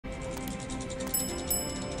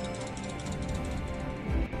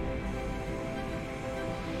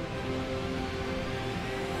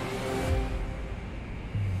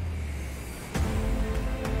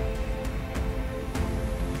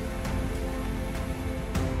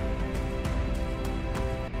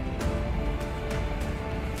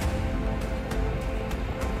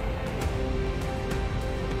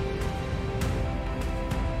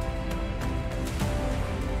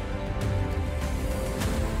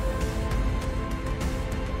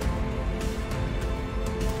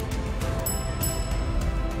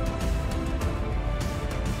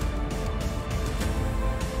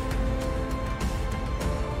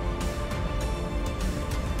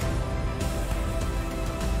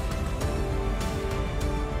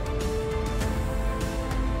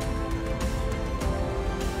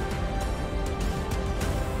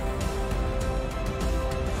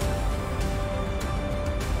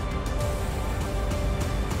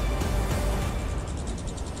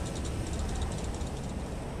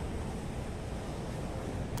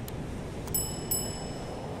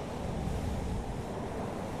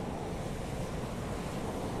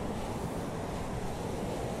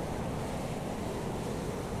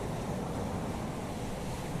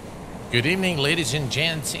Good evening, ladies and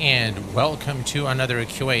gents, and welcome to another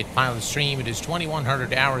Kuwait pilot stream. It is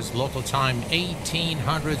 2100 hours local time,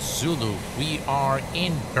 1800 Zulu. We are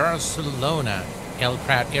in Barcelona,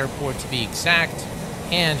 El-Prat Airport to be exact,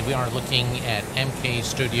 and we are looking at MK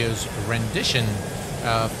Studios' rendition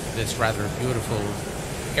of this rather beautiful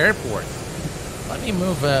airport. Let me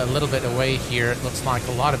move a little bit away here. It looks like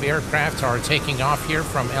a lot of aircraft are taking off here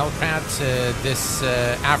from El-Prat this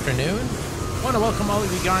afternoon. I want to welcome all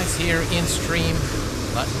of you guys here in stream.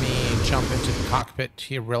 Let me jump into the cockpit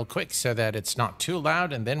here real quick so that it's not too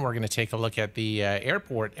loud, and then we're going to take a look at the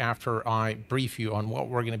airport after I brief you on what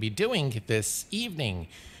we're going to be doing this evening.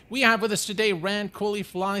 We have with us today Rand Kohli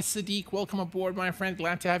Fly Sadiq. Welcome aboard, my friend.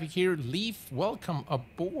 Glad to have you here. Leaf, welcome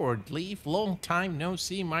aboard. Leaf, long time no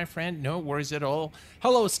see, my friend. No worries at all.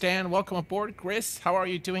 Hello, Stan. Welcome aboard. Chris, how are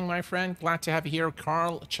you doing, my friend? Glad to have you here.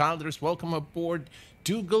 Carl Childers, welcome aboard.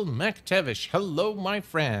 Dougal McTavish, hello, my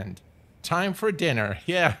friend. Time for dinner.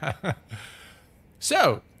 Yeah.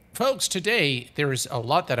 So, folks, today there's a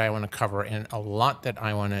lot that I want to cover and a lot that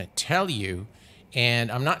I want to tell you.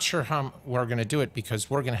 And I'm not sure how we're going to do it because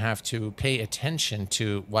we're going to have to pay attention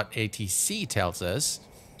to what ATC tells us.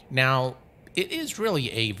 Now, it is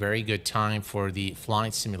really a very good time for the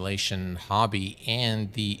flight simulation hobby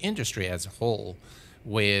and the industry as a whole,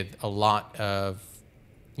 with a lot of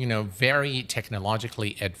very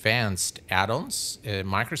technologically advanced add-ons.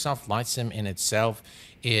 Microsoft Flight Sim in itself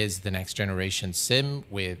is the next generation sim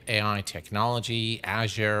with AI technology,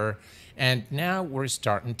 Azure, and now we're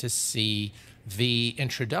starting to see the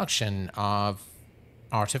introduction of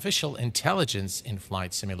artificial intelligence in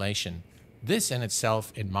flight simulation. This in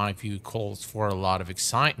itself, in my view, calls for a lot of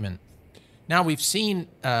excitement. Now, we've seen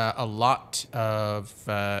a lot of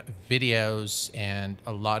videos and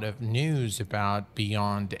a lot of news about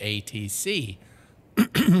Beyond ATC,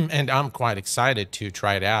 and I'm quite excited to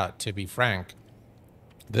try it out, to be frank.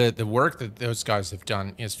 The work that those guys have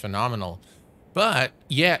done is phenomenal. But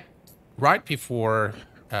yet, right before,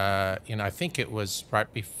 I think it was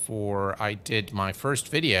right before I did my first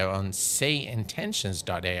video on SayIntentions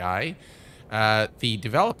AI, the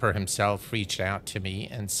developer himself reached out to me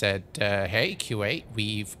and said, hey, Q8,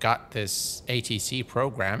 we've got this ATC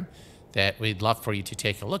program that we'd love for you to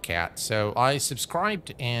take a look at. So I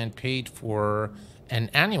subscribed and paid for an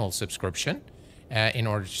annual subscription in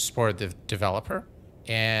order to support the developer.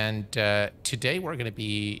 And today we're going to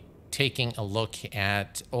be taking a look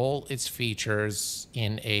at all its features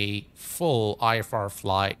in a full IFR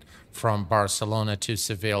flight from Barcelona to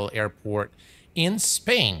Seville Airport in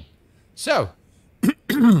Spain. So,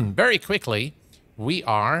 very quickly, we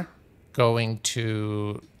are going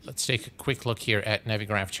to, let's take a quick look here at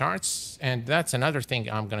Navigraph charts. And that's another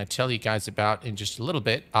thing I'm going to tell you guys about in just a little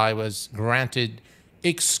bit. I was granted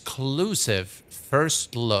exclusive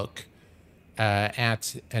first look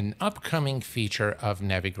at an upcoming feature of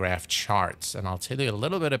Navigraph charts. And I'll tell you a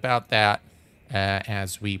little bit about that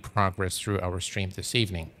as we progress through our stream this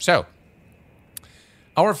evening. So,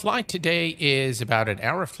 our flight today is about an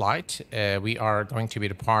hour flight. We are going to be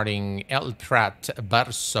departing El-Prat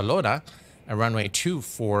Barcelona, runway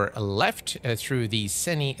 24 left through the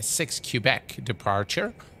Ceni 6 Quebec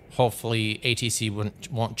departure. Hopefully ATC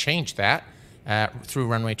won't change that through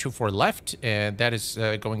runway 24 left. That is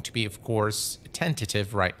going to be, of course,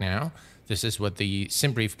 tentative right now. This is what the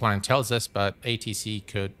sim brief plan tells us, but ATC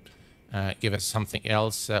could give us something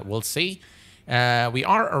else. We'll see. We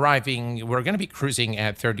are arriving, we're going to be cruising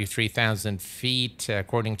at 33,000 feet,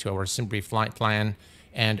 according to our SimBrief flight plan,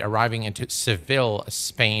 and arriving into Seville,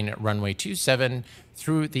 Spain, runway 27,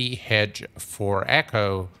 through the hedge for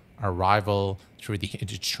Echo, arrival through the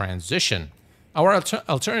hedge transition. Our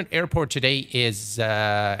alternate airport today is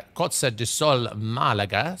Costa del Sol,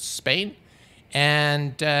 Malaga, Spain,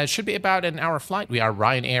 and should be about an hour flight. We are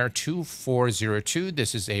Ryanair 2402.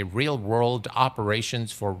 This is a real world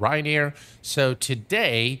operations for Ryanair. So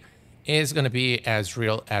today is going to be as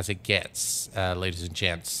real as it gets, ladies and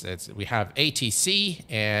gents. We have ATC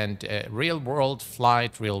and real world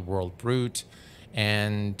flight, real world brute,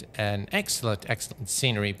 and an excellent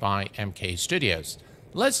scenery by MK Studios.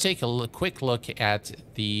 Let's take a quick look at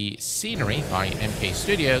the scenery by MK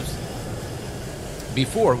Studios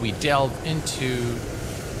before we delve into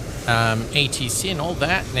ATC and all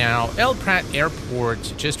that. Now, El-Prat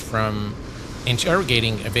Airport, just from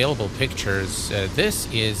interrogating available pictures, this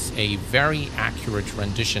is a very accurate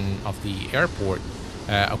rendition of the airport,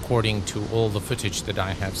 according to all the footage that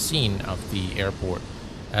I have seen of the airport.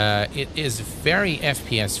 It is very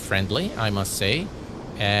FPS friendly, I must say,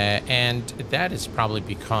 and that is probably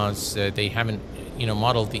because they haven't,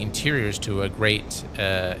 modeled the interiors to a great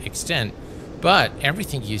extent. But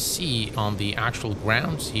everything you see on the actual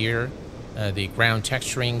grounds here, the ground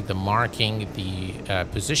texturing, the marking, the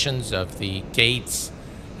positions of the gates,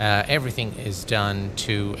 everything is done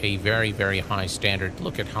to a very, very high standard.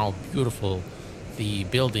 Look at how beautiful the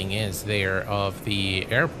building is there of the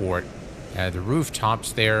airport. The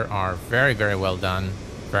rooftops there are very, very well done.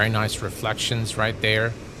 Very nice reflections right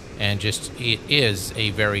there. And just, it is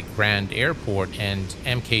a very grand airport, and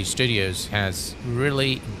MK Studios has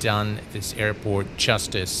really done this airport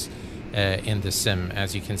justice in the sim.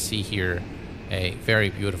 As you can see here, a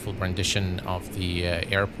very beautiful rendition of the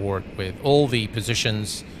airport with all the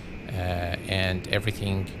positions and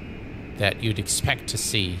everything that you'd expect to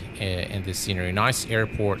see in this scenery. Nice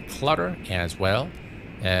airport clutter as well.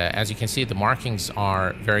 As you can see, the markings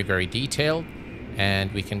are very, very detailed,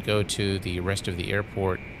 and we can go to the rest of the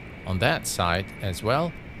airport on that side as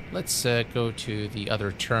well. Let's go to the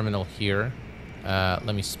other terminal here.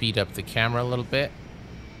 Let me speed up the camera a little bit.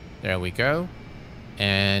 There we go.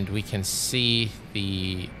 And we can see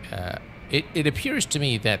the... It appears to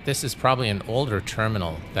me that this is probably an older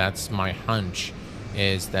terminal. That's my hunch,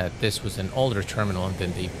 is that this was an older terminal and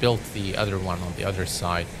then they built the other one on the other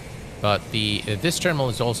side. But this terminal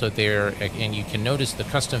is also there, and you can notice the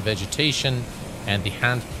custom vegetation and the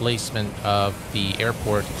hand placement of the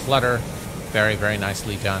airport clutter. Very, very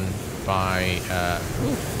nicely done by...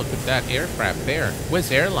 ooh, look at that aircraft there.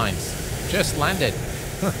 Wizz Airlines just landed.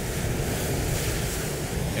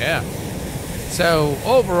 Yeah. So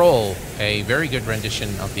overall, a very good rendition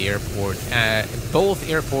of the airport. Both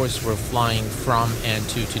airports we're flying from and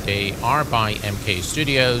to today are by MK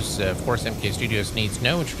Studios. Of course, MK Studios needs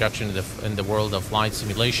no introduction in the world of flight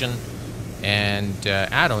simulation and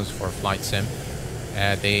add-ons for flight sim.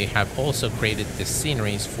 They have also created the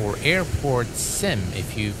sceneries for Airport Sim,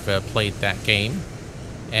 if you've played that game.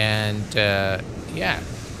 And yeah.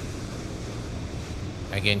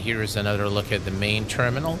 Again, here is another look at the main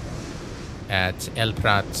terminal at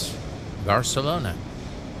El-Prat Barcelona.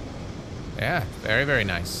 Yeah, very, very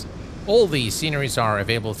nice. All the sceneries are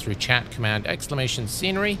available through chat command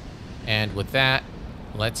 !scenery. And with that,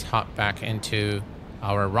 let's hop back into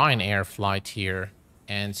our Ryanair flight here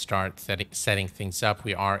and start setting things up.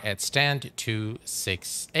 We are at stand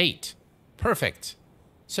 268. Perfect.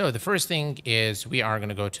 So the first thing is we are going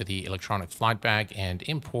to go to the electronic flight bag and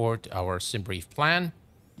import our sim brief plan.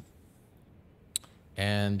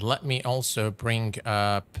 And let me also bring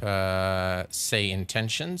up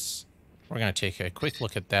SayIntentions. We're going to take a quick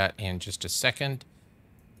look at that in just a second.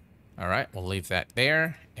 All right, we'll leave that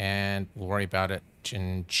there and we'll worry about it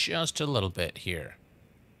in just a little bit here.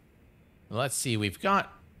 Let's see, we've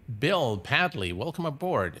got Bill Padley. Welcome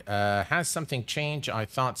aboard. Has something changed? I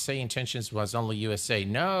thought SayIntentions was only USA.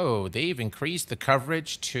 No, they've increased the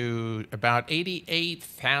coverage to about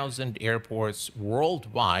 88,000 airports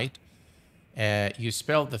worldwide. You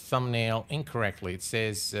spelled the thumbnail incorrectly. It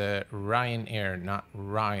says Ryanair, not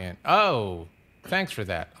Ryan. Oh, thanks for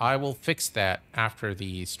that. I will fix that after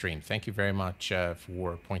the stream. Thank you very much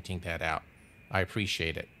for pointing that out. I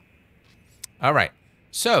appreciate it. All right.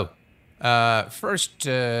 So, first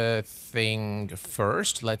thing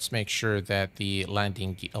first, let's make sure that the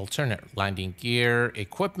alternate landing gear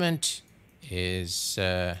equipment is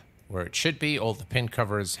where it should be. All the pin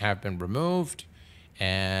covers have been removed,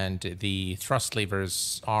 and the thrust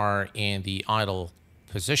levers are in the idle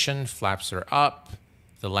position. Flaps are up.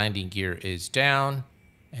 The landing gear is down,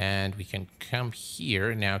 and we can come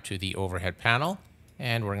here now to the overhead panel,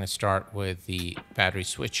 and we're going to start with the battery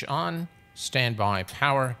switch on. Standby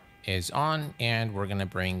power is on, and we're going to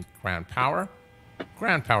bring ground power.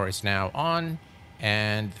 Ground power is now on,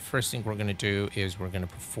 and the first thing we're going to do is we're going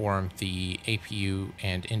to perform the APU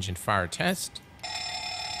and engine fire test.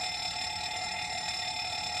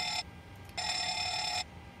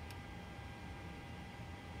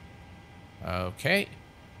 Okay.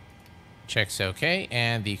 Checks okay,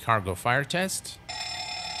 and the cargo fire test.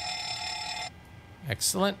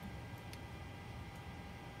 Excellent.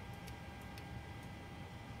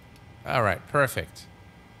 All right, perfect.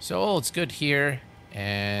 So all it's good here,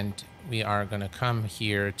 and we are going to come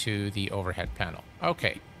here to the overhead panel.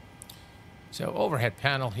 Okay. So overhead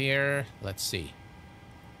panel here, let's see.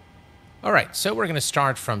 All right, so we're going to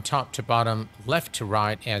start from top to bottom, left to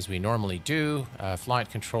right, as we normally do.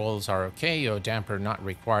 Flight controls are okay. Yaw damper not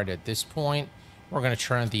required at this point. We're going to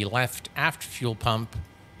turn the left aft fuel pump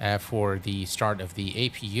for the start of the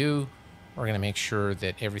APU. We're going to make sure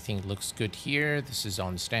that everything looks good here. This is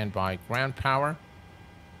on standby ground power.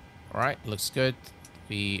 All right, looks good.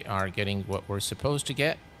 We are getting what we're supposed to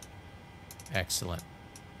get. Excellent.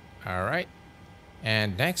 All right.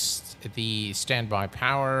 And next, the standby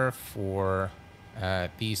power for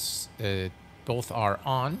these both are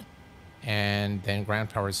on, and then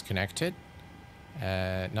ground power is connected.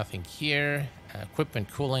 Nothing here.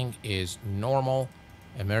 Equipment cooling is normal.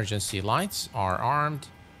 Emergency lights are armed,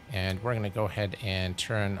 and we're going to go ahead and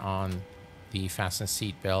turn on the fasten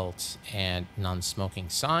seat belts and non-smoking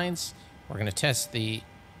signs. We're going to test the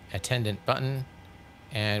attendant button,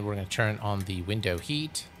 and we're going to turn on the window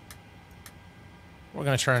heat. We're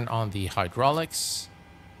going to turn on the hydraulics,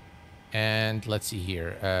 and let's see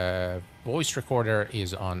here. Voice recorder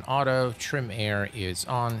is on auto, trim air is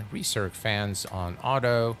on, recirc fans on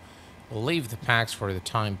auto. We'll leave the packs for the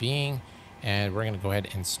time being, and we're going to go ahead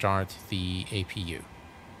and start the APU.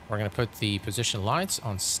 We're going to put the position lights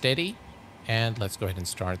on steady, and let's go ahead and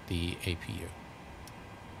start the APU.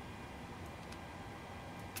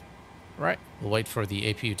 Right, we'll wait for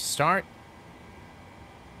the APU to start.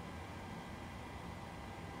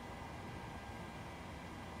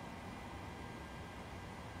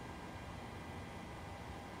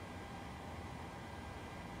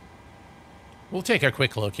 We'll take a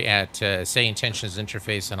quick look at SayIntentions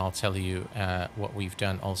interface, and I'll tell you what we've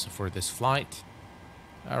done also for this flight.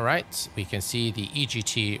 All right, we can see the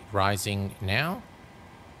EGT rising now.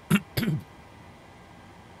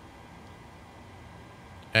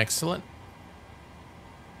 Excellent.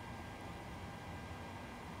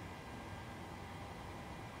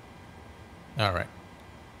 All right.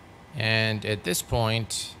 And at this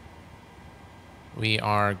point, we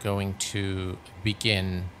are going to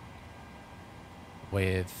begin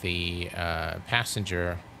with the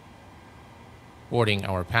passenger, boarding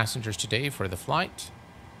our passengers today for the flight.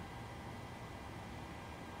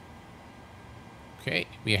 Okay,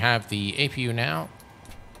 we have the APU now.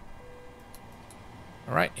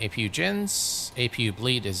 All right, APU gens, APU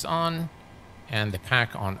bleed is on, and the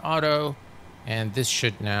pack on auto, and this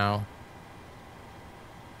should now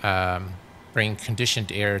bring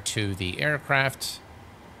conditioned air to the aircraft.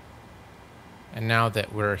 And now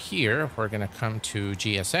that we're here, we're going to come to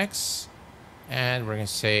GSX, and we're going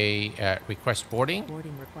to say request boarding.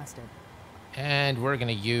 Boarding requested. And we're going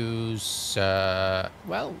to use,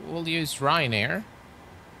 well, we'll use Ryanair.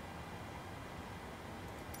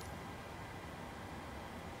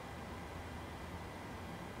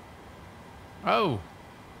 Oh,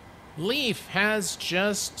 Leaf has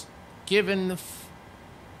just given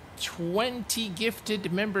 20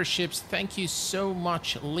 gifted memberships. Thank you so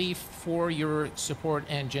much, Leaf, for your support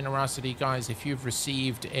and generosity, guys. If you've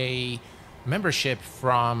received a membership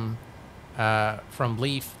from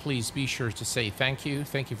Leaf, please be sure to say thank you.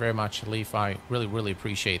 Thank you very much, Leaf. I really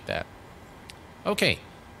appreciate that. Okay,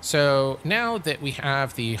 so now that we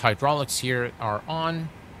have the hydraulics here are on,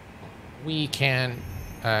 we can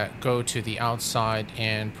go to the outside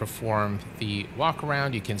and perform the walk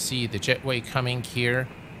around. You can see the jetway coming here.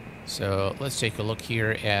 So let's take a look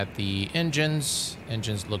here at the engines.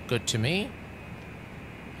 Engines look good to me.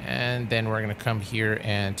 And then we're going to come here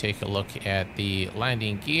and take a look at the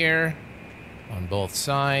landing gear on both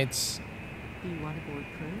sides. Do you want to board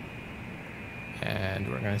crew? And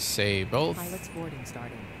we're going to say both. Pilot's boarding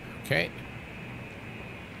starting. Okay.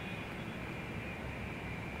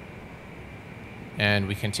 And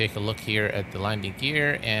we can take a look here at the landing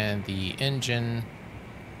gear and the engine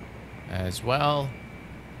as well.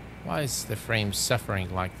 Why is the frame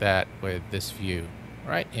suffering like that with this view?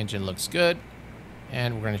 All right, engine looks good.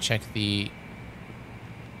 And we're going to check the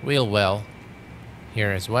wheel well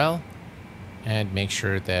here as well, and make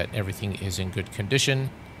sure that everything is in good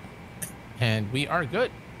condition. And we are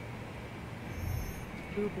good.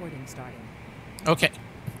 Crew boarding starting. Okay,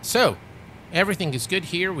 so everything is good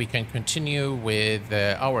here. We can continue with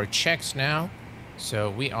our checks now.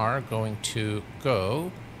 So we are going to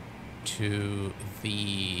go to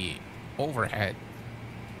the overhead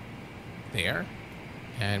there,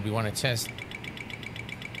 and we want to test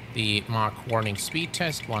the Mach warning speed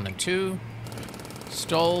test 1 and 2.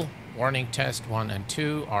 Stall warning test 1 and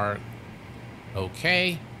 2 are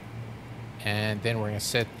okay, and then we're going to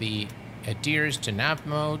set the adheres to nav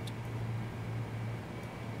mode.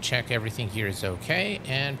 Check everything here is okay,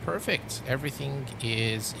 and perfect. Everything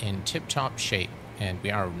is in tip-top shape, and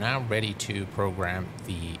we are now ready to program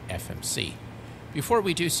the FMC. Before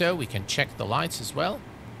we do so, we can check the lights as well.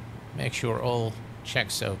 Make sure all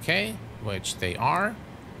checks okay, which they are.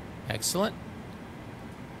 Excellent.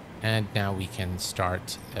 And now we can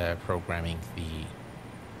start programming the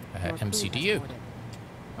MCDU.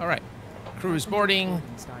 All right, crew is boarding.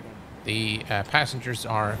 The passengers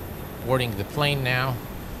are boarding the plane now.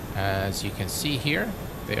 As you can see here,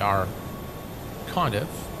 they are kind of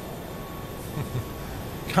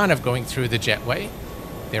kind of going through the jetway.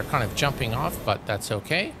 They're kind of jumping off, but that's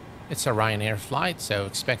okay. It's a Ryanair flight, so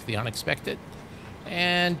expect the unexpected.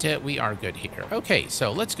 And we are good here. Okay,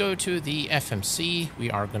 so let's go to the FMC. We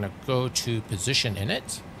are going to go to position in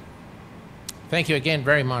it. Thank you again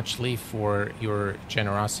very much, Lee, for your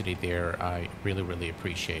generosity there. I really, really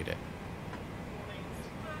appreciate it.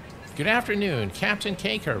 Good afternoon, Captain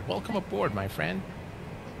Caker. Welcome aboard, my friend.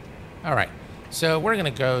 All right, so we're going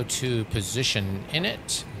to go to position in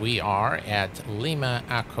it. We are at Lima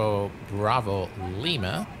Echo Bravo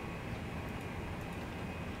Lima.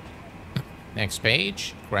 Next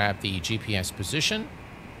page, grab the GPS position.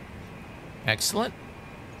 Excellent.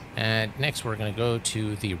 And next we're going to go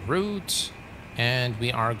to the route, and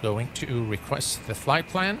we are going to request the flight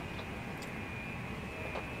plan.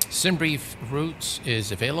 SimBrief route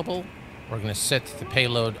is available. We're going to set the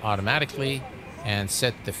payload automatically and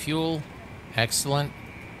set the fuel. Excellent.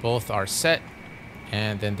 Both are set.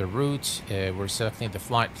 And then the route, we're selecting the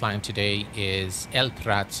flight plan today is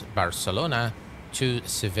El-Prat Barcelona to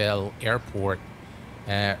Seville Airport.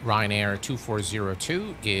 Ryanair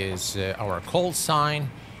 2402 is our call sign,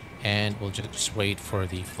 and we'll just wait for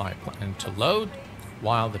the flight plan to load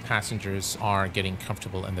while the passengers are getting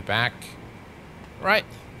comfortable in the back. Right,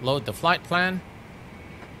 load the flight plan.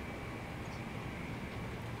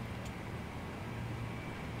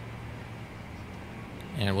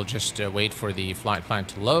 And we'll just wait for the flight plan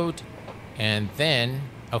to load, and then,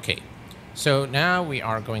 okay. So now we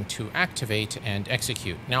are going to activate and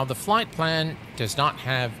execute. Now the flight plan does not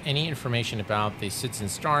have any information about the SIDS and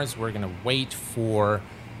stars. We're going to wait for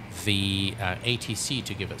the ATC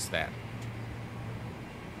to give us that.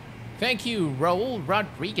 Thank you, Raul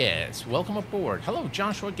Rodriguez. Welcome aboard. Hello,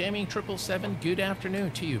 Joshua Gaming 777. Good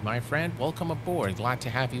afternoon to you, my friend. Welcome aboard. Glad to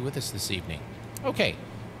have you with us this evening. Okay,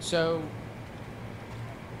 so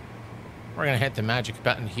we're going to hit the magic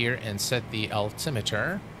button here and set the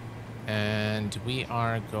altimeter. And we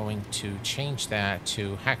are going to change that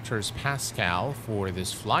to Hector's Pascal for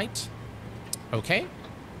this flight. Okay.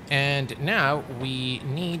 And now we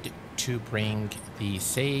need to bring the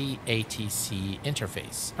Say ATC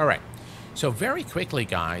interface. All right. So very quickly,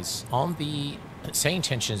 guys, on the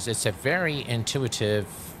SayIntentions, it's a very intuitive,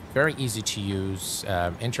 very easy to use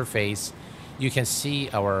interface. You can see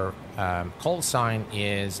our call sign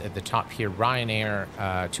is at the top here, Ryanair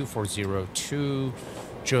 2402.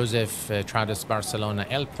 Joseph, Trados, Barcelona,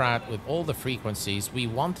 El-Prat with all the frequencies. We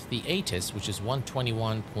want the ATIS, which is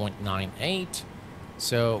 121.98.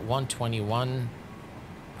 So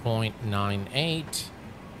 121.98.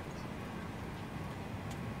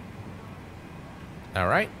 All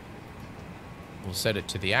right. We'll set it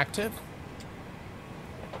to the active.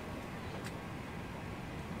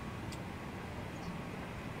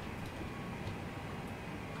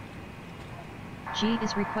 G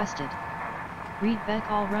is requested. Read back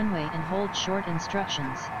all runway and hold short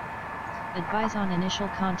instructions. Advise on initial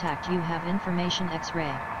contact you have information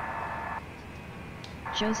X-ray.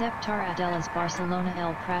 Josep Tarradellas Barcelona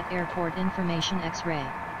El-Prat Airport information X-ray.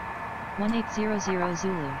 1800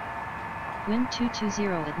 Zulu. Wind 220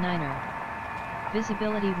 at 9er.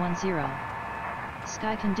 Visibility 10.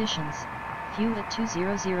 Sky conditions. View at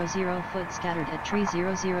 2000 foot, scattered at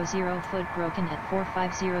 3000 foot, broken at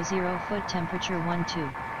 4500 foot, temperature 12.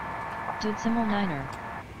 Decimal 9er.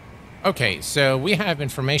 Okay, so we have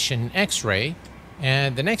information X-ray,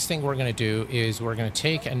 and the next thing we're going to do is we're going to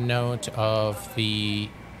take a note of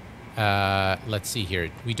the, let's see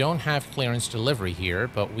here. We don't have clearance delivery here,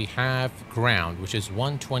 but we have ground, which is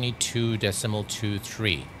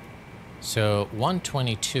 122.23. So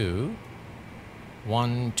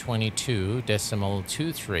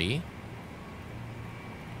 122.23.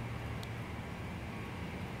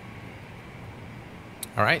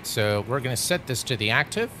 All right, so we're going to set this to the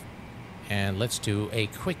active, and let's do a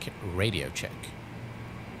quick radio check.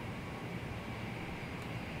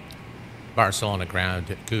 Barcelona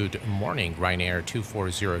ground, good morning, Ryanair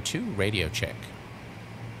 2402, radio check.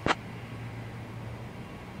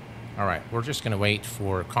 All right, we're just going to wait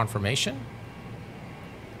for confirmation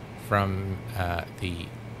from the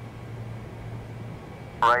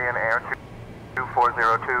Ryanair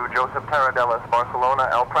 2402, Joseph Tarradellas, Barcelona,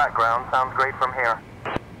 El-Prat ground. Sounds great from here.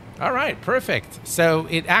 All right, perfect. So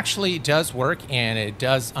it actually does work, and it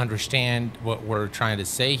does understand what we're trying to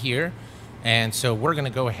say here. And so we're going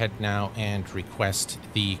to go ahead now and request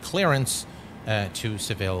the clearance to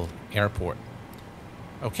Seville Airport.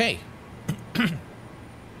 Okay.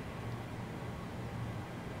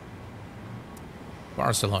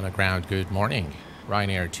 Barcelona ground, good morning.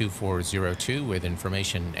 Ryanair 2402 with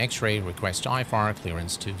information X-ray, request IFR,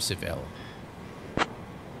 clearance to Seville.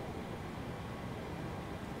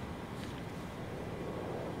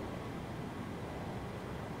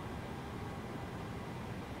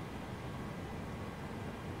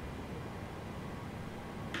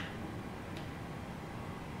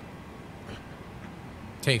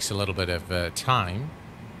 takes a little bit of time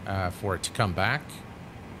for it to come back.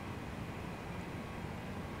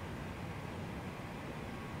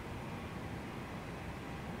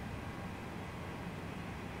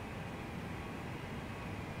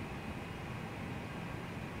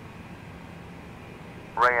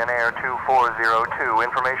 Ryanair 2402,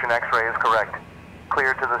 information X-ray is correct.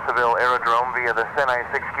 Cleared to the Seville Aerodrome via the Senai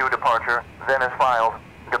 6Q departure, then is filed.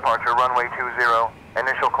 Departure runway 20,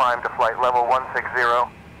 initial climb to flight level 160,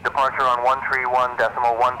 departure on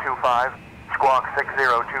 131.125, squawk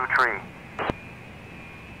 602 tree.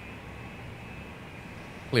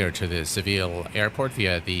 Clear to the Seville Airport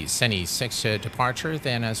via the Senai 6 departure,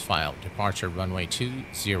 then as filed. Departure runway 20.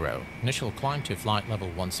 Initial climb to flight level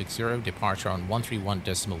 160. Departure on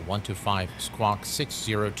 131.125. Squawk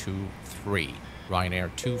 6023. Ryanair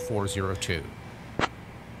 2402.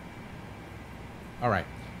 All right.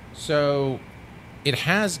 So it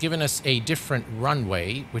has given us a different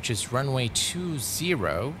runway, which is runway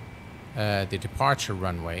 20, the departure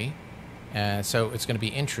runway. So it's going to be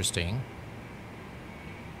interesting.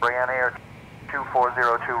 Ryanair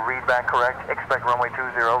 2402, read back correct. Expect runway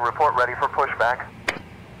 20, report ready for pushback.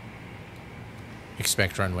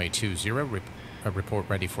 Expect runway 20, report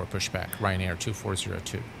ready for pushback. Ryanair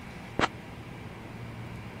 2402.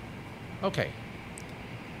 Okay.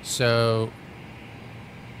 So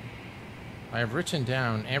I have written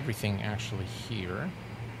down everything actually here.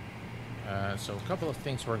 So a couple of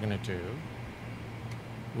things we're going to do.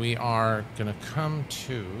 We are going to come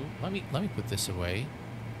to, let me put this away.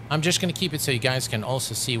 I'm just going to keep it so you guys can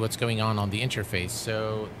also see what's going on the interface.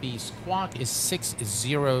 So the squawk is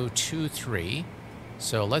 6023.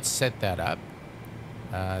 So let's set that up.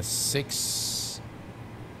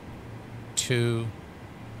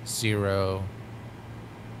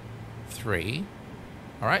 6203.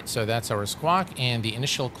 All right, so that's our squawk, and the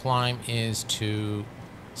initial climb is to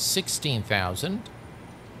 16,000.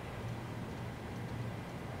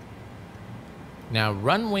 Now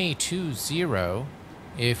runway 20.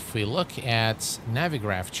 If we look at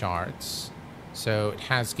Navigraph charts, so it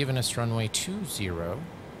has given us runway 20,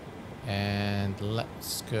 and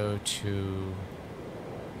let's go to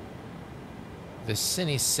the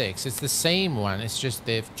Senai 6. It's the same one, it's just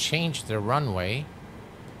they've changed the runway,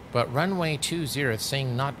 but runway 20, it's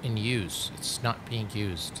saying not in use. It's not being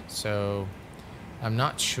used, so I'm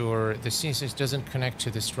not sure. The Senai 6 doesn't connect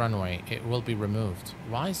to this runway. It will be removed.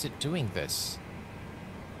 Why is it doing this?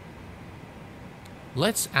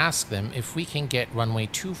 Let's ask them if we can get runway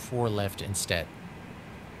 24 left instead.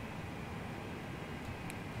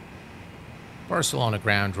 Barcelona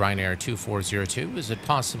ground, Ryanair 2402. Is it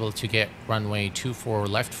possible to get runway 24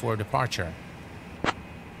 left for departure?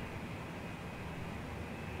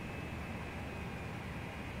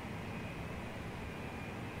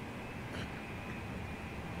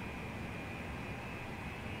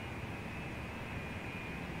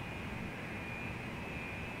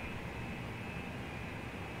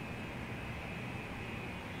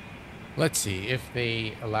 Let's see if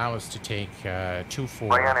they allow us to take 24.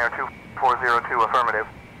 Ryanair 2402, affirmative.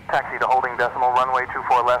 Taxi to holding decimal runway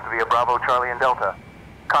 24 left via Bravo, Charlie, and Delta.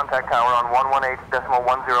 Contact tower on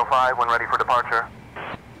 118.105 when ready for departure.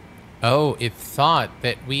 Oh, it thought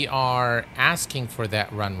that we are asking for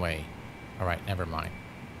that runway. All right, never mind.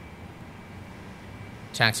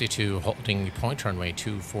 Taxi to holding point runway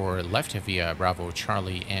 24 left via Bravo,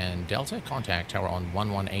 Charlie, and Delta. Contact tower on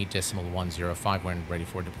 118.105 when ready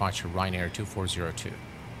for departure. Ryanair 2402.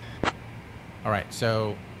 All right,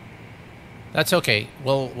 so that's okay.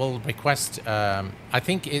 We'll request. I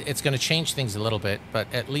think it's going to change things a little bit,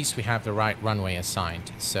 but at least we have the right runway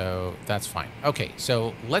assigned, so that's fine. Okay,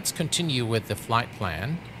 so let's continue with the flight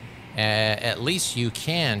plan. At least you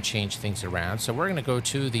can change things around. So we're going to go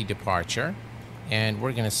to the departure. And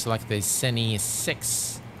we're going to select the Senai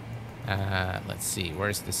 6. Let's see,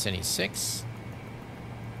 where's the Senai 6?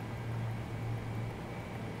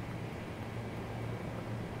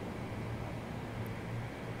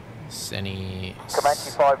 Senai... Comanche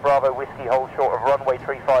 5 Bravo, Whiskey, hold short of runway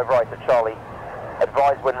 35 right at Charlie.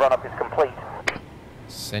 Advise when run-up is complete.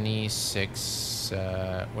 Senai 6,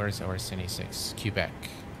 where's our Senai 6? Quebec.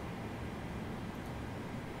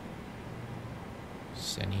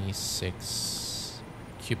 Senai 6...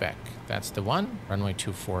 Quebec. That's the one. Runway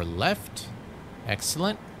 24 left.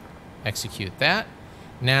 Excellent. Execute that.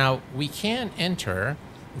 Now we can enter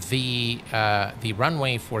the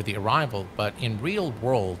runway for the arrival, but in real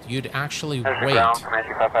world, you'd actually wait for. Is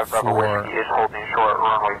holding short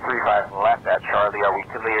runway 35 left at Charlie. Are we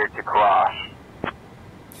cleared to cross?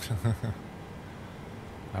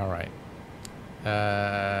 All right.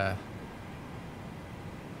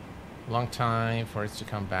 Long time for it to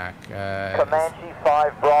come back. Comanche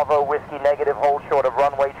 5 Bravo Whiskey negative, hold short of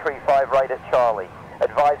runway tree 5 right at Charlie.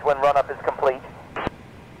 Advise when run-up is complete.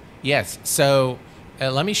 Yes, so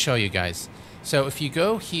let me show you guys. So if you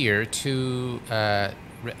go here to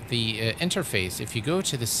the interface, if you go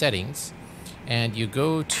to the settings and you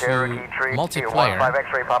go to multiplayer,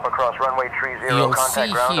 you'll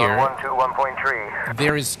see here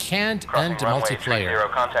there is canned and multiplayer.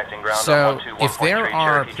 So if there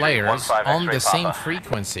are players on the same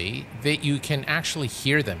frequency, that you can actually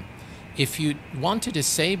hear them. If you want to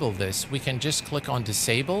disable this, we can just click on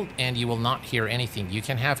disable and you will not hear anything. You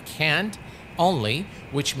can have canned only,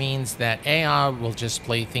 which means that AI will just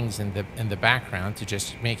play things in the background to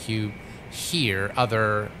just make you hear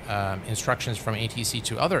other instructions from ATC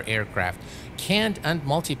to other aircraft. Canned and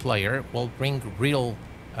multiplayer will bring real,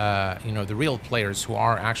 the real players who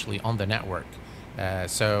are actually on the network.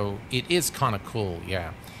 So it is kind of cool,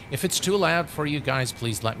 yeah. If it's too loud for you guys,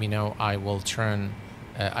 please let me know. I will turn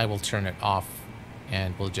it off,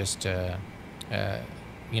 and we'll just,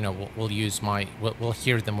 we'll use we'll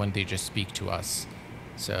hear them when they just speak to us.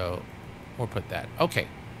 So we'll put that. Okay.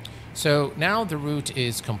 So now the route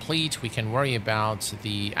is complete. We can worry about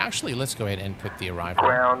actually, let's go ahead and put the arrival.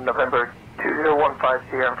 Ground November 2015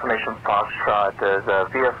 Sierra Information Foxtrot. There's a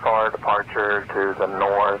VFR departure to the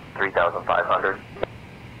north, 3,500.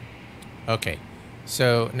 Okay.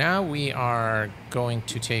 So now we are going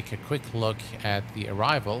to take a quick look at the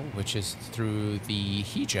arrival, which is through the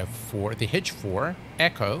Hedge 4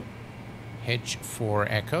 Echo,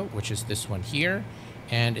 which is this one here.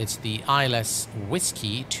 And it's the ILS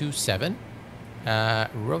Whiskey 27.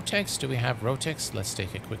 Rotex, do we have Rotex? Let's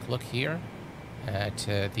take a quick look here at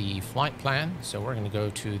the flight plan. So we're going to go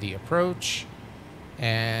to the approach,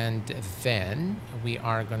 and then we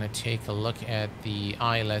are going to take a look at the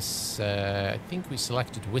ILS, I think we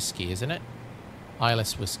selected Whiskey, isn't it?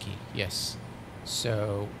 ILS Whiskey, yes.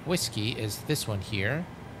 So Whiskey is this one here.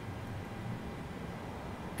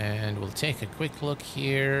 And we'll take a quick look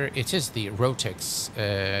here. It is the Rotex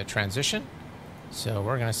transition. So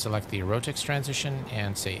we're going to select the Rotex transition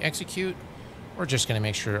and say execute. We're just going to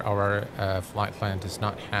make sure our flight plan does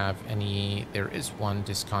not have any. There is one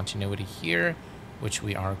discontinuity here, which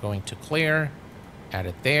we are going to clear. Add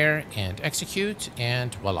it there and execute,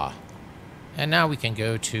 and voila. And now we can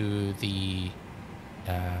go to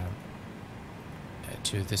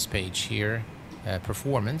this page here,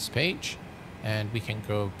 performance page. And we can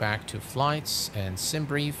go back to flights and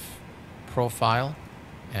SimBrief profile,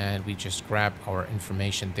 and we just grab our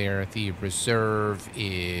information there. The reserve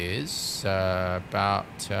is about,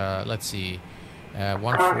 let's see,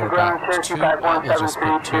 14.2. We'll just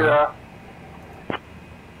put 2.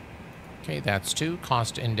 Okay, that's 2.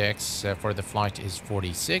 Cost index for the flight is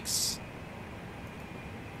 46.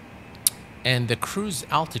 And the cruise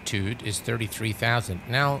altitude is 33,000.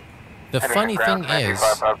 Now, the funny thing is,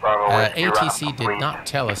 ATC did not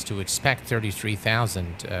tell us to expect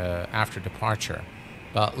 33,000 after departure,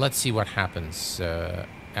 but let's see what happens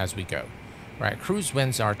as we go. Right, cruise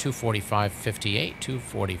winds are 245.58,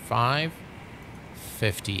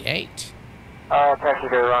 245.58. Taxi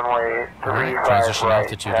to runway 35 right, transition right,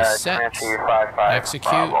 altitude is set.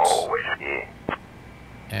 Execute.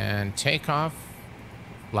 And takeoff.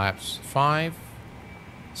 Flaps 5.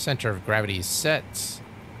 Center of gravity is set.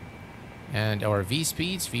 And our V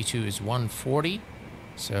speeds, V2 is 140.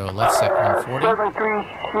 So let's set 140. 73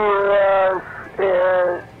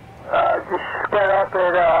 here just set up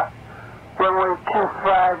at runway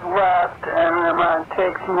 25 left, and I'm on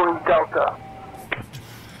taxi 1 Delta.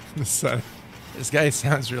 This guy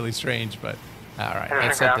sounds really strange, but all right.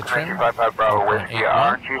 Let's set the trim.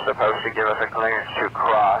 Aren't you supposed to give us a clearance to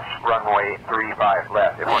cross runway 35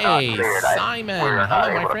 left? If we're not cleared, Simon.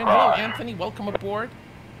 Hello, my friend. Hello, Anthony. Welcome aboard.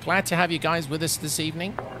 Glad to have you guys with us this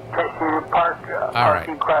evening. All right.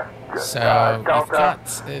 So we've got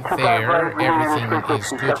there. Everything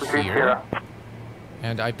is good here.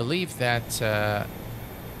 And I believe that,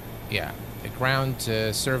 yeah, the ground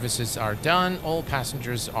services are done. All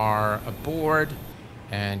passengers are aboard.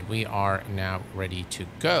 And we are now ready to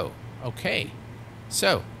go. Okay.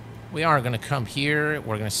 So we are going to come here.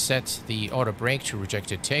 We're going to set the auto brake to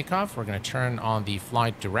rejected takeoff. We're going to turn on the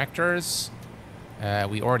flight directors.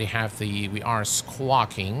 We already have we are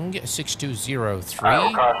squawking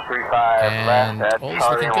 6203. And all's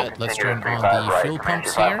looking good. Let's turn on the fuel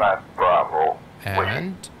pumps here.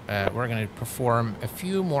 And we're going to perform a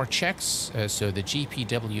few more checks. So the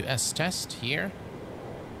GPWS test here.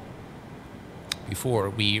 Before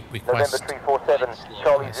we request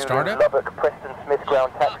startup. Lubbock, Preston Smith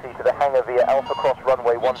ground taxi to the hangar via Alpha Cross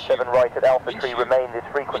runway 17 right at Alpha Tree. Remain this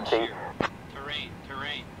frequency.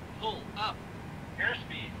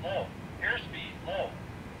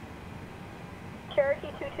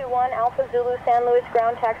 Whiskey 221, Alpha Zulu, San Luis,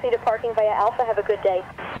 ground taxi to parking via Alpha. Have a good day.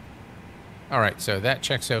 All right, so that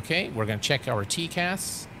checks okay. We're going to check our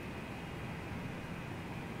TCAS.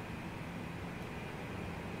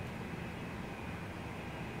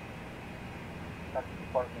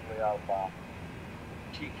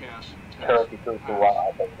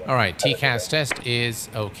 All right, TCAS test is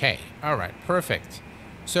okay. All right, perfect.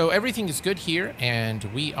 So everything is good here, and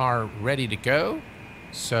we are ready to go.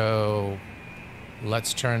 So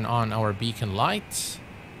let's turn on our beacon light.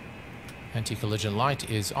 Anti-collision light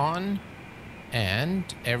is on, and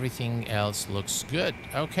everything else looks good.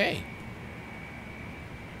 Okay.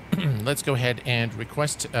 Let's go ahead and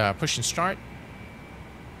request push and start.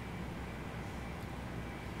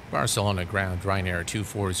 Barcelona ground, Ryanair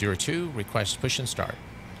 2402, request push and start.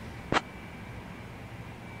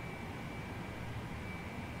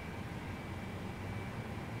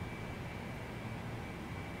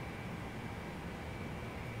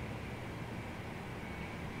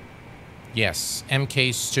 Yes,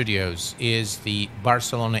 MK Studios is the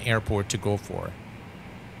Barcelona airport to go for.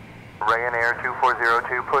 Ryanair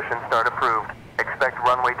 2402, push and start approved. Expect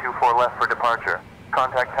runway 24 left for departure.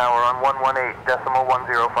 Contact tower on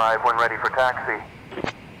 118.105 when ready for taxi.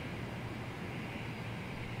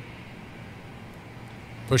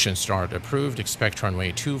 Push and start approved. Expect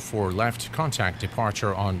runway 24 left. Contact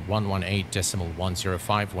departure on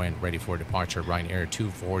 118.105 when ready for departure. Ryanair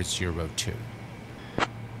 2402.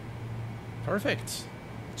 Perfect.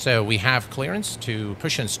 So we have clearance to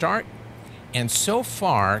push and start. And so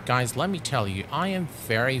far, guys, let me tell you, I am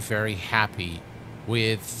very, very happy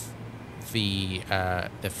with the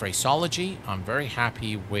phraseology. I'm very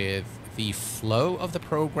happy with the flow of the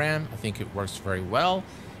program. I think it works very well.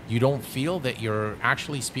 You don't feel that you're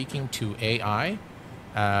actually speaking to AI.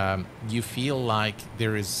 You feel like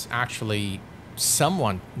there is actually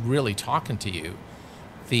someone really talking to you.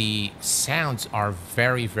 The sounds are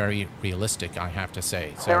very, very realistic, I have to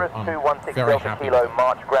say. So I'm very happy with it.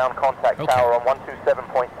 March ground contact tower on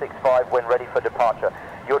 127.65 when ready for departure.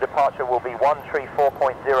 Your departure will be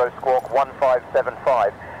 134.0 squawk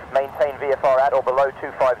 1575. Maintain VFR at or below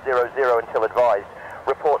 2500 until advised.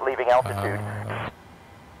 Report leaving altitude.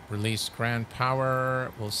 Release ground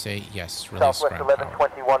power. We'll say yes. Release Southwest ground power.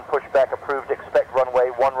 1121 pushback approved. Expect runway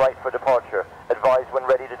 1 right for departure. Advise when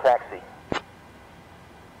ready to taxi.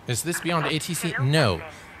 Is this beyond ATC? No.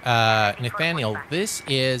 Nathaniel, this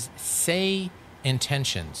is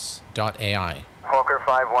SayIntentions AI. Hawker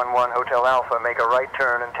 511 Hotel Alpha, make a right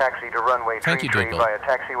turn and taxi to runway 33 via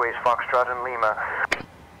taxiways Foxtrot and Lima.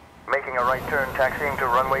 Making a right turn, taxiing to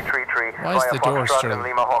runway 33 Why is via the door Foxtrot still and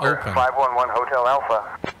Lima Hawker open? 511 Hotel Alpha.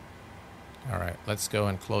 All right, let's go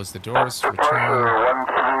and close the doors. Return.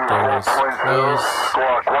 Doors close.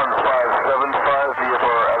 Squawk 1575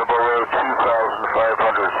 VFR at or below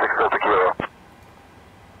 2500, 6 Delta Kilo.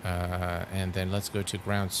 And then let's go to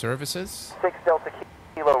ground services. 6 Delta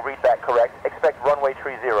Kilo, read back correct. Expect runway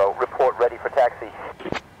 30. Report ready for taxi.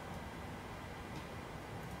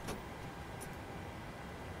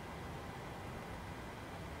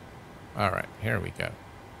 All right, here we go.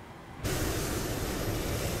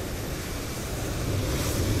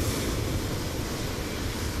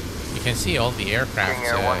 You can see all the aircraft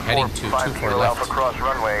heading to 24 left. Alpha cross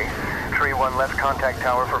runway. Tree 1 left, contact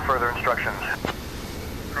tower for further instructions.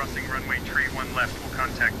 Crossing runway tree 1 left will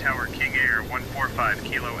contact tower King Air 145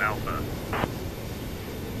 Kilo Alpha.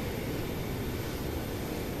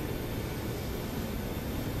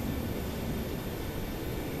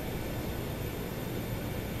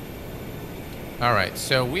 All right,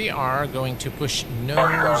 so we are going to push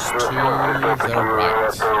nose to the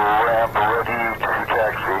right.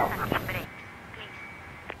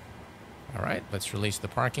 All right, let's release the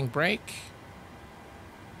parking brake.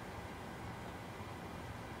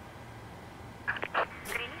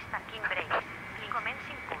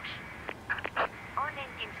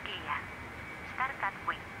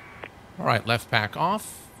 All right, left pack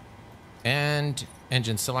off, and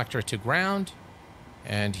engine selector to ground.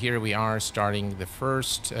 And here we are starting the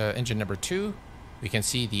first engine number 2. We can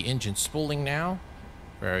see the engine spooling now.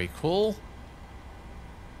 Very cool.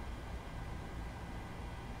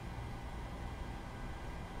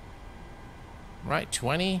 Right,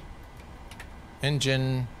 20.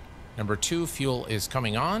 Engine number 2, fuel is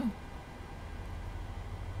coming on.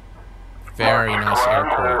 Very nice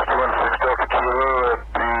airport.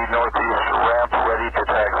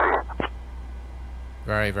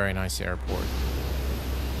 Very, very nice airport.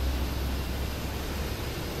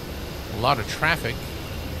 A lot of traffic.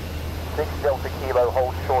 6 Delta Kilo,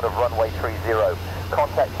 hold short of runway 30.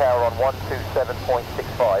 Contact tower on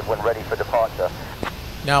 127.65 when ready for departure.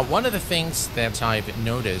 Now, one of the things that I've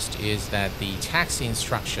noticed is that the taxi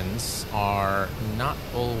instructions are not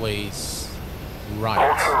always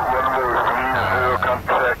right.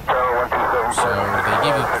 So they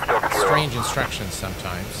give you strange instructions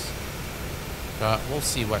sometimes. But we'll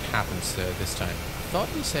see what happens this time. I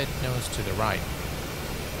thought we said nose to the right.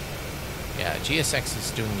 Yeah, GSX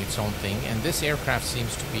is doing its own thing, and this aircraft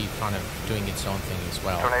seems to be kind of doing its own thing as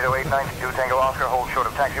well. Tornado 892 Tango Oscar, hold short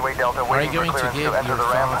of taxiway Delta. Are you going to give your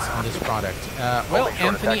thoughts on this product? Well,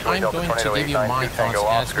 Anthony, I'm going to give you my thoughts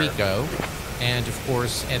as we go. And of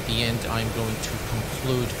course, at the end, I'm going to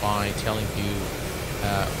conclude by telling you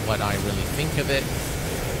what I really think of it.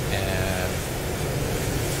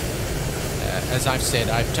 As I've said,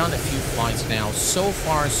 I've done a few flights now. So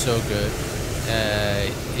far, so good.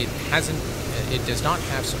 It does not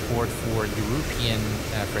have support for European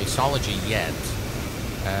phraseology yet.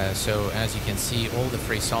 So as you can see, all the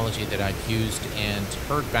phraseology that I've used and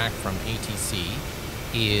heard back from ATC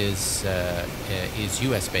is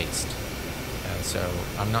US based. So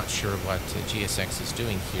I'm not sure what GSX is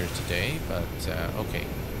doing here today, but okay.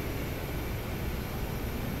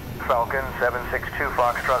 Falcon 762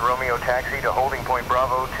 Foxtrot Romeo taxi to holding point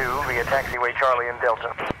Bravo 2 via taxiway Charlie and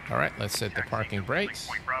Delta. All right, let's set the parking brakes.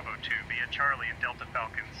 Point Bravo 2 via Charlie and Delta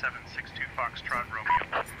Falcon 762 Foxtrot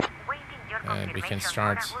Romeo. And we can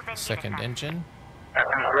start second engine.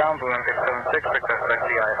 Ground 1676,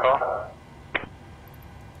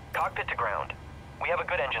 Cockpit to ground. We have a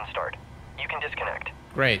good engine start. You can disconnect.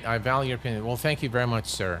 Great, I value your opinion. Well, thank you very much,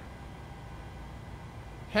 sir.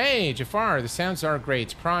 Hey, Jafar, the sounds are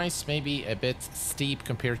great. Price maybe a bit steep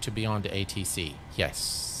compared to beyond the ATC.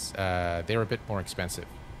 Yes, they're a bit more expensive.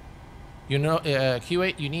 You know,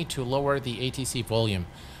 Q8, you need to lower the ATC volume.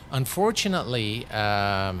 Unfortunately,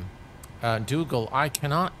 Dougal, I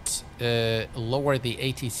cannot lower the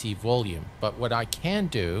ATC volume, but what I can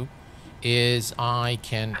do is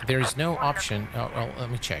there's no option. Oh, well, let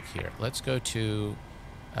me check here. Let's go to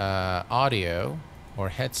audio or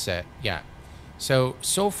headset. Yeah. So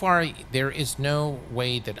far, there is no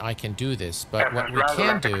way that I can do this, but what we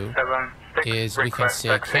can do is we can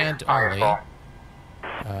say can't only,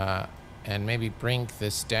 and maybe bring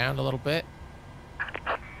this down a little bit.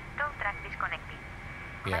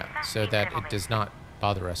 Yeah, so that it does not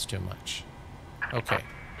bother us too much. Okay.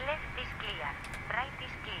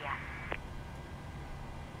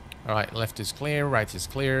 All right, left is clear, right is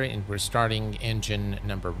clear, and we're starting engine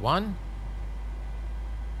number 1.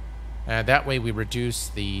 That way we reduce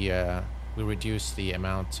the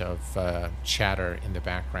amount of chatter in the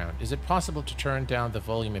background. Is it possible to turn down the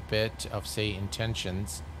volume a bit of, say,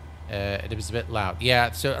 intentions? It was a bit loud.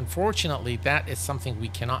 Yeah, so unfortunately that is something we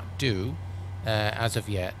cannot do as of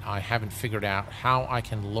yet. I haven't figured out how I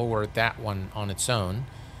can lower that one on its own.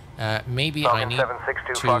 Maybe I need to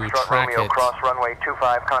track it. Cross runway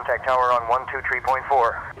 25, contact tower on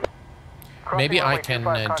 123.4. Maybe I can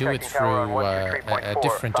do it through a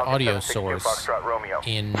different audio source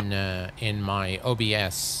in my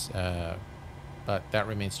OBS, but that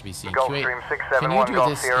remains to be seen. Q8, can you do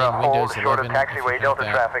this in Windows 11 if you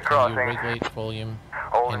have that? Can you regulate volume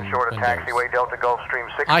in Windows?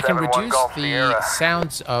 I can reduce the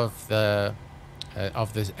sounds of the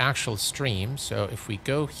actual stream. So if we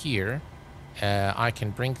go here, I can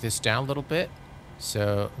bring this down a little bit.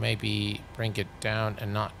 So maybe bring it down a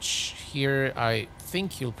notch here. I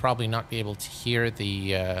think you'll probably not be able to hear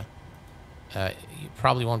the you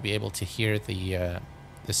probably won't be able to hear the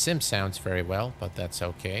sim sounds very well, but that's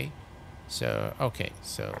okay. So okay,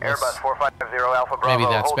 so Airbus 450 Alpha Bravo.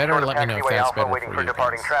 Maybe that's better. Let me know if that's better waiting for you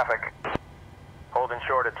departing guys. traffic. Holding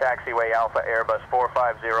short of taxiway Alpha Airbus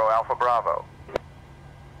 450 Alpha Bravo.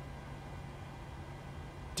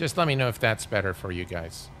 Just let me know if that's better for you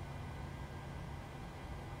guys.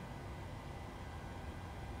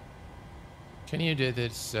 Can you do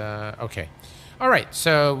this? Okay. All right.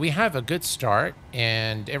 So we have a good start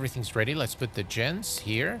and everything's ready. Let's put the gens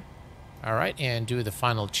here. All right. And do the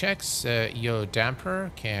final checks. Yo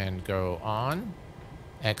damper can go on.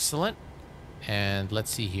 Excellent. And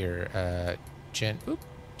let's see here. Gen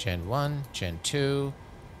 1, Gen 2.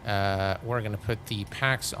 We're going to put the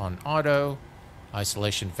packs on auto.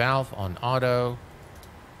 Isolation valve on auto.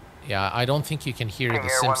 Yeah, I don't think you can hear the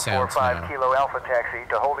sim sounds now. Kilo Alpha taxi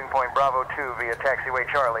to holding point Bravo 2 via taxiway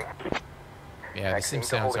Charlie. Yeah, the sim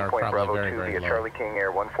sounds are probably very, very low. Charlie King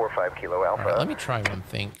Air 145 Kilo Alpha. All right, let me try one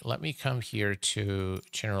thing. Let me come here to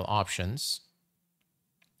general options.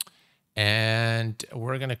 And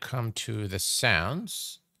we're going to come to the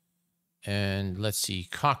sounds. And let's see,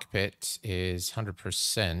 cockpit is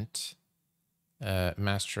 100%.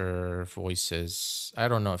 Master voices. I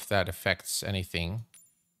don't know if that affects anything.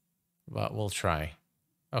 but we'll try.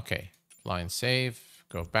 Okay, line save,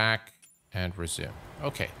 go back, and resume.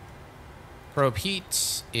 Okay. Probe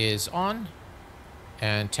heat is on,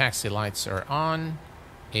 and taxi lights are on.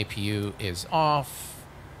 APU is off,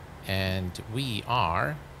 and we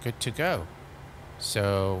are good to go.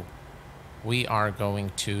 So we are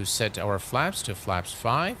going to set our flaps to flaps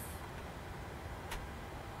 5.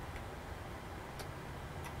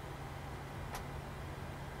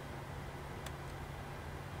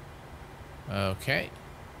 Okay,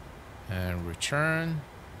 and return,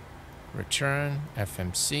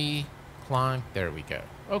 FMC, climb, there we go.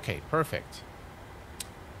 Okay, perfect.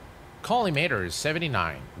 Collimators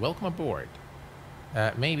 79, welcome aboard.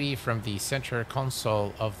 Maybe from the center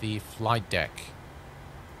console of the flight deck.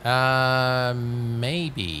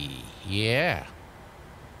 Maybe, yeah.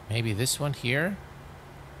 Maybe this one here.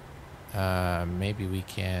 Maybe we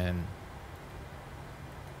can...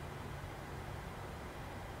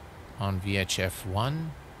 on VHF1.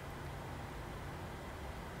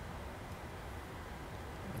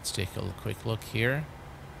 Let's take a quick look here.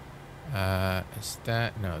 Is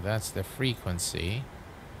that... no, that's the frequency.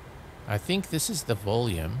 I think this is the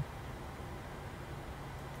volume.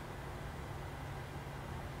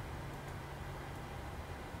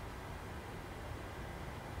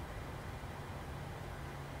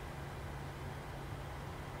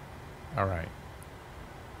 All right.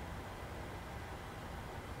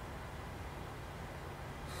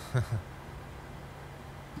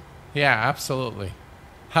 Yeah, absolutely.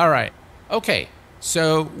 All right. Okay.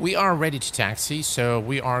 So we are ready to taxi. So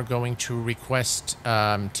we are going to request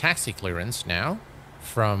taxi clearance now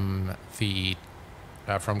from the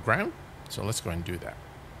from ground. So let's go and do that.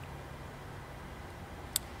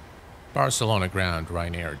 Barcelona ground,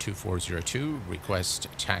 Ryanair 2402, request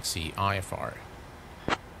taxi IFR.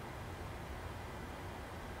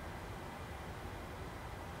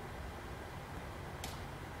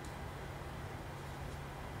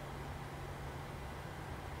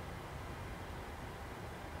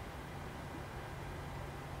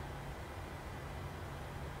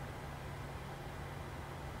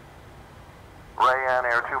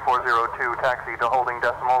 Ryanair 2402, taxi to holding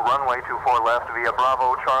decimal, runway 24 left via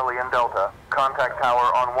Bravo, Charlie, and Delta. Contact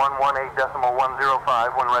tower on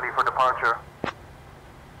 118.105 when ready for departure.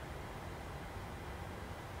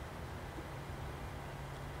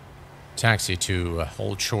 Taxi to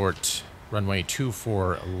hold short, runway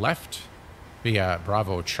 24 left via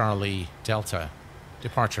Bravo, Charlie, Delta.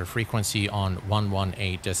 Departure frequency on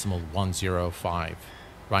 118.105.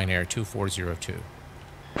 Ryanair 2402.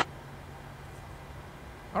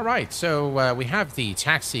 All right, so we have the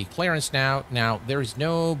taxi clearance now. Now, there is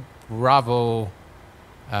no Bravo.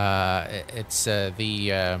 It's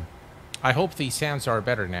I hope the sounds are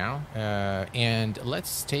better now. And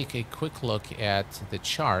let's take a quick look at the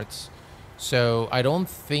charts. So I don't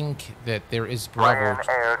think that there is Bravo.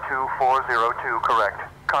 Ryanair 2402, correct.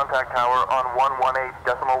 Contact tower on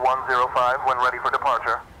 118.105 when ready for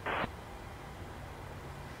departure.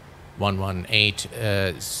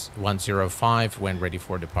 118.105 when ready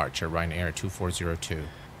for departure, Ryanair 2402.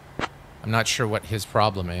 I'm not sure what his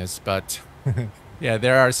problem is, but yeah,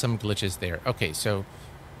 there are some glitches there. Okay, so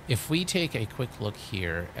if we take a quick look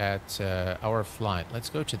here at our flight, let's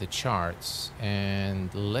go to the charts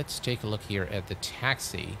and let's take a look here at the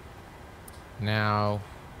taxi. Now,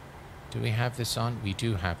 do we have this on? We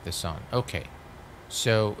do have this on. Okay.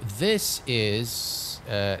 So this is,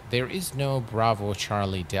 there is no Bravo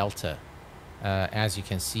Charlie Delta, as you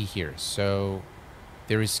can see here. So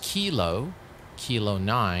there is Kilo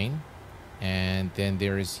 9, and then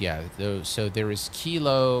there is, yeah, so there is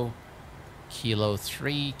Kilo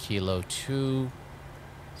 3, Kilo 2.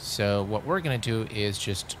 So what we're going to do is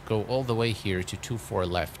just go all the way here to 24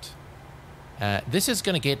 left. This is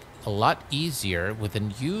going to get a lot easier with a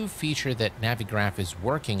new feature that Navigraph is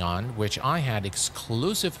working on, which I had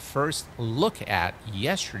exclusive first look at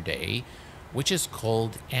yesterday, which is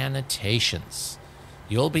called annotations.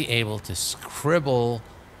 You'll be able to scribble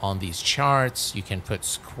on these charts. You can put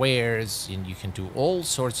squares, and you can do all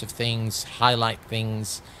sorts of things, highlight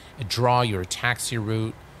things, draw your taxi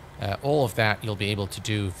route. All of that you'll be able to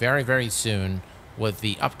do very, very soon with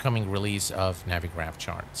the upcoming release of Navigraph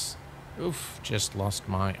charts. Oof, just lost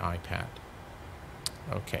my iPad.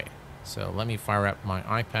 Okay, so let me fire up my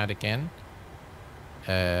iPad again.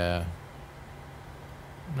 I'm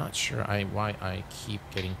not sure why I keep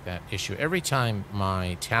getting that issue. Every time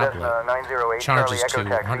my tablet charges to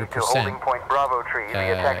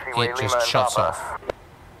 100%, it just shuts off.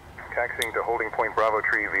 Taxiing to holding point Bravo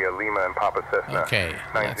Tree via Lima and Papa Cessna. Okay,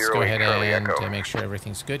 let's go ahead and make sure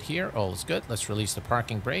everything's good here. All is good. Let's release the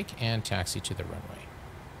parking brake and taxi to the runway.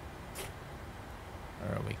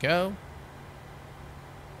 There we go.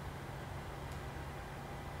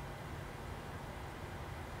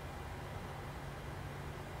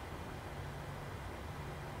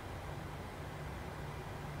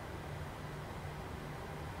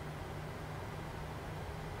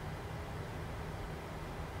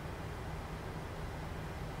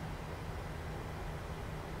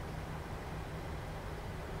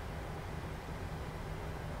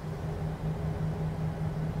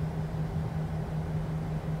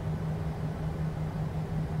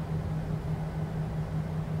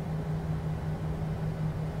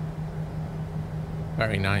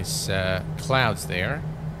 Very nice clouds there.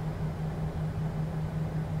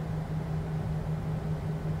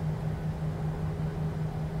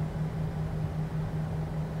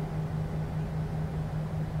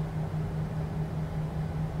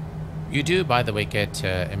 You do, by the way, get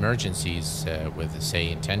emergencies with, say,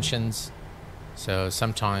 intentions. So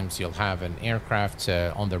sometimes you'll have an aircraft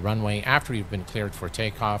on the runway after you've been cleared for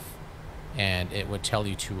takeoff, and it would tell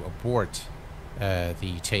you to abort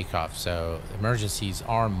the takeoff. So emergencies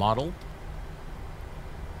are modeled.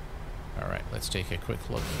 All right, let's take a quick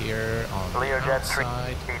look here on the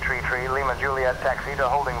outside. Tree, Lima Juliet, taxi to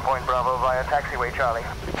holding point Bravo via taxiway Charlie.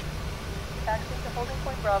 Taxi to holding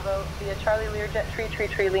point Bravo via Charlie Learjet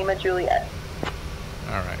Tree, Lima Juliet.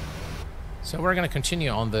 All right. So we're going to continue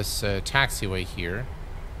on this taxiway here.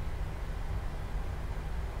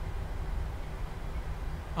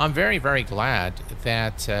 I'm very, very glad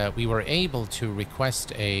that we were able to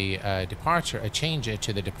request a change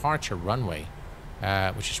to the departure runway,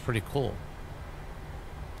 which is pretty cool.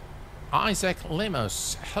 Isaac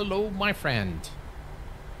Lemos, hello, my friend.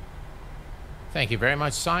 Thank you very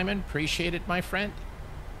much, Simon. Appreciate it, my friend.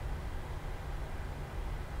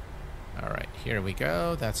 All right, here we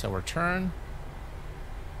go. That's our turn.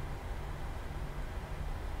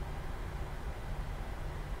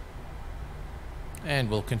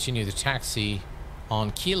 And we'll continue the taxi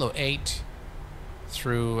on Kilo 8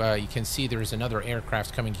 through, you can see there's another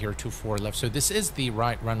aircraft coming here, 24 left. So this is the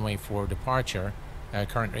right runway for departure.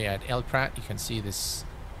 Currently at El-Prat, you can see this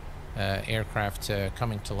aircraft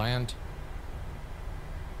coming to land.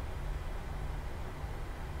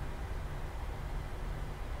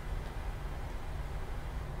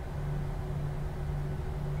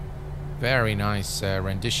 Very nice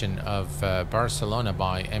rendition of Barcelona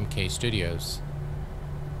by MK Studios.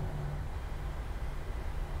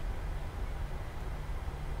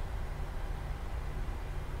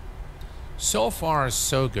 So far,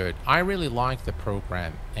 so good. I really like the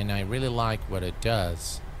program, and I really like what it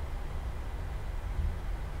does.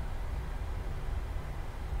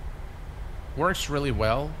 Works really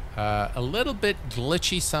well. A little bit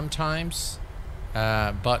glitchy sometimes,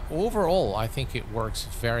 but overall, I think it works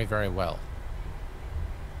very, very well.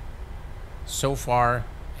 So far,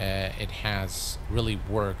 it has really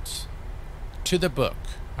worked to the book,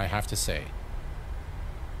 I have to say.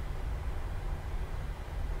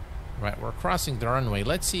 Right, we're crossing the runway.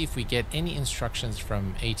 Let's see if we get any instructions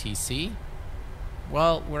from ATC.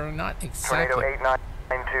 Well, we're not exactly... Tornado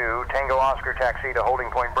 8992, Tango Oscar taxi to holding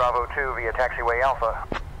point Bravo 2 via taxiway Alpha.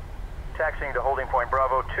 Taxiing to holding point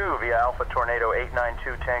Bravo 2 via Alpha Tornado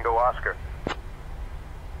 892 Tango Oscar.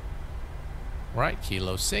 Right,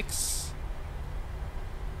 Kilo 6.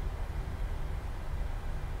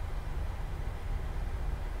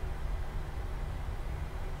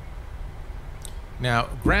 Now,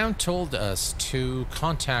 ground told us to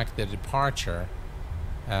contact the departure,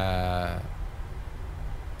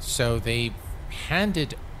 so they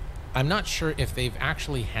handed, I'm not sure if they've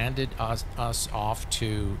actually handed us off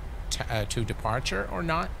to departure or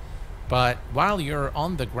not, but while you're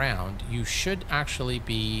on the ground, you should actually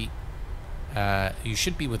be,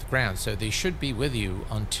 with ground, so they should be with you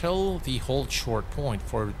until the hold short point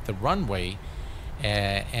for the runway,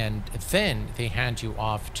 and then they hand you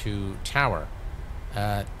off to tower.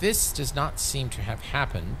 This does not seem to have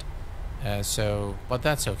happened, but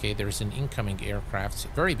that's okay. There's an incoming aircraft.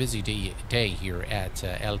 Very busy day here at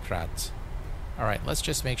El-Prat. All right, let's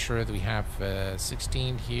just make sure that we have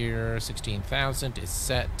 16 here. 16,000 is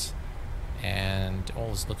set, and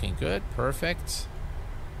all is looking good. Perfect.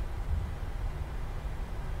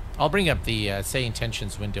 I'll bring up the say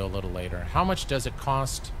intentions window a little later. How much does it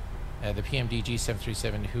cost? The PMDG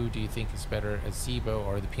 737. Who do you think is better, a Zebo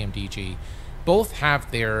or the PMDG? Both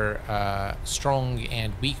have their strong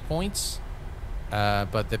and weak points,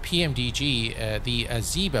 but the PMDG, the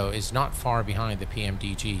Zebo is not far behind the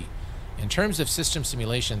PMDG. In terms of system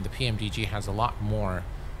simulation, the PMDG has a lot more,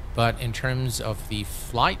 but in terms of the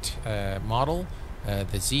flight model,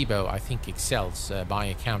 the Zebo, I think, excels by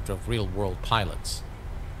account of real-world pilots.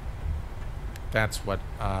 That's what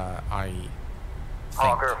I think.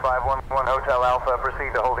 Hawker 511 Hotel Alpha,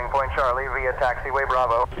 proceed to holding point Charlie via taxiway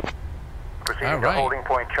Bravo. Proceed to holding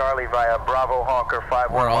point Charlie via Bravo Hawker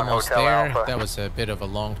 511 We're almost Hotel there. Alpha. That was a bit of a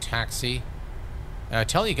long taxi.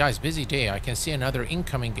 Tell you guys, busy day. I can see another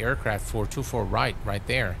incoming aircraft 424 right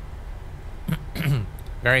there.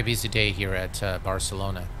 Very busy day here at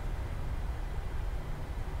Barcelona.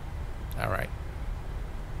 All right.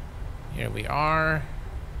 Here we are.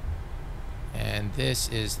 And this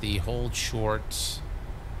is the hold short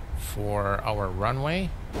for our runway.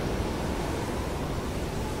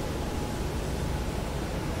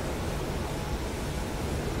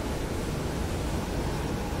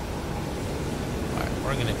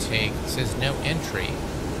 We're going to take, it says no entry.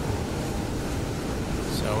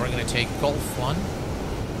 So we're going to take Golf 1.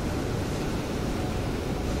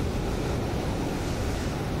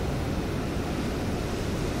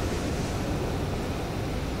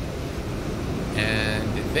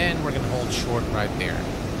 And then we're going to hold short right there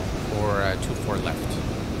for 24 left.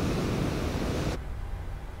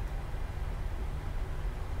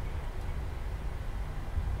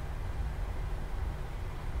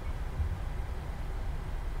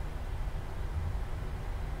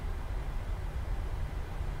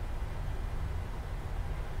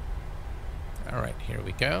 All right, here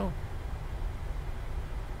we go.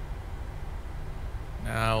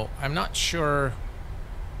 Now, I'm not sure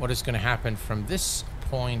what is going to happen from this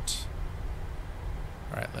point.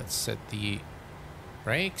 All right, let's set the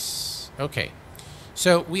brakes. Okay,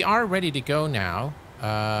 so we are ready to go now.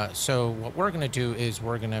 So what we're going to do is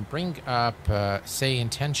we're going to bring up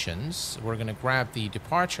SayIntentions. We're going to grab the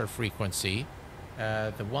departure frequency.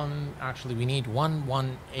 The one, actually, we need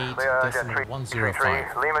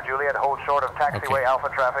 118.105. Lima Juliet, hold short of taxiway Alpha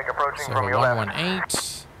traffic approaching So from your left.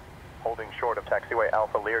 118. Holding short of taxiway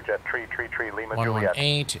Alpha Learjet tree Lima Juliet.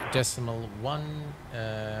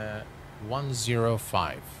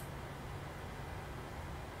 118.105.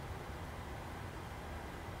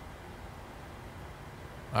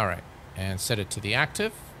 All right, and set it to the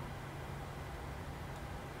active.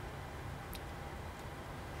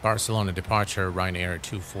 Barcelona departure, Ryanair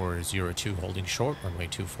 2402, holding short, runway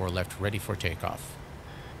 24 left, ready for takeoff.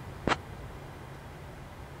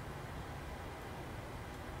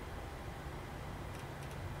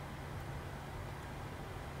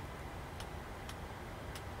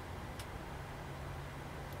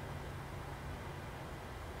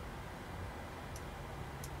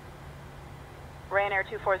 Ryanair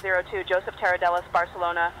 2402, Joseph Tarradellas,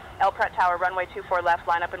 Barcelona, El-Prat Tower, runway 24 left,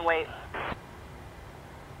 line up and wait.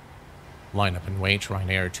 Line up and wait,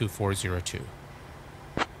 Ryanair 2402.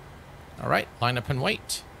 All right, line up and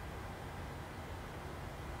wait.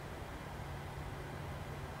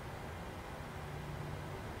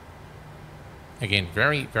 Again,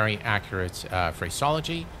 very, very accurate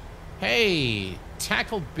phraseology. Hey,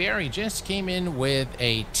 Tackleberry just came in with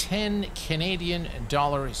a $10 Canadian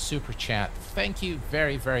super chat. Thank you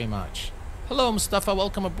very, very much. Hello, Mustafa.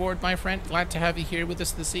 Welcome aboard, my friend. Glad to have you here with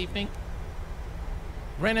us this evening.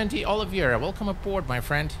 Renan D. Oliveira, welcome aboard, my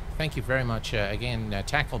friend. Thank you very much again,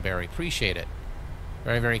 Tackleberry. Appreciate it.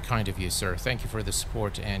 Very, very kind of you, sir. Thank you for the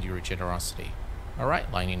support and your generosity. All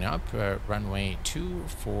right, lining up, runway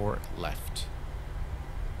 24 left.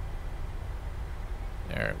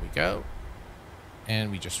 There we go.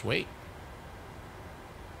 And we just wait.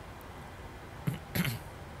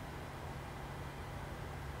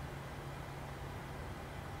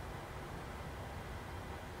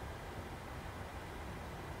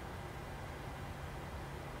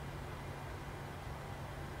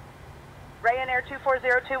 Ryanair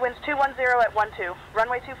 2402, winds 210 at 12.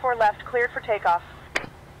 Runway 24 left, cleared for takeoff.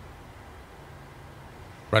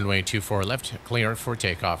 Runway 24 left, clear for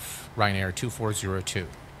takeoff. Ryanair 2402.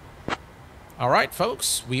 All right,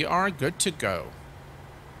 folks, we are good to go.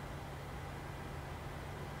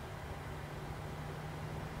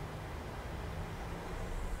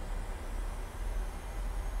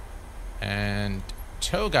 And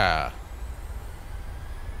Toga.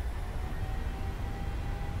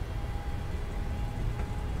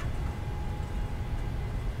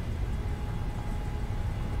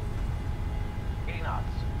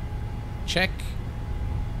 Check.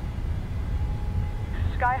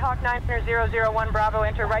 Skyhawk 9001 Bravo,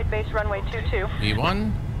 enter right base runway 22.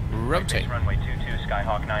 V1, rotate. Runway 22,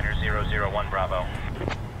 Skyhawk 9001 Bravo.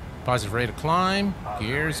 Positive rate of climb,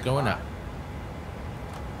 gears going up.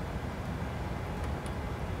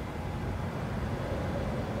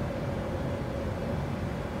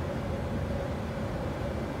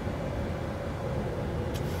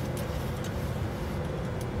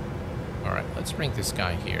 All right, let's bring this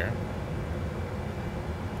guy here.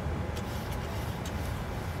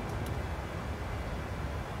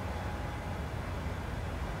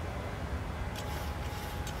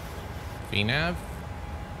 VNav,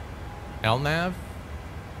 LNav,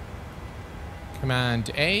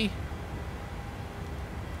 Command A.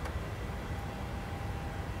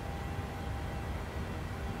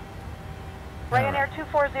 Ryanair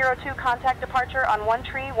 2402, contact departure on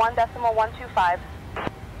 131.125.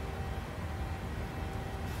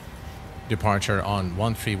 Departure on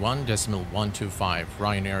 131.125,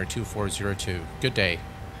 Ryanair 2402. Good day.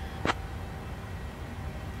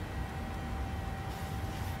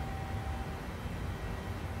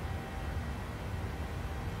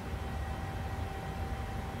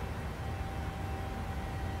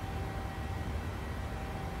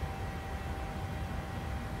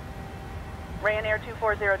 Ryanair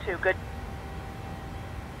 2402, good.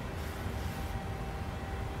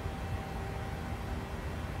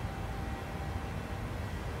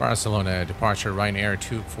 Barcelona, departure Ryanair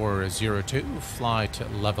 2402, flight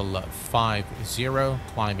level 50,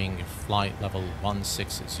 climbing flight level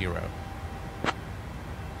 160.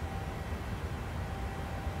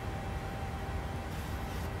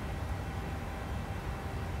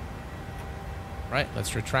 Right,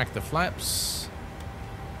 let's retract the flaps.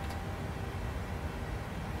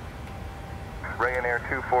 Ryanair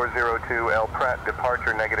 2402, El-Prat,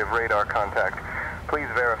 departure negative radar contact. Please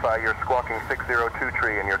verify your squawking 602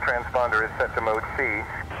 tree and your transponder is set to mode C.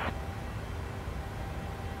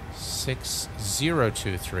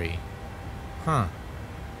 6023. Huh.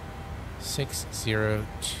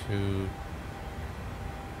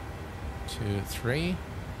 60223.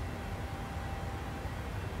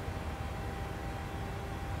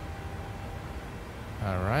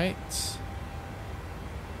 All right.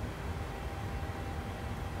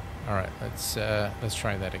 All right, let's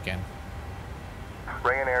try that again.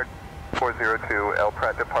 Ryanair 402,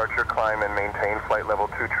 El-Prat departure, climb and maintain flight level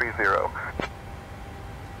 230.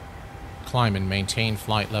 Climb and maintain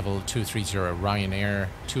flight level 230, Ryanair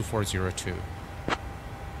 2402.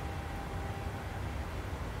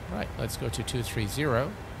 Right, let's go to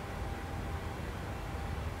 230.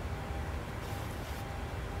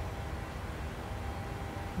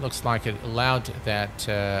 Looks like it allowed that.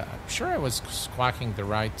 I'm sure I was squawking the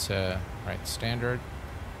right standard.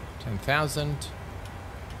 10,000.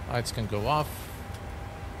 Lights can go off.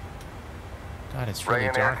 God, it's really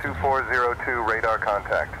dark. Ryanair 2402, radar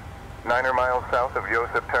contact. 9 miles south of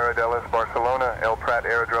Josep Tarradellas, Barcelona, El-Prat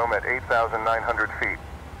Aerodrome at 8,900 feet.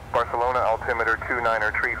 Barcelona altimeter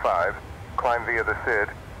 2935. Climb via the SID.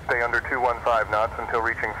 Stay under 215 knots until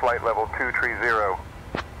reaching flight level 230.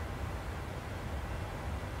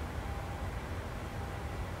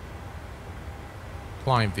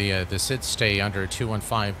 Climb via the SID, stay under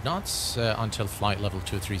 215 knots until flight level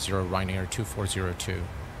 230, Ryanair 2402.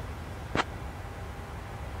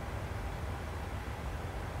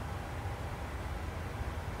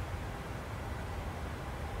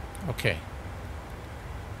 Okay.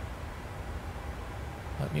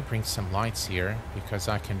 Let me bring some lights here because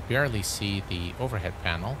I can barely see the overhead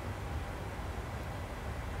panel.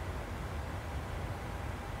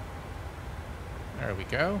 There we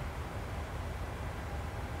go.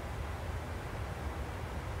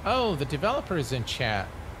 Oh, the developer is in chat.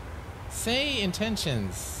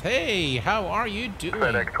 SayIntentions. Hey, how are you doing?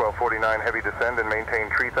 FedEx 1249, heavy descend and maintain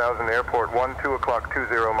 3000 airport 2 o'clock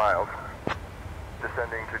 20 miles.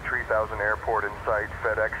 Descending to 3000 airport in sight,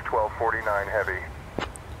 FedEx 1249 heavy.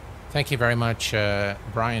 Thank you very much,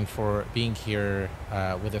 Brian, for being here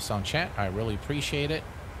with us on chat. I really appreciate it.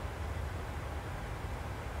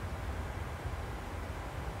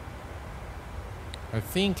 I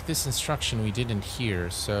think this instruction we didn't hear,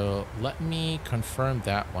 so let me confirm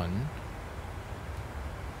that one.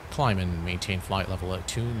 Climb and maintain flight level at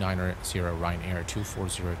 290, Ryanair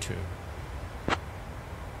 2402.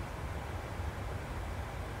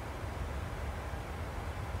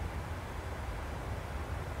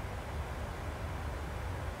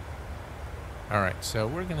 Alright, so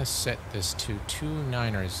we're going to set this to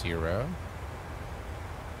 290.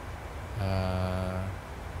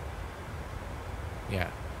 Yeah,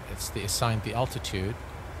 it's assigned the altitude.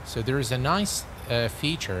 So there is a nice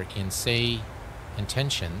feature in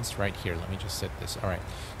SayIntentions right here. Let me just set this. All right.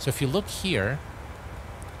 So if you look here,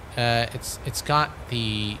 it's got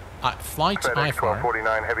the flight FedEx IFR.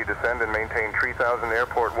 1249 heavy descend and maintain 3000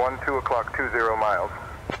 airport 2 o'clock 20 miles.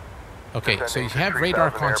 Okay, so you have radar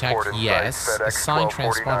contact, yes. Assigned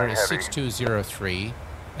transponder is 6203.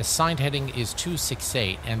 Assigned heading is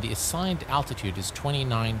 268, and the assigned altitude is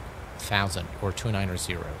 29,000 or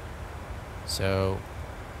 290. So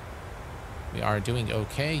we are doing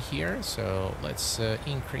okay here. So let's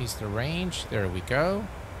increase the range. There we go.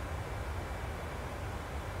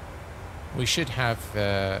 We should have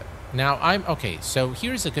Now, okay, so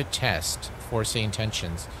here's a good test for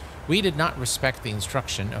SayIntentions. We did not respect the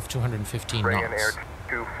instruction of 215 knots. Ryanair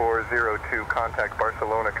 2402, contact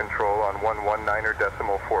Barcelona control on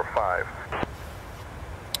 119.45.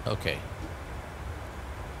 Okay.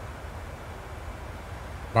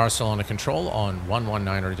 Barcelona control on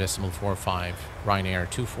 119.45, Ryanair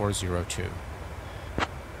 2402.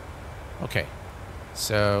 Okay,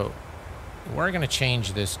 so we're going to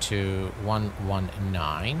change this to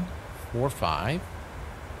 119.45.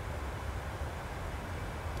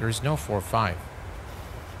 There's no 45.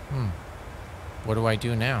 What do I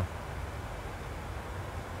do now?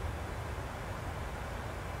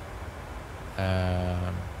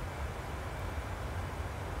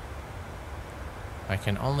 I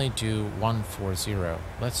can only do 140.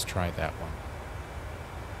 Let's try that one.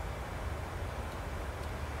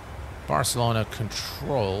 Barcelona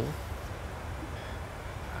control.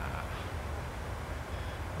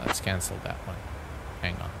 Let's cancel that one.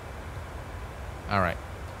 Hang on. All right.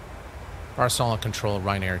 Barcelona control,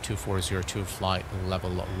 Ryanair 2402, flight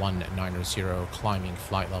level 190, climbing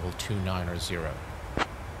flight level 290.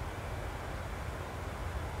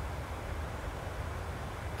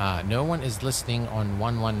 No one is listening on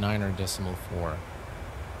 119.4.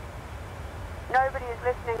 Nobody is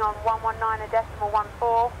listening on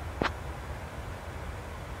 119.14.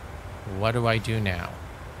 What do I do now?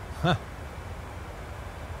 Huh.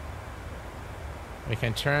 We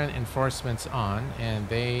can turn enforcements on, and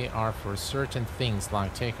they are for certain things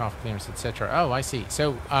like takeoff clearance, etc. Oh, I see.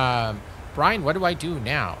 So, Brian, what do I do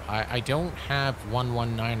now? I don't have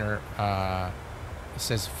 119er. It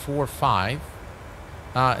says 45.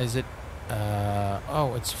 Is it?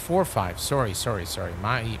 Oh, it's 45. Sorry.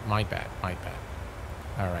 My bad.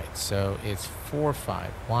 All right. So it's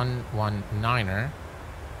 45. 119er.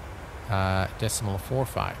 Decimal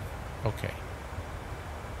 45. Okay.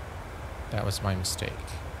 That was my mistake.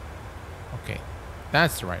 Okay.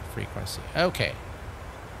 That's the right frequency. Okay.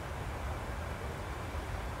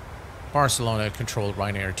 Barcelona controlled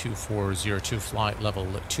Ryanair 2402, flight level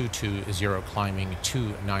 220, climbing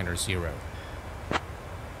 290.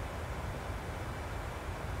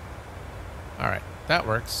 All right, that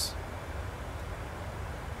works.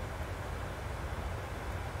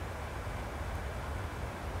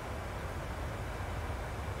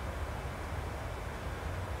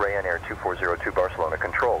 Ryanair 2402, Barcelona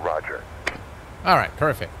control, roger. All right,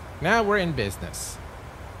 perfect. Now we're in business.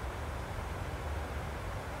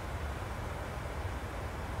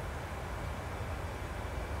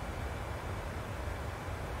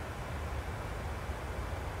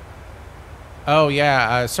 Oh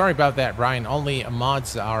yeah, sorry about that, Brian. Only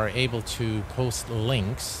mods are able to post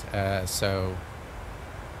links, so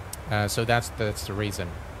that's the reason.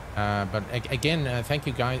 But again, thank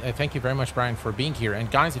you guys. Thank you very much, Brian, for being here.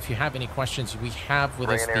 And guys, if you have any questions, we have with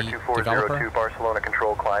us the Ryanair developer. 2402, Barcelona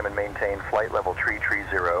control, climb and maintain flight level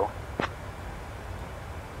 330.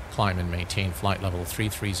 Climb and maintain flight level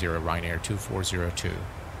 330, Ryanair 2402.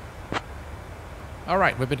 All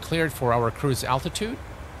right, we've been cleared for our cruise altitude.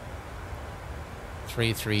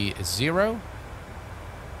 330.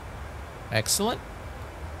 Excellent.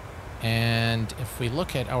 And if we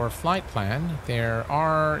look at our flight plan, there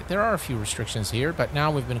are a few restrictions here, but now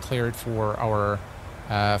we've been cleared for our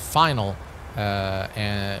final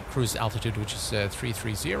cruise altitude, which is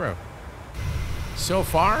 330. So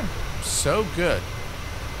far, so good.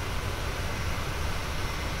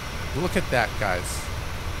 Look at that, guys.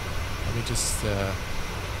 Let me just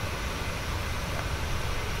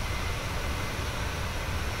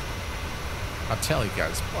I'll tell you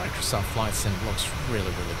guys, Microsoft Flight Sim looks really,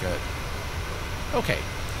 really good. Okay,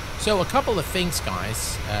 so a couple of things,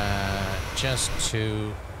 guys, just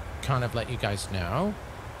to kind of let you guys know.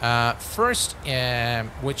 First,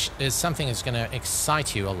 which is something that's going to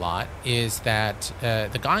excite you a lot, is that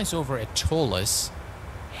the guys over at Tolus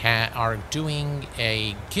are doing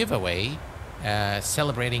a giveaway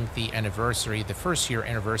celebrating the anniversary, the first-year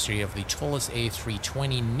anniversary of the Tolus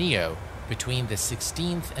A320neo, between the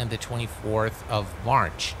 16th and the 24th of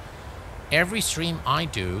March. Every stream I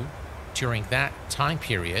do during that time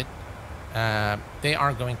period, they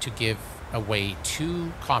are going to give away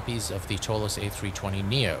 2 copies of the Tolus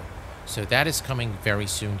A320neo. So that is coming very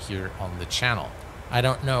soon here on the channel. I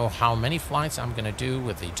don't know how many flights I'm going to do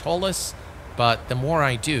with the Tolus, but the more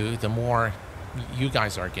I do, the more you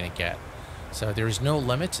guys are going to get. So there is no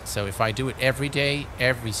limit. So if I do it every day,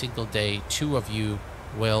 every single day, 2 of you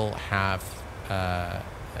will have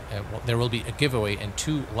there will be a giveaway, and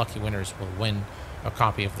 2 lucky winners will win a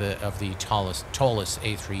copy of the Tolus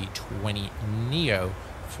A320neo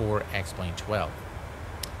for X-Plane 12.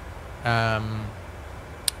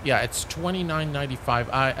 Yeah, it's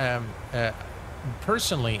 $29.95.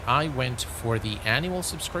 Personally, I went for the annual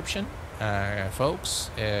subscription, folks,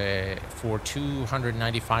 for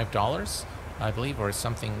 $295, I believe, or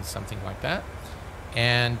something like that.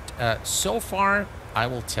 And so far, I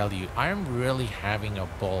will tell you, I'm really having a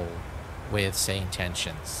ball with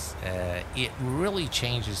SayIntentions. It really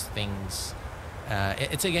changes things.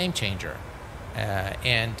 It's a game changer.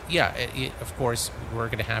 And yeah, of course, we're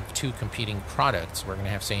going to have two competing products. We're going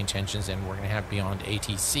to have SayIntentions, and we're going to have Beyond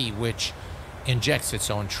ATC, which injects its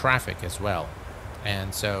own traffic as well.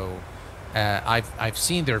 And so I've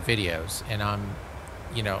seen their videos, and I'm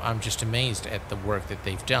just amazed at the work that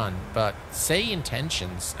they've done. But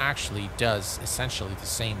SayIntentions actually does essentially the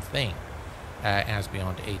same thing as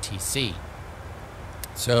Beyond ATC.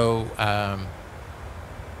 So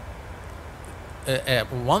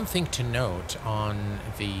one thing to note on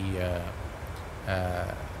the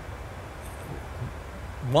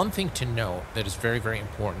one thing to note that is very, very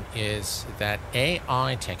important is that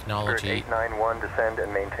AI technology 891, descend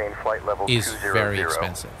and maintain flight level is 200. very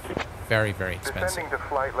expensive. Very, very expensive. Descending to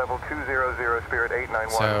flight level 200, Spirit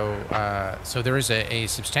 891. So there is a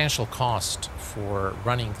substantial cost for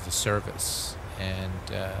running the service,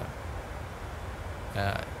 and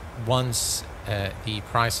once the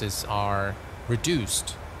prices are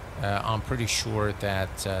reduced, I'm pretty sure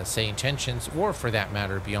that SayIntentions, or for that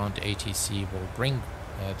matter Beyond ATC, will bring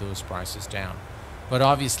those prices down. But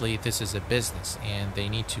obviously this is a business, and they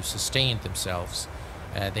need to sustain themselves.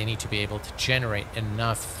 They need to be able to generate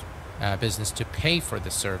enough business to pay for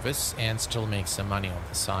the service and still make some money on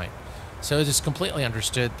the side. So it is completely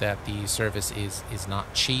understood that the service is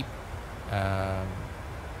not cheap.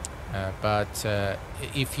 But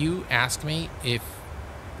if you ask me, if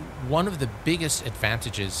one of the biggest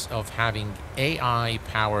advantages of having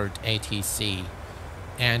AI-powered ATC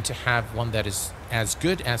and to have one that is as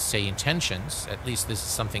good as SayIntentions, at least this is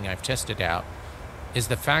something I've tested out, is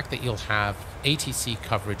the fact that you'll have ATC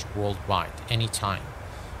coverage worldwide, anytime.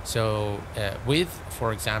 So with,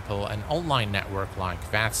 for example, an online network like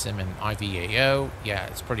VATSIM and IVAO, yeah,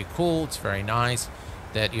 it's pretty cool, it's very nice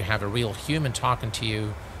that you have a real human talking to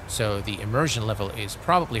you. So the immersion level is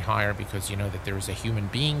probably higher because you know that there is a human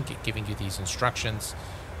being giving you these instructions.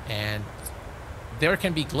 And there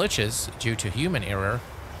can be glitches due to human error,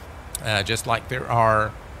 just like there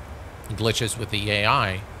are glitches with the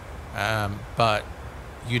AI. But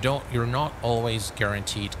you're not always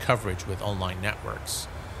guaranteed coverage with online networks.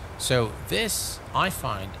 So this, I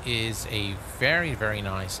find, is a very, very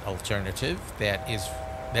nice alternative that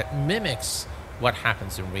mimics what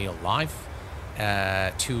happens in real life.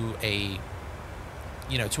 To a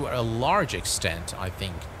large extent, I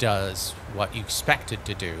think, does what you expect it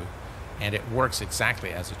to do, and it works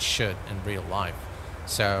exactly as it should in real life.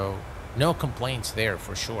 So no complaints there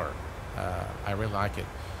for sure. I really like it.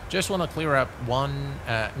 Just want to clear up one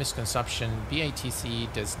misconception.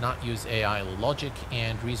 BATC does not use AI logic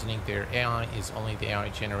and reasoning. Their AI is only the AI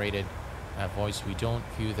generated voice. We don't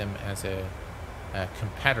view them as a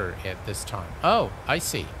competitor at this time. Oh, I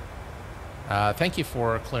see. Thank you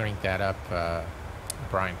for clearing that up,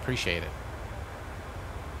 Brian. Appreciate it.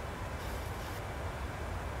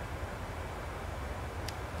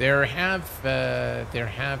 There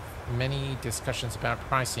have many discussions about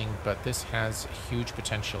pricing, but this has huge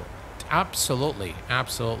potential. Absolutely,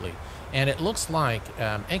 absolutely. And it looks like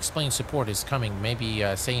Explain support is coming. Maybe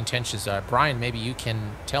SayIntentions. Brian, maybe you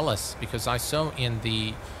can tell us, because I saw in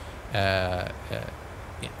the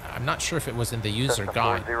I'm not sure if it was in the user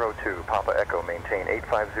guide. 402, Papa Echo, maintain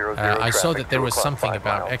 8500. I saw that there was something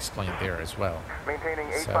about Explain there as well. Maintaining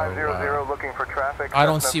 8500, looking for traffic. I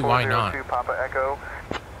don't see why not. Papa Echo.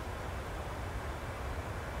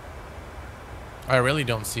 I really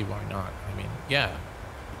don't see why not. I mean, yeah.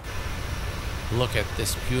 Look at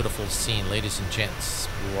this beautiful scene, ladies and gents.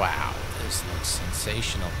 Wow, this looks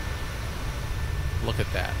sensational. Look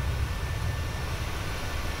at that.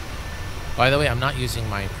 By the way, I'm not using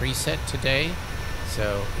my preset today,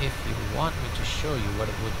 so if you want me to show you what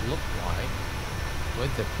it would look like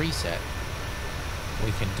with the preset,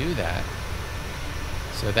 we can do that.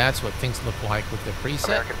 So that's what things look like with the preset.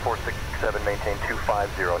 American 467, maintain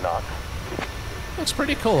 250 knots. Looks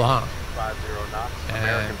pretty cool, huh? 50 knots.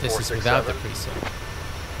 And this is without the preset.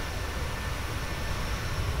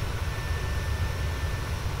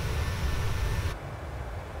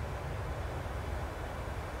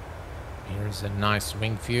 Here's a nice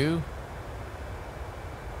wing view.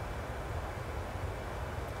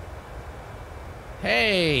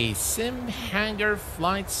 Hey, Sim Hangar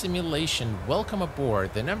Flight Simulation, welcome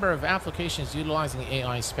aboard. The number of applications utilizing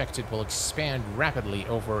AI expected will expand rapidly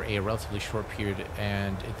over a relatively short period,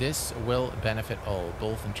 and this will benefit all,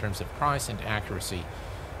 both in terms of price and accuracy.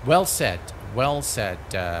 Well said, well said.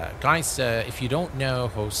 Guys, if you don't know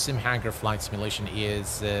who Sim Hangar Flight Simulation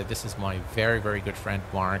is, this is my very, very good friend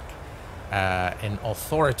Mark, an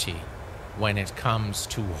authority when it comes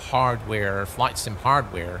to hardware, flight sim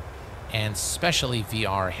hardware, and especially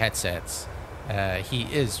VR headsets. He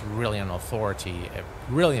is really an authority, a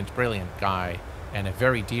brilliant, brilliant guy, and a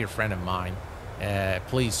very dear friend of mine.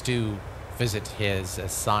 Please do visit his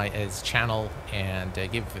channel and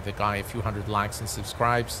give the guy a few hundred likes and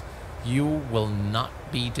subscribes. You will not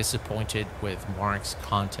be disappointed with Mark's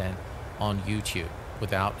content on YouTube,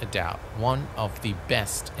 without a doubt. One of the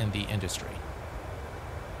best in the industry.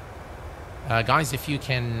 Guys, if you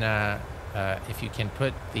can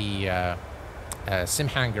put the Sim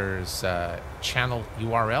Hangar's channel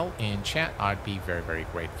URL in chat, I'd be very, very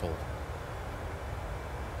grateful.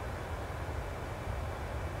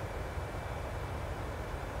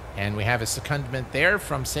 And we have a secondment there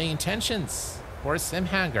from SayIntentions for Sim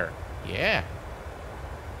Hangar. Yeah.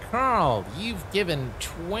 Carl, you've given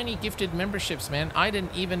 20 gifted memberships, man. I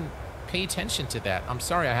didn't even pay attention to that. I'm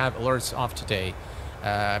sorry I have alerts off today.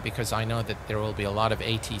 Because I know that there will be a lot of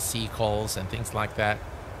ATC calls and things like that,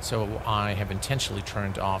 so I have intentionally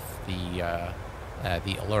turned off the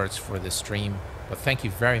alerts for the stream. But thank you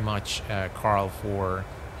very much, Carl, for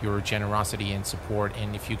your generosity and support.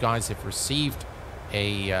 And if you guys have received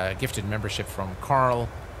a gifted membership from Carl,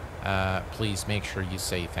 please make sure you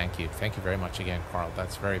say thank you. Thank you very much again, Carl.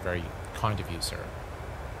 That's very, very kind of you, sir.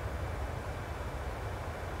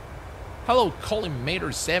 Hello, Colin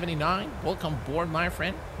Mater 79. Welcome aboard, my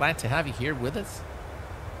friend. Glad to have you here with us.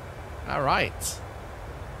 All right.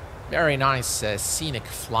 Very nice scenic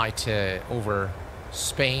flight over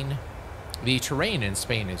Spain. The terrain in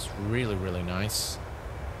Spain is really, really nice.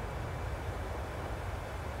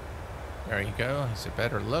 There you go. It's a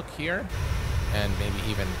better look here. And maybe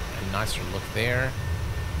even a nicer look there.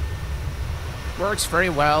 Works very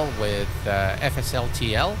well with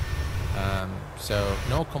FSLTL. So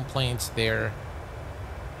no complaints there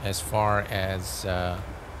as far as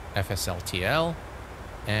FSLTL,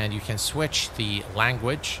 and you can switch the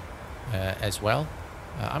language as well.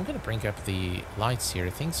 I'm going to bring up the lights here.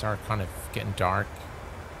 Things are kind of getting dark,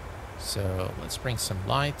 so let's bring some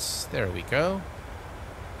lights. There we go,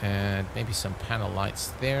 and maybe some panel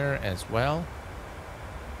lights there as well.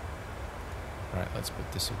 All right, let's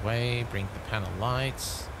put this away, bring the panel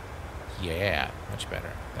lights. Yeah, much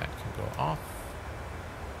better. That can go off.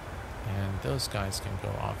 And those guys can go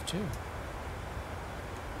off too.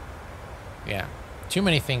 Yeah, too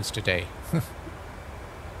many things today.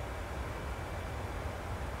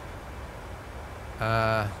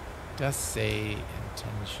 Does say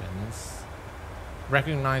intentions.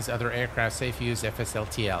 Recognize other aircraft safe use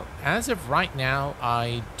FSLTL. As of right now,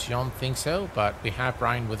 I don't think so, but we have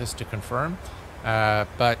Brian with us to confirm.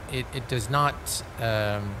 But it does not...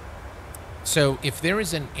 So if there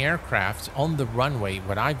is an aircraft on the runway,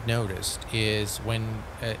 what I've noticed is when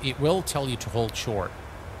it will tell you to hold short,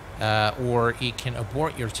 or it can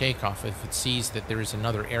abort your takeoff if it sees that there is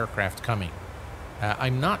another aircraft coming.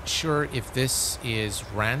 I'm not sure if this is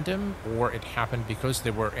random or it happened because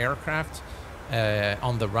there were aircraft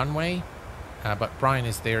on the runway, but Brian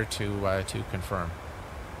is there to confirm.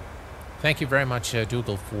 Thank you very much,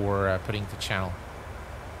 Dougal, for putting the channel.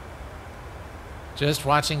 Just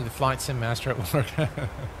watching the Flight Sim Master at work.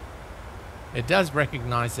 It does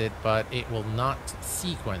recognize it, but it will not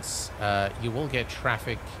sequence. You will get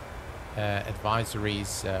traffic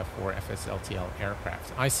advisories for FSLTL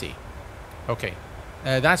aircraft. I see. Okay.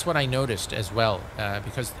 That's what I noticed as well,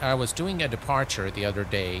 because I was doing a departure the other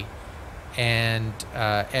day, and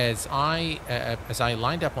as I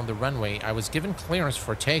lined up on the runway, I was given clearance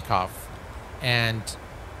for takeoff, and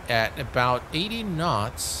at about 80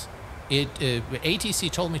 knots,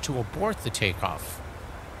 ATC told me to abort the takeoff,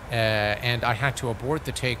 and I had to abort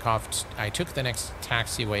the takeoff. I took the next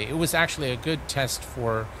taxiway. It was actually a good test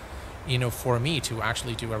for me to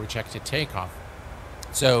actually do a rejected takeoff.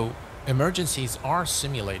 So emergencies are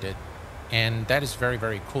simulated, and that is very,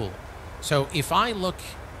 very cool. So if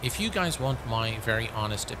you guys want my very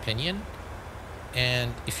honest opinion,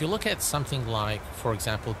 and if you look at something like, for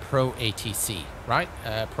example, Pro ATC, right,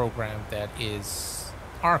 a program that is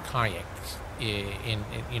archaic,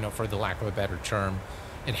 for the lack of a better term.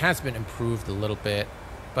 It has been improved a little bit,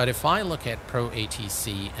 but if I look at Pro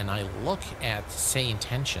ATC and I look at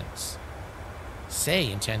SayIntentions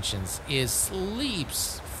is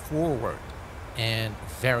leaps forward and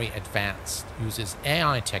very advanced. Uses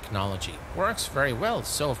AI technology. Works very well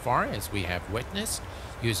so far, as we have witnessed.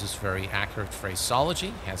 Uses very accurate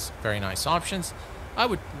phraseology. Has very nice options. I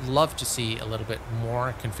would love to see a little bit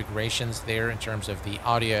more configurations there in terms of the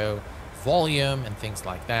audio volume and things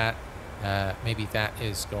like that. Maybe that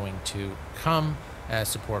is going to come.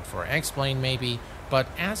 Support for X-Plane maybe. But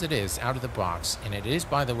as it is out of the box, and it is,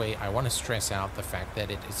 by the way, I want to stress out the fact that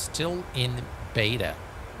it is still in beta,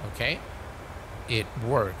 okay? It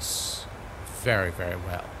works very, very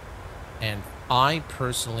well. And I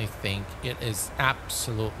personally think it is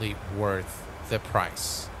absolutely worth the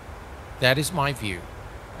price. That is my view.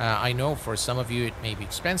 I know for some of you it may be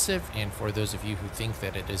expensive, and for those of you who think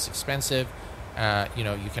that it is expensive, you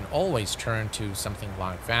know, you can always turn to something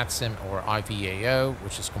like VATSIM or IVAO,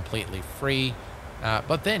 which is completely free.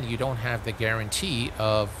 But then you don't have the guarantee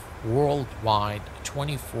of worldwide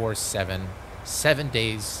 24/7, 7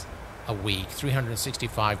 days a week,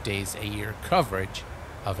 365 days a year coverage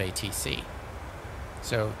of ATC.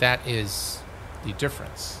 So that is the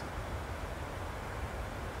difference.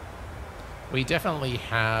 We definitely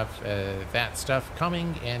have that stuff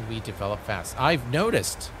coming, and we develop fast. I've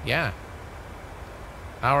noticed, yeah.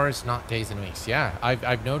 Hours, not days and weeks. Yeah,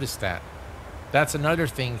 I've noticed that. That's another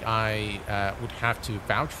thing I would have to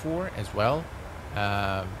vouch for as well,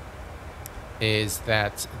 is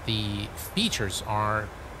that the features are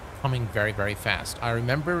coming very, very fast. I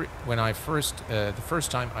remember when I the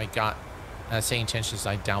first time I got SayIntentions,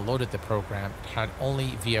 I downloaded the program. It had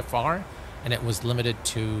only VFR, and it was limited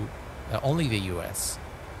to only the US.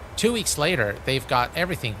 2 weeks later, they've got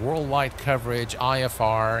everything, worldwide coverage,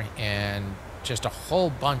 IFR, and just a whole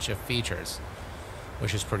bunch of features,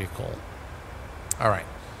 which is pretty cool. All right.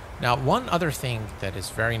 Now, one other thing that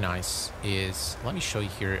is very nice is, let me show you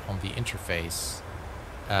here on the interface.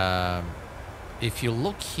 If you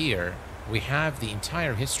look here, we have the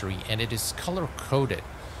entire history, and it is color-coded.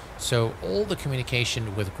 So all the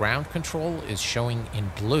communication with ground control is showing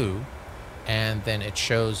in blue, and then it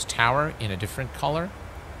shows tower in a different color,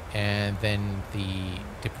 and then the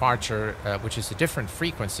departure, which is a different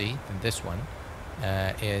frequency than this one,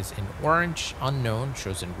 is in orange, unknown,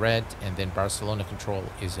 shows in red, and then Barcelona control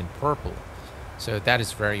is in purple. So that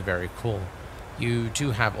is very, very cool. You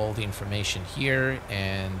do have all the information here,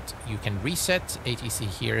 and you can reset ATC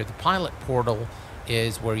here. The pilot portal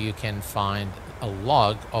is where you can find a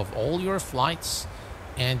log of all your flights,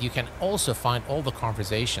 and you can also find all the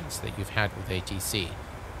conversations that you've had with ATC.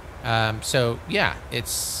 So yeah,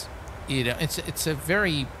 it's a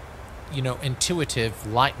very, you know, intuitive,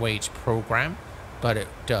 lightweight program, but it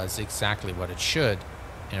does exactly what it should,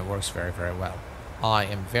 and it works very, very well. I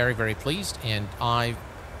am very, very pleased, and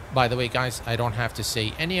by the way, guys, I don't have to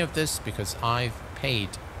say any of this because I've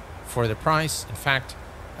paid for the price. In fact,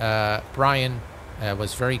 Brian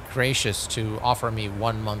was very gracious to offer me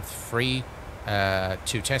 1 month free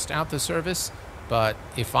to test out the service, but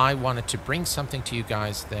if I wanted to bring something to you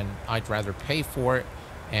guys, then I'd rather pay for it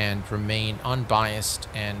and remain unbiased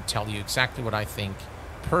and tell you exactly what I think.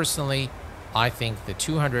 Personally, I think the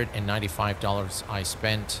 $295 I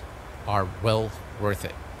spent are well worth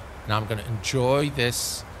it. And I'm going to enjoy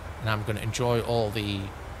this, and I'm going to enjoy all the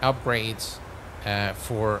upgrades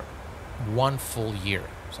for 1 full year.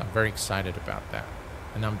 So I'm very excited about that.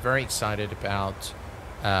 And I'm very excited about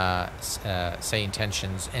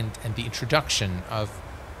SayIntentions and the introduction of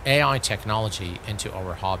AI technology into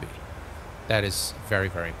our hobby. That is very,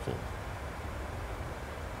 very cool.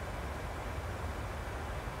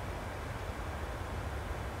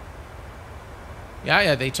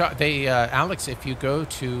 Yeah, Alex, if you go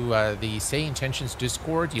to the SayIntentions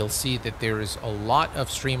Discord, you'll see that there is a lot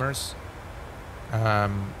of streamers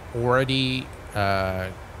already,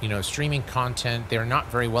 you know, streaming content. They're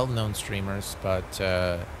not very well-known streamers, but...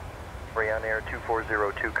 Ryanair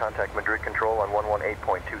 2402, contact Madrid Control on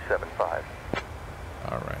 118.275.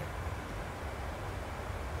 All right.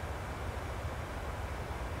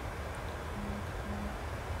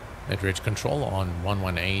 Madrid Control on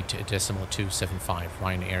 118.275,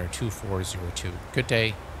 Ryanair 2402. Good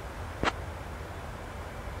day.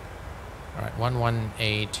 All right,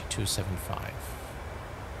 118.275.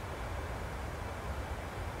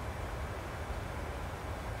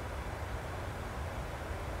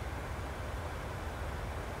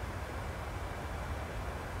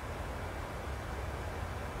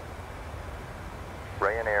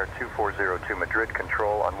 Ryanair 2402, Madrid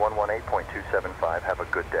Control on 118.275. Have a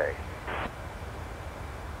good day.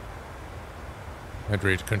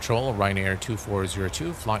 Madrid Control, Ryanair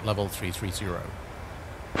 2402, flight level 330.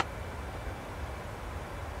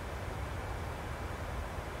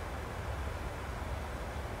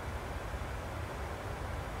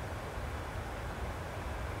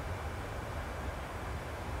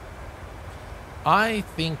 I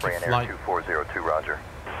think Ryanair flight... 2402, roger.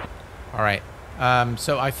 All right.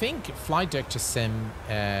 So I think Flight Deck to Sim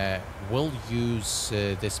will use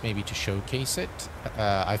this maybe to showcase it.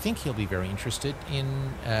 I think he'll be very interested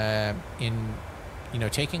in you know,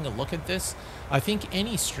 taking a look at this. I think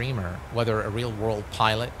any streamer, whether a real world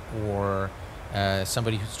pilot or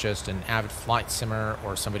somebody who's just an avid flight simmer,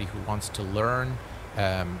 or somebody who wants to learn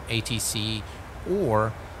ATC,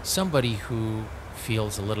 or somebody who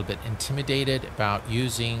feels a little bit intimidated about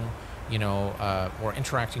using, you know, or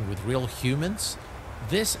interacting with real humans,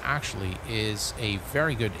 this actually is a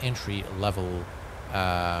very good entry level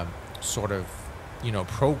sort of, you know,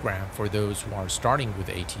 program for those who are starting with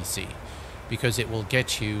ATC, because it will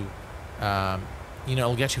get you, you know,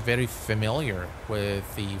 it'll get you very familiar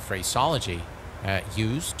with the phraseology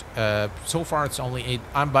used. So far, it's only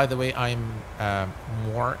by the way, I'm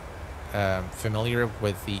more familiar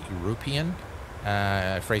with the European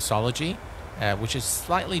phraseology, which is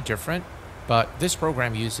slightly different, but this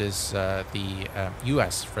program uses the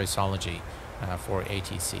US phraseology for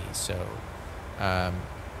ATC. So,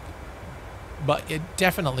 but it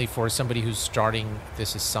definitely, for somebody who's starting,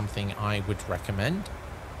 this is something I would recommend.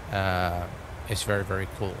 It's very, very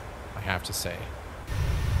cool, I have to say.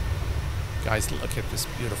 Guys, look at this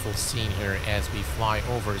beautiful scene here as we fly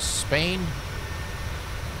over Spain.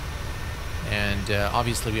 And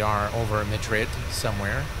obviously we are over Madrid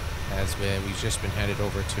somewhere, as we've just been headed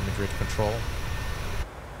over to Madrid Control.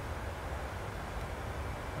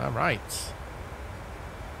 All right.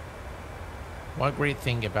 One great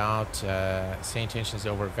thing about SayIntentions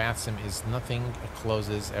over VATSIM is nothing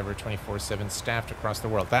closes ever 24/7, staffed across the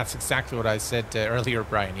world. That's exactly what I said earlier,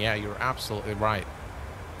 Brian. Yeah, you're absolutely right.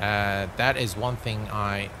 That is one thing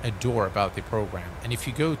I adore about the program. And if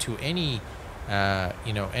you go to any,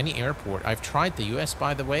 you know, any airport, I've tried the US,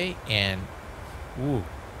 by the way, and ooh,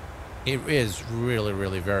 it is really,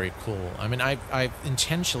 really very cool. I mean, I've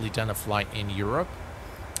intentionally done a flight in Europe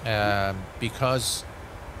because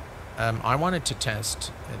I wanted to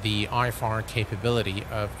test the IFR capability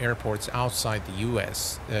of airports outside the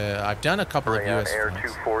US. I've done a couple of US Ryanair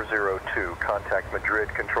flights. 2402, contact Madrid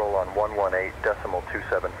Control on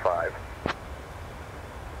 118.275.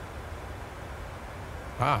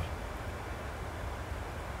 Ah.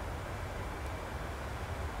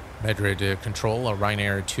 Madrid Control,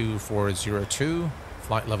 Ryanair 2402,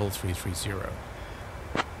 flight level 330.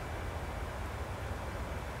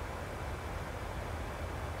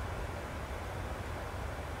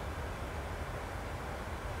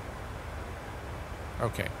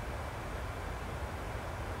 Okay.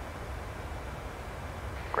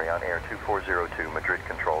 Ryanair 2402, Madrid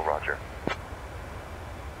Control, roger.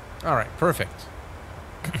 All right, perfect.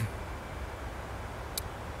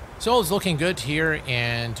 So it's looking good here,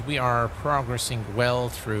 and we are progressing well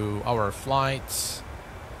through our flights.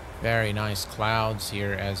 Very nice clouds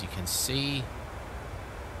here, as you can see.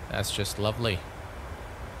 That's just lovely.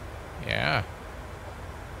 Yeah.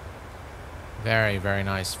 Very, very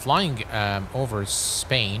nice. Flying over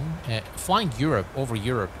Spain, flying Europe over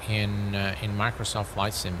Europe in Microsoft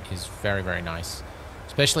Flight Sim is very, very nice.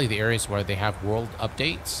 Especially the areas where they have world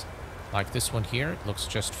updates, like this one here. It looks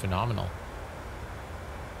just phenomenal.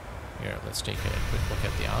 Here, let's take a quick look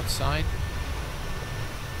at the outside.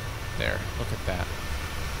 There, look at that.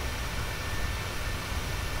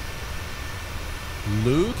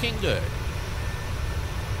 Looking good.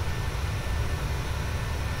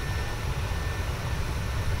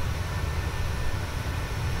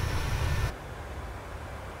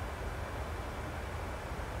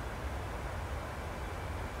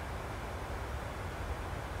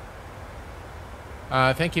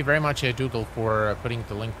 Thank you very much, Dougal, for putting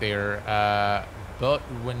the link there. But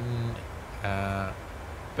when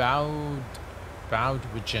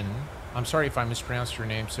Boudwigen, I'm sorry if I mispronounced your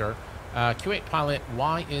name, sir. Q8 pilot,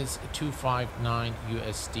 why is $259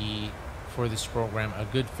 USD for this program a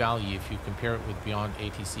good value if you compare it with Beyond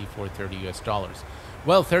ATC for $30 US?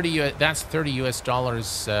 Well, that's $30 US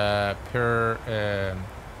per.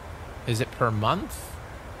 Is it per month,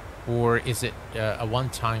 or is it a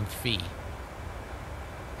one-time fee?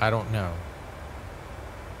 I don't know.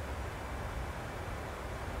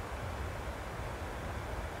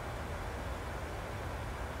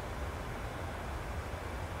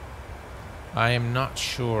 I am not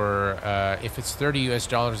sure if it's $30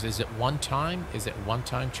 US. Is it one time? Is it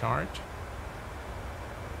one-time charge?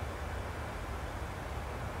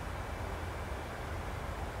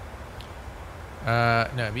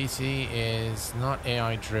 No, BC is not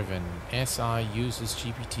AI driven. SI uses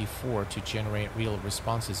GPT-4 to generate real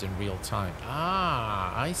responses in real time.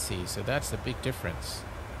 Ah, I see. So that's the big difference.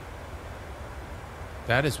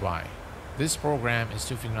 That is why. This program is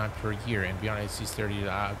 259 per year, and beyond ATC is 30.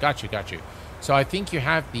 Got you. So I think you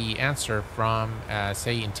have the answer from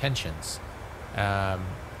SayIntentions.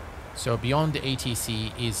 So beyond the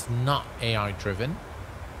ATC is not AI driven.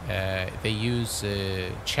 They use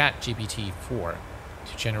ChatGPT 4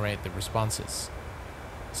 to generate the responses.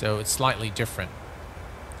 So it's slightly different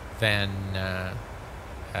than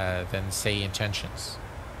SayIntentions.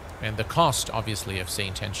 And the cost, obviously, of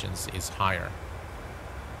SayIntentions is higher.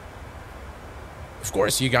 Of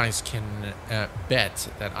course, you guys can bet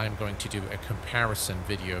that I'm going to do a comparison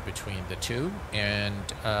video between the two,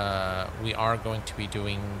 and we are going to be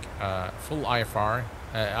doing full IFR.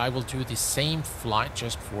 I will do the same flight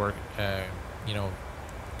just for, you know,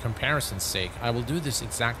 comparison's sake. I will do this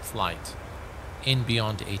exact flight in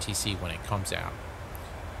Beyond ATC when it comes out,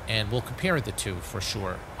 and we'll compare the two for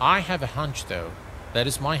sure. I have a hunch, though, that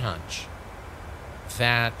is my hunch,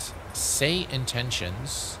 that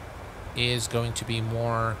SayIntentions is going to be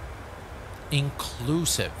more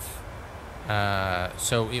inclusive.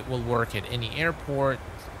 So it will work at any airport,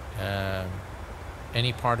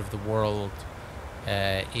 any part of the world.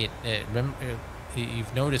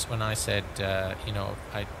 You've noticed when I said, you know,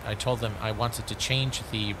 I told them I wanted to change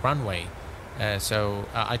the runway. So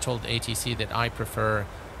I told ATC that I prefer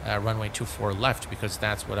runway 24 left because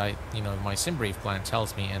that's what my SimBrief plan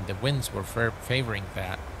tells me, and the winds were favoring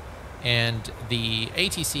that. And the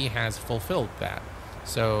ATC has fulfilled that.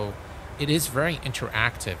 So it is very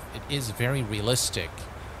interactive. It is very realistic.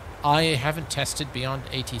 I haven't tested Beyond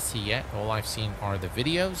ATC yet. All I've seen are the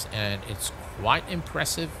videos, and it's quite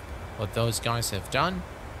impressive what those guys have done.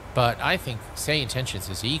 But I think SayIntentions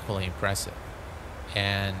is equally impressive.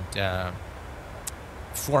 And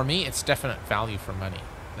for me, it's definite value for money.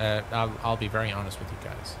 I'll be very honest with you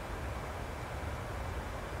guys.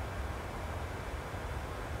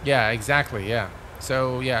 Yeah, exactly, yeah.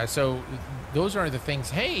 So those are the things.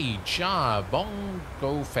 Hey, Ja,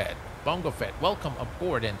 Bongo Fed, welcome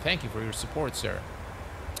aboard, and thank you for your support, sir.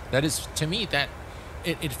 That is, to me, that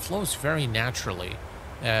it flows very naturally.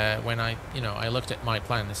 When I looked at my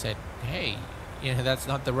plan and said, hey, that's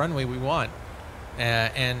not the runway we want.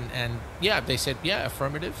 And yeah, they said, yeah,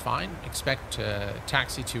 affirmative, fine. Expect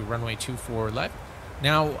taxi to runway 24 left.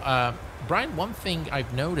 Now, Brian, one thing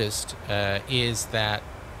I've noticed is that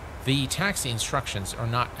the taxi instructions are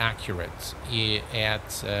not accurate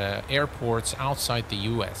at airports outside the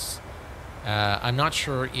U.S. I'm not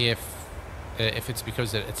sure if it's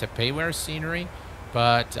because it's a payware scenery,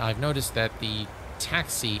 but I've noticed that the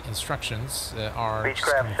taxi instructions are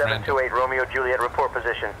Beechcraft 728 Romeo Juliet, report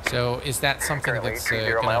position. So is that something that's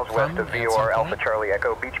going to miles come west of at VOR some Alpha point? Charlie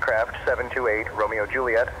Echo, Beechcraft 728 Romeo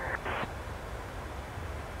Juliet.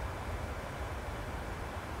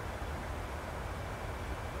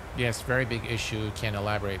 Yes, very big issue. Can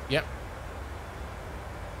elaborate. Yep.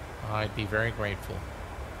 I'd be very grateful.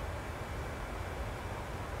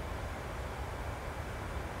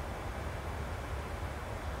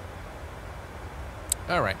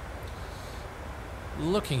 All right.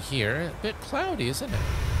 Looking here, a bit cloudy, isn't it?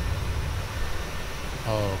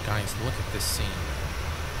 Oh, guys, look at this scene.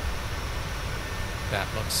 That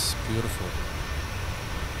looks beautiful.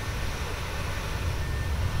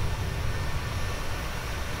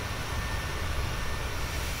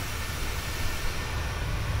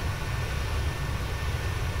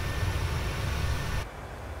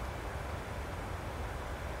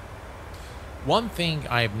 One thing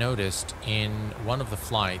I've noticed in one of the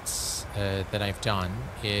flights that I've done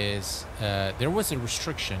is there was a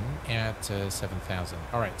restriction at 7,000.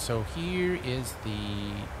 All right, so here is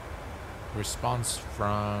the response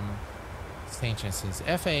from SayIntentions.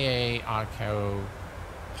 FAA ARCO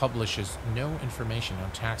publishes no information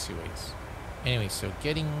on taxiways. Anyway, so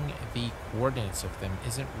getting the coordinates of them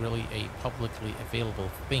isn't really a publicly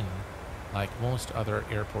available thing like most other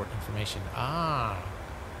airport information. Ah,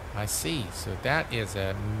 I see. So that is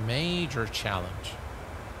a major challenge.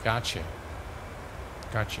 Gotcha.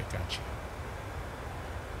 Gotcha.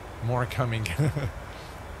 More coming.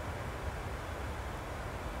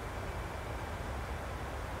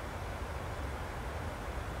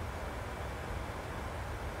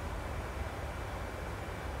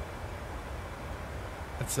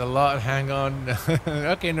 That's a lot. Hang on.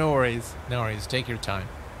 Okay, no worries. No worries. Take your time.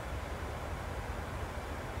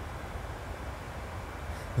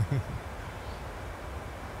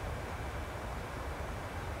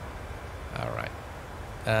 All right.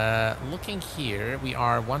 Looking here, we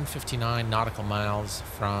are 159 nautical miles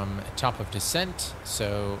from top of descent,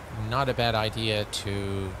 so not a bad idea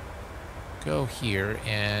to go here,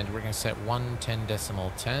 and we're going to set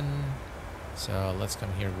 110.10. So let's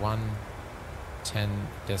come here, 1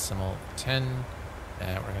 10.10.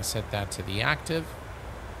 We're going to set that to the active.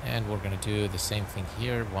 And we're going to do the same thing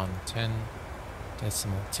here,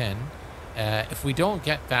 110.10. If we don't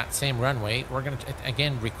get that same runway, we're going to,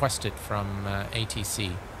 again, request it from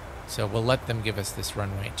ATC. So we'll let them give us this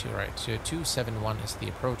runway too, right? So 271 is the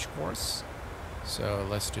approach course. So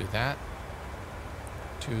let's do that.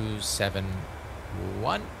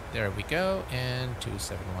 271. There we go. And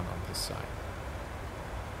 271 on this side.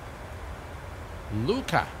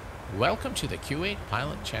 Luca, welcome to the Q8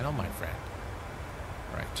 pilot channel, my friend.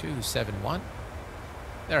 All right, 271.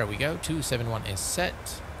 There we go. 271 is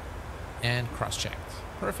set and cross-checked.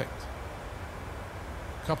 Perfect.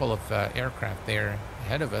 A couple of aircraft there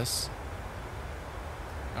ahead of us.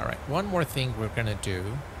 All right, one more thing we're going to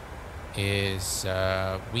do is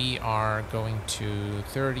we are going to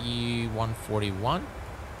 3141.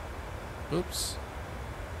 Oops.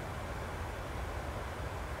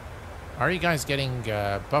 Are you guys getting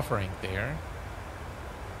buffering there?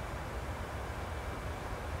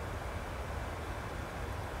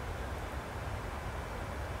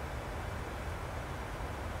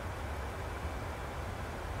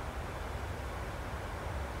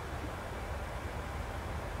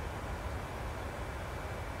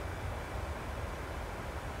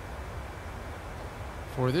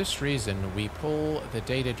 For this reason, we pull the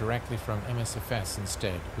data directly from MSFS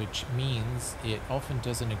instead, which means it often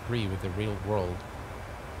doesn't agree with the real world.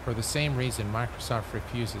 For the same reason, Microsoft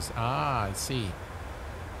refuses. Ah, I see.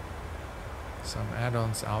 Some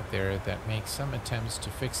add-ons out there that make some attempts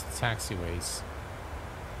to fix the taxiways.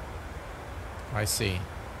 I see.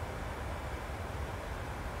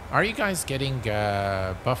 Are you guys getting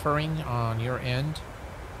buffering on your end?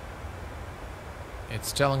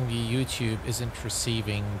 It's telling me YouTube isn't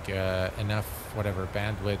receiving enough, whatever,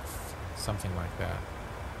 bandwidth, something like that.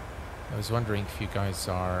 I was wondering if you guys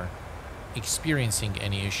are experiencing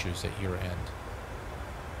any issues at your end.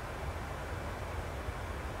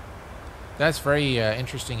 That's very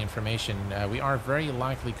interesting information. We are very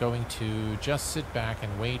likely going to just sit back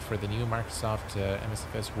and wait for the new Microsoft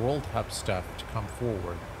MSFS World Hub stuff to come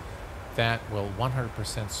forward. That will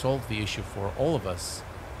 100% solve the issue for all of us,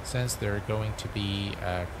 since they're going to be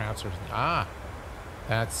crowdsourcing. Ah,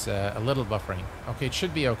 that's a little buffering. Okay, it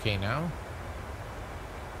should be okay now.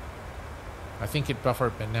 I think it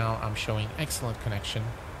buffered, but now I'm showing excellent connection.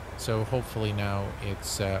 So hopefully now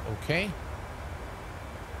it's okay.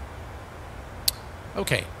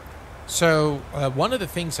 Okay, so one of the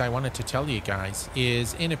things I wanted to tell you guys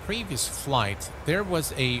is in a previous flight, there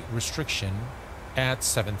was a restriction at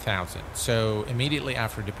 7,000. So immediately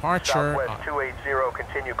after departure, Southwest 280,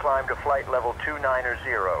 continue climb to flight level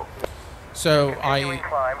 290. So Continuing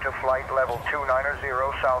climb to flight level 290,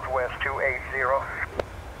 Southwest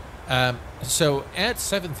 280. So at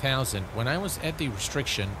 7,000, when I was at the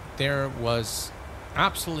restriction, there was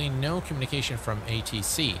absolutely no communication from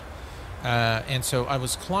ATC. And so I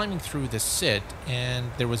was climbing through the SID,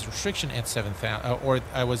 and there was restriction at 7,000, or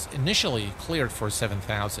I was initially cleared for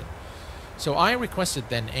 7,000. So I requested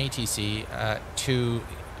then ATC to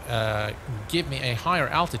give me a higher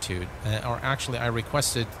altitude, or actually I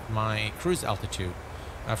requested my cruise altitude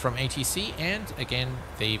from ATC, and again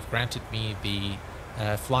they've granted me the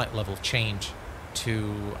flight level change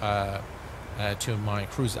to my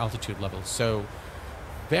cruise altitude level. So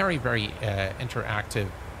very, very interactive.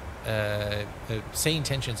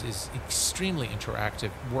 SayIntentions is extremely interactive,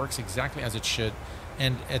 works exactly as it should,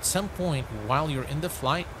 and at some point while you're in the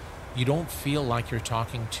flight, you don't feel like you're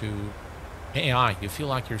talking to AI. You feel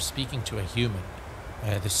like you're speaking to a human.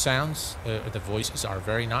 The sounds, the voices are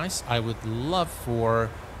very nice. I would love for,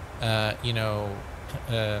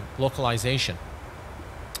 localization.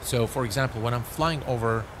 So, for example, when I'm flying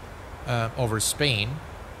over Spain,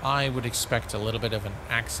 I would expect a little bit of an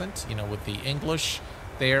accent, with the English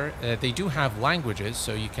there. They do have languages,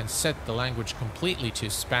 so you can set the language completely to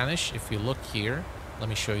Spanish. If you look here, let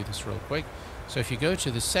me show you this real quick. So if you go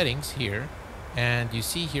to the settings here, and you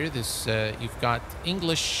see here this, you've got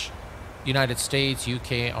English, United States,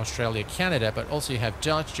 UK, Australia, Canada, but also you have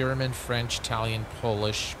Dutch, German, French, Italian,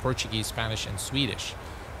 Polish, Portuguese, Spanish, and Swedish.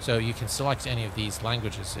 So you can select any of these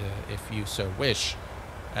languages if you so wish.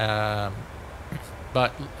 But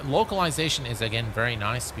localization is again very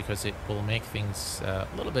nice because it will make things a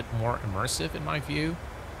little bit more immersive in my view.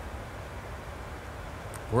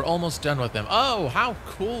 We're almost done with them. Oh, how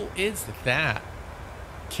cool is that?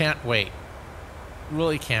 Can't wait.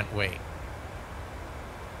 Really can't wait.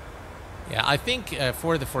 Yeah, I think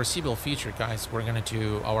for the foreseeable future, guys, we're going to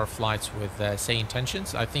do our flights with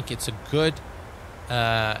SayIntentions. I think it's a good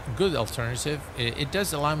alternative. It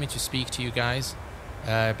does allow me to speak to you guys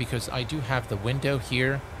because I do have the window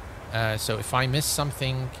here. So if I miss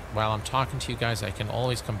something while I'm talking to you guys, I can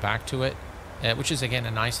always come back to it, which is, again,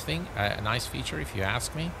 a nice thing, a nice feature, if you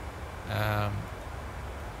ask me.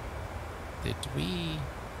 Did we?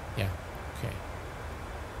 Yeah, okay.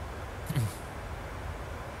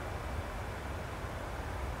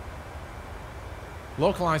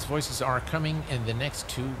 Localized voices are coming in the next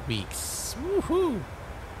 2 weeks. Woohoo!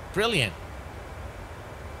 Brilliant.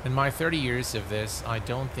 In my 30 years of this, I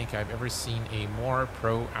don't think I've ever seen a more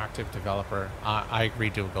proactive developer. I agree,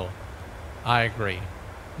 Dougal. I agree.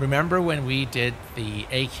 Remember when we did the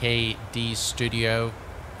AKD Studio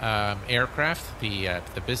aircraft, the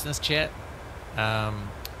business jet?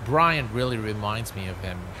 Brian really reminds me of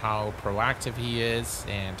him, how proactive he is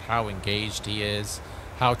and how engaged he is,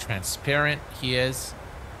 how transparent he is.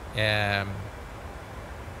 Very,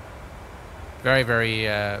 very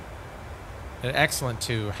excellent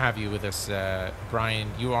to have you with us,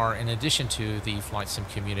 Brian. You are, in addition to the flight sim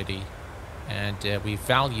community, and we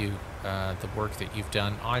value the work that you've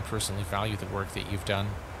done. I personally value the work that you've done,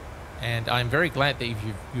 and I'm very glad that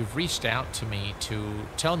you've reached out to me to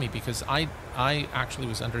tell me, because I actually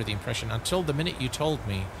was under the impression, until the minute you told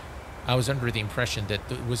me, I was under the impression that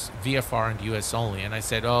it was VFR and US only, and I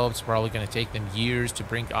said, oh, it's probably going to take them years to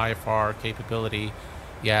bring IFR capability.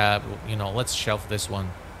 Yeah, you know, let's shelf this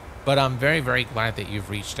one. But I'm very, very glad that you've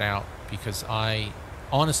reached out, because I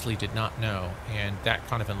honestly did not know, and that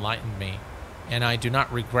kind of enlightened me. And I do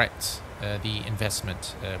not regret the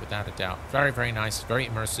investment, without a doubt. Very, very nice, very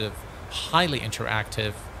immersive, highly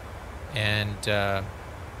interactive, and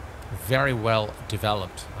very well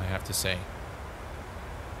developed, I have to say.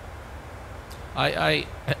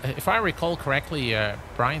 If I recall correctly,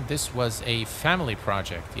 Brian, this was a family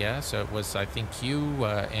project, yeah? So it was, I think, you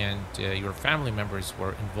and your family members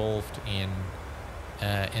were involved in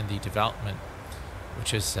the development,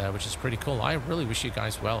 which is pretty cool. I really wish you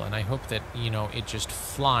guys well, and I hope that, you know, it just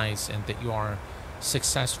flies and that you are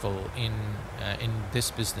successful in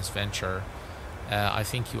this business venture. I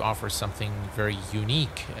think you offer something very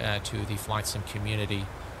unique to the flight sim community,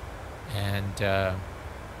 and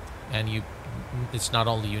you. It's not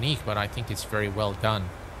only unique, but I think it's very well done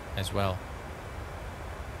as well.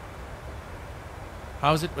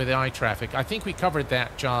 How's it with AI traffic? I think we covered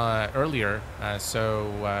that earlier.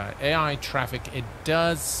 AI traffic, it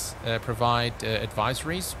does provide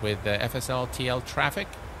advisories with FSL TL traffic.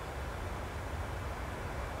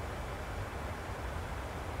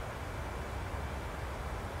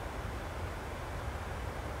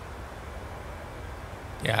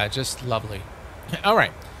 Yeah, just lovely. All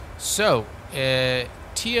right. So,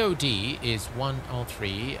 TOD is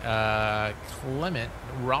 103. Clement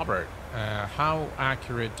Robert, how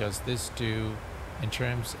accurate does this do in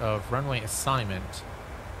terms of runway assignment,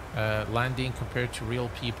 landing compared to real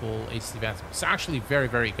people, ATC advancement? It's actually very,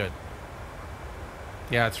 very good.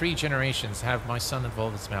 Yeah, 3 generations have my son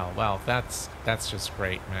involved as well. Wow, that's just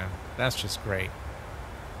great, man. That's just great.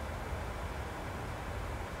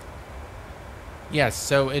 Yes,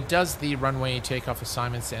 so it does the runway takeoff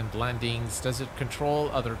assignments and landings. Does it control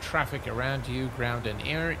other traffic around you, ground and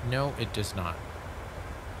air? No, it does not.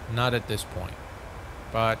 Not at this point.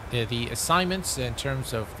 But the assignments in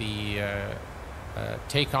terms of the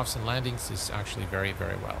takeoffs and landings is actually very,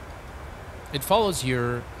 very well. It follows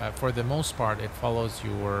your, for the most part, it follows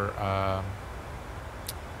your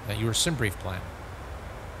sim brief plan.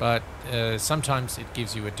 But sometimes it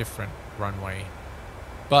gives you a different runway.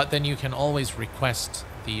 But then you can always request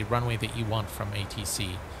the runway that you want from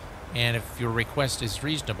ATC. And if your request is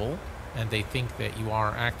reasonable and they think that you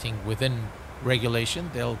are acting within regulation,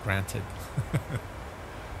 they'll grant it.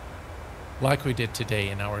 Like we did today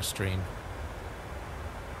in our stream.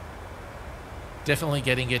 Definitely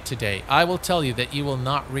getting it today. I will tell you that you will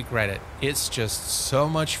not regret it. It's just so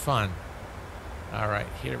much fun. All right,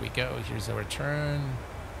 here we go. Here's our turn.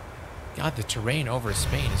 God, the terrain over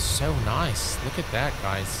Spain is so nice. Look at that,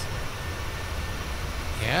 guys.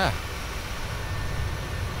 Yeah.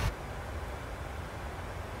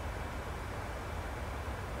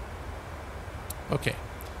 Okay.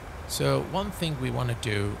 So one thing we want to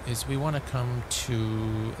do is we want to come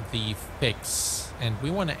to the fix, and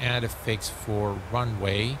we want to add a fix for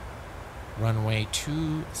runway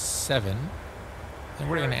 27. And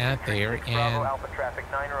we're going to add there, and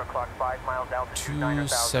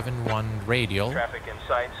 271 radial, traffic in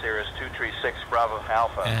sight, Cirrus 236 Bravo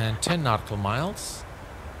Alpha, and 10 nautical miles.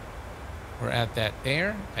 We'll add that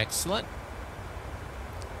there. Excellent.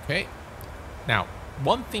 Okay. Now,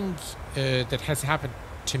 one thing that has happened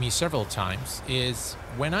to me several times is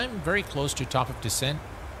when I'm very close to top of descent,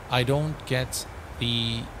 I don't get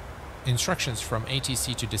the instructions from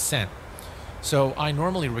ATC to descent. So I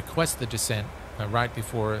normally request the descent right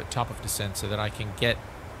before top of descent so that I can get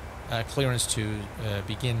clearance to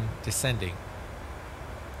begin descending.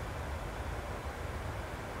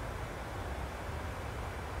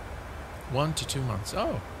 One to 2 months.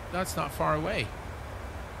 Oh, that's not far away.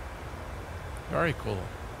 Very cool.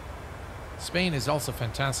 Spain is also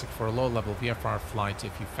fantastic for a low-level VFR flight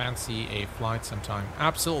if you fancy a flight sometime.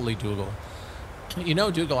 Absolutely, Dougal. You know,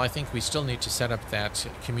 Dougal, I think we still need to set up that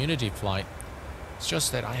community flight. It's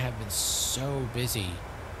just that I have been so busy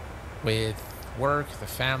with work, the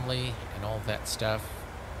family, and all that stuff.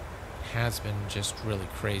 It has been just really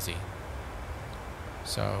crazy.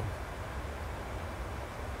 So...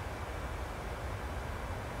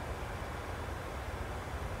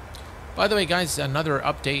 By the way, guys, another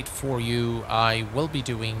update for you. I will be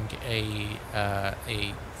doing a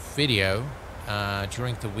video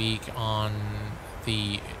during the week on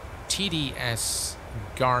the TDS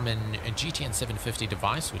Garmin GTN 750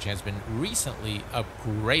 device, which has been recently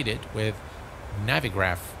upgraded with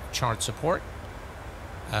Navigraph chart support.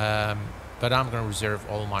 But I'm going to reserve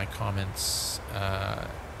all my comments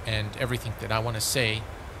and everything that I want to say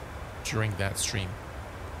during that stream.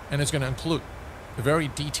 And it's going to include a very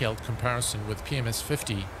detailed comparison with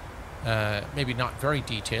PMS50, maybe not very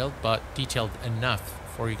detailed, but detailed enough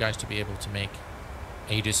for you guys to be able to make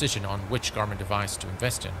a decision on which Garmin device to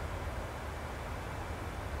invest in.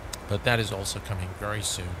 But that is also coming very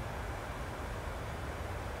soon.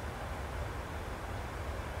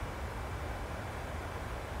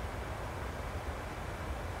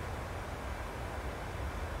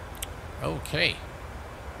 Okay.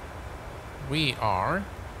 We are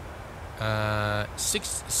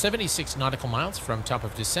 76 nautical miles from top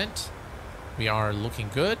of descent. We are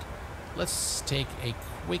looking good. Let's take a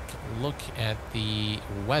quick look at the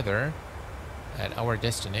weather at our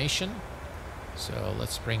destination. So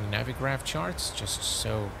let's bring Navigraph charts, just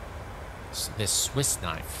so this Swiss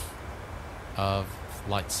knife of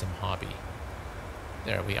flight sim hobby.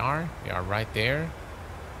 There we are right there.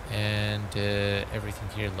 And everything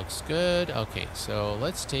here looks good. Okay, so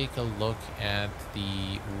let's take a look at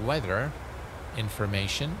the weather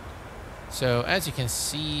information. So as you can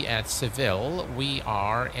see at Seville, we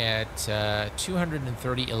are at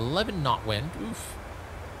 230, 11 knot wind. Oof.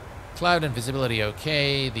 Cloud and visibility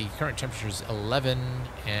okay. The current temperature is 11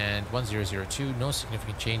 and 1002. No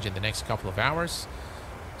significant change in the next couple of hours.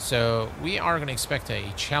 So we are going to expect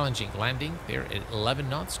a challenging landing there at 11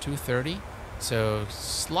 knots, 230. So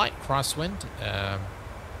slight crosswind,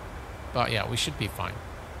 but yeah, we should be fine.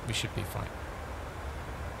 We should be fine.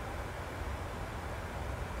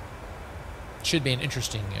 Should be an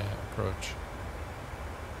interesting approach.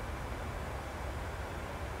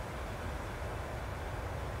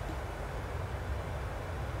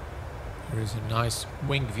 There is a nice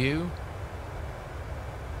wing view.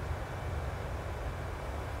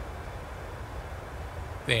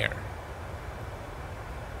 There.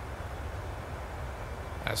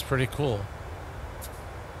 That's pretty cool.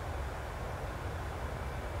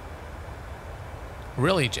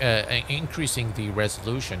 Really, increasing the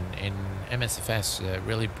resolution in MSFS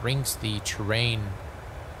really brings the terrain.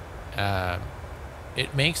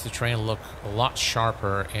 It makes the terrain look a lot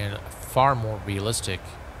sharper and far more realistic.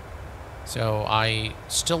 So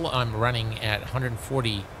I'm running at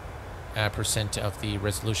 140% of the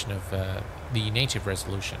resolution of the native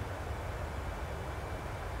resolution.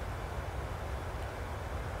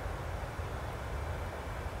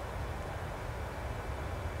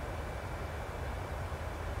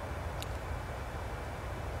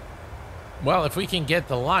 Well, if we can get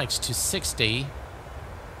the likes to 60,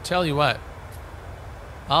 tell you what,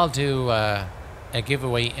 I'll do a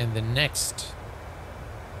giveaway in the next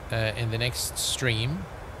stream,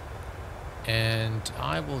 and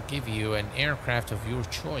I will give you an aircraft of your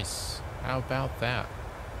choice. How about that?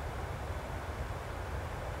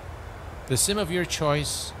 The sim of your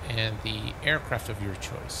choice and the aircraft of your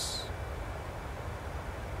choice.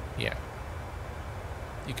 Yeah,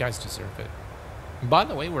 you guys deserve it. By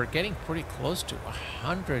the way, we're getting pretty close to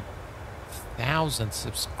 100,000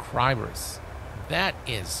 subscribers. That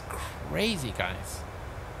is crazy, guys.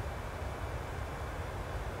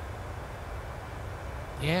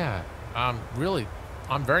 Yeah, I'm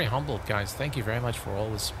very humbled, guys. Thank you very much for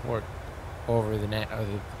all the support over the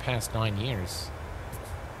past 9 years.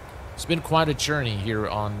 It's been quite a journey here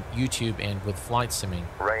on YouTube and with flight simming.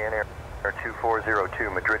 Ryanair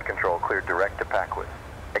 2402, Madrid control cleared direct to Paquis.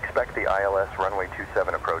 Expect the ILS runway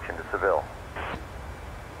 27 approach into Seville.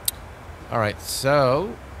 Alright,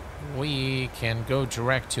 so we can go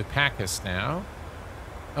direct to Paquis now.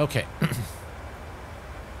 Okay.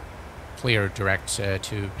 clear direct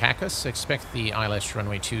to Pacas. Expect the ILS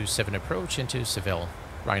runway 27 approach into Seville,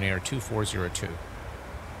 Ryanair 2402.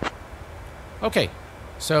 Okay,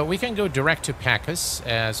 so we can go direct to Pacas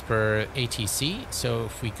as per ATC. So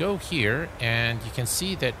if we go here, and you can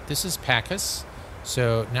see that this is Pacas.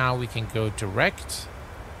 So now we can go direct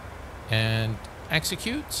and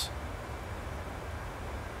execute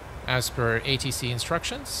as per ATC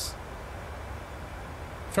instructions.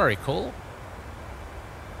 Very cool.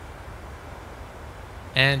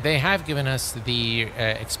 And they have given us the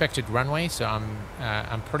expected runway, so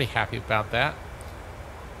I'm pretty happy about that.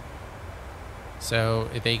 So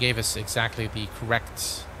they gave us exactly the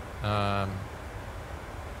correct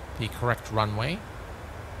runway,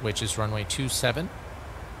 which is runway 27.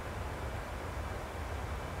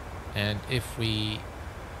 And if we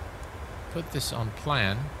put this on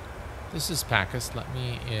plan, this is Pacas. Let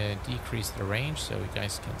me decrease the range so you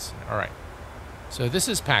guys can see. All right. So this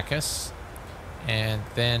is Pacas. And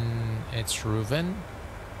then it's Reuven,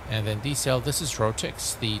 and then DCL. This is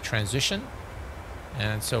Rotix, the transition.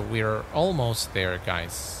 And so we're almost there,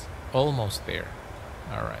 guys. Almost there.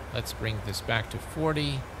 All right, let's bring this back to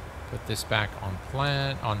 40. Put this back on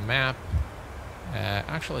plan, on map.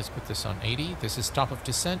 Actually, let's put this on 80. This is top of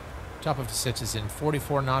descent. Top of descent is in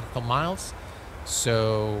 44 nautical miles.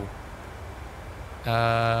 So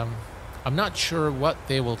I'm not sure what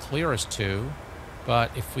they will clear us to, but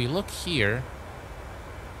if we look here,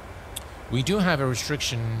 we do have a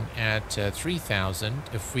restriction at 3,000.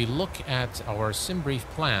 If we look at our sim brief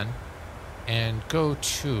plan and go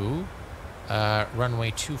to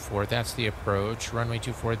runway 24, that's the approach. Runway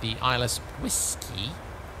 24, the ILS Whiskey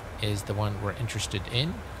is the one we're interested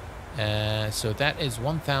in. So that is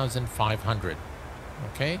 1,500.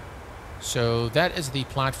 Okay, so that is the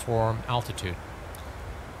platform altitude.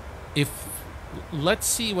 Let's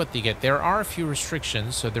see what they get. There are a few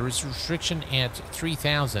restrictions. So there is a restriction at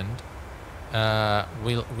 3,000.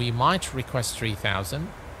 We might request 3,000.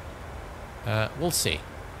 We'll see.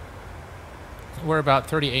 We're about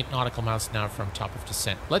 38 nautical miles now from top of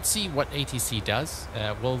descent. Let's see what ATC does.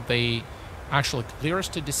 Will they actually clear us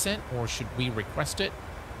to descent, or should we request it?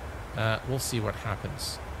 We'll see what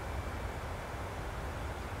happens.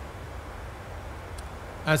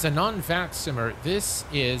 As a non-VAT simmer, this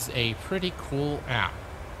is a pretty cool app.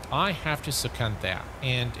 I have to second that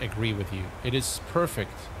and agree with you. It is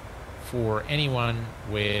perfect for anyone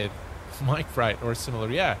with mic fright or similar.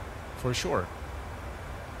 Yeah, for sure.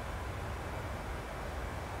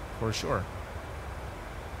 For sure.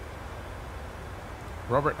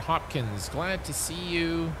 Robert Hopkins, glad to see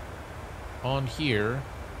you on here.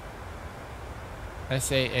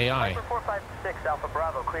 SAAI. Piper 456 Alpha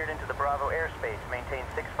Bravo cleared into the Bravo airspace. Maintain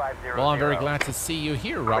 6500. Well, I'm very glad to see you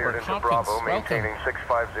here, Robert Cleared into Hopkins. Bravo, Welcome. maintaining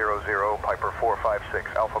 6500, Piper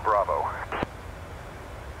 456 Alpha Bravo.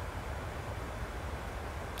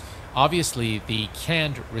 Obviously, the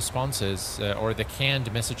canned responses or the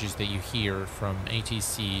canned messages that you hear from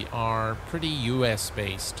ATC are pretty US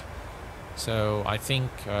based. So I think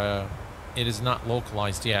it is not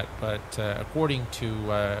localized yet, but according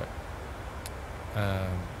to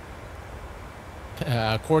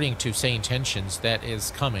SayIntentions, that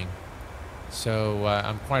is coming. So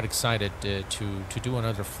I'm quite excited to do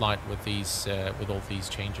another flight with these with all these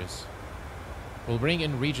changes. We'll bring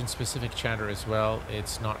in region-specific chatter as well.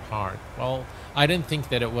 It's not hard. Well, I didn't think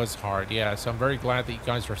that it was hard. Yeah, so I'm very glad that you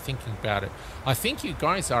guys are thinking about it. I think you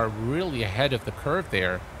guys are really ahead of the curve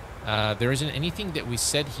there. There isn't anything that we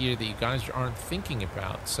said here that you guys aren't thinking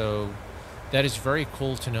about. So that is very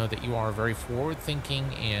cool to know that you are very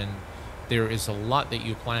forward-thinking, and there is a lot that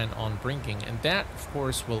you plan on bringing. And that, of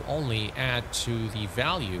course, will only add to the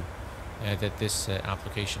value that this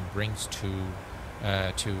application brings to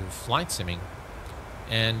flight simming.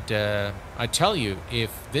 And I tell you,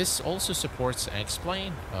 if this also supports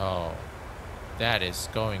X-Plane, oh, that is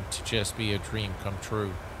going to just be a dream come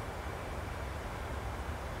true.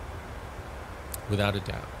 Without a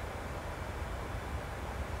doubt.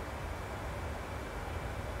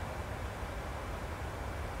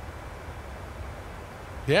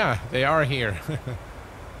 Yeah, they are here.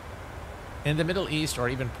 In the Middle East or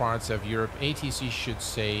even parts of Europe, ATC should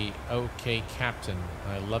say, "Okay, Captain."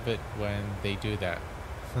 I love it when they do that.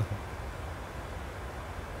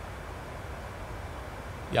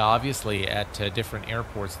 Yeah, obviously at different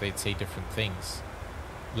airports they'd say different things.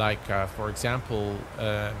 Like, for example,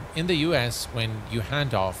 in the US, when you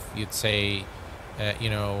hand off, you'd say, you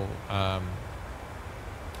know,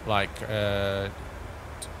 like,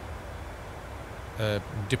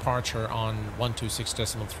 departure on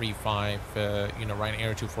 126.35, you know,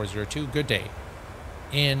 Ryanair 2402, good day.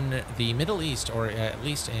 In the Middle East, or at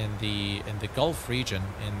least in the Gulf region,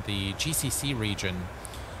 in the GCC region,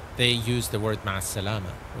 they use the word "ma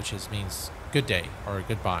salama," which means good day or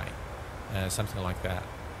goodbye, something like that.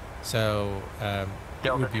 So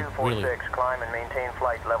it would be really, climb and maintain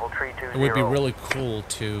flight level 320. it would be really cool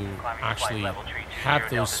to actually have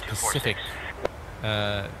those specific,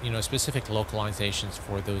 specific localizations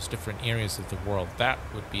for those different areas of the world. That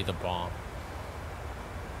would be the bomb.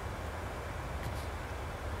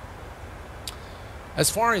 As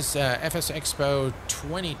far as FS Expo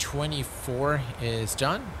 2024 is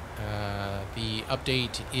done, the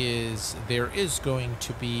update is there is going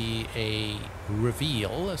to be a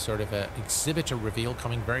reveal, a sort of an exhibitor reveal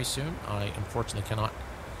coming very soon. I unfortunately cannot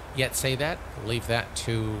yet say that. I'll leave that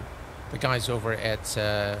to the guys over at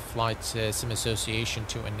Flight Sim Association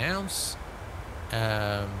to announce.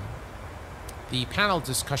 The panel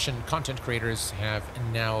discussion content creators have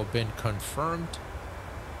now been confirmed.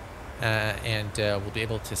 And we'll be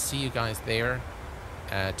able to see you guys there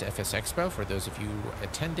at FS Expo for those of you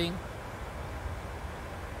attending.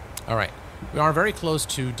 All right, we are very close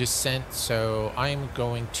to descent, so I'm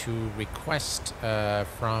going to request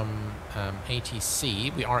from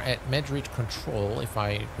ATC. We are at Madrid Control, if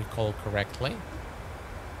I recall correctly.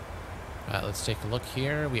 Let's take a look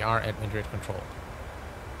here. We are at Madrid Control.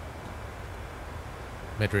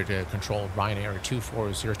 Madrid Control, Ryanair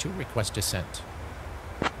 2402, request descent.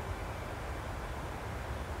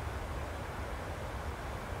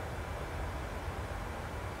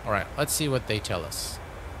 All right, let's see what they tell us.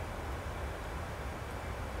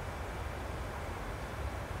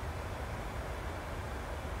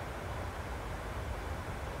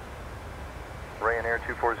 Ryanair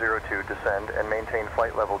 2402, descend and maintain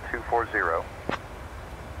flight level 240.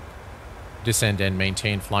 Descend and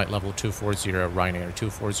maintain flight level 240, Ryanair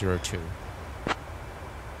 2402.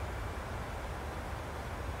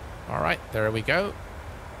 All right, there we go.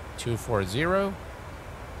 240.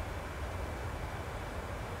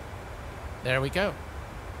 There we go.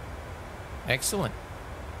 Excellent.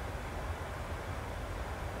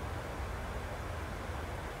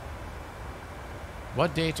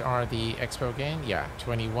 What date are the expo again? Yeah,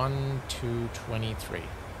 21 to 23.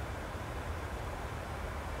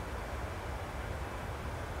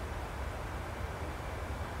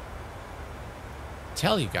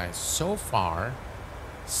 Tell you guys, so far,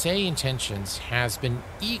 SayIntentions has been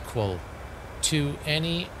equal to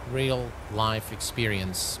any real life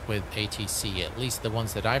experience with ATC, at least the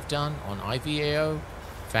ones that I've done on IVAO,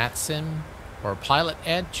 FatSim, or Pilot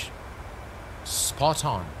Edge. Spot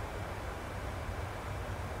on.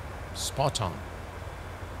 Spot on.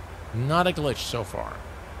 Not a glitch so far.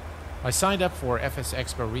 I signed up for FS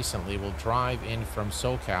Expo recently. Will drive in from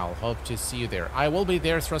SoCal. Hope to see you there. I will be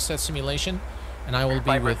there, thrust test simulation, and I will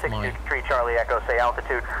be with my... Charlie Echo, say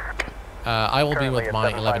altitude. I will be with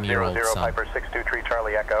my 11-year-old son. Piper 623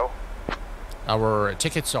 Charlie Echo. Our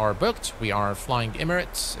tickets are booked. We are flying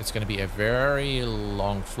Emirates. It's going to be a very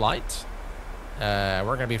long flight. We're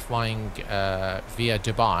going to be flying via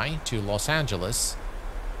Dubai to Los Angeles.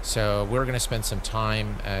 So we're going to spend some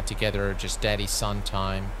time together, just daddy-son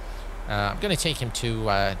time. I'm going to take him to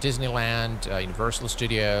Disneyland, Universal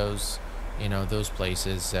Studios, you know, those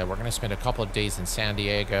places. We're going to spend a couple of days in San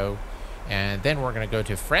Diego. And then we're going to go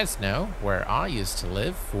to Fresno, where I used to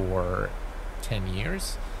live for 10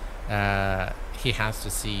 years. He has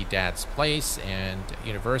to see Dad's place and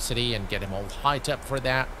university and get him all hyped up for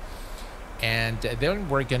that. And then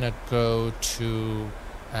we're going to go to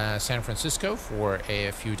San Francisco for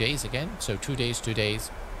a few days again. So 2 days, 2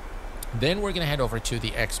 days. Then we're going to head over to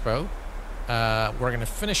the expo. We're going to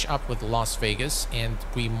finish up with Las Vegas. And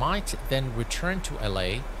we might then return to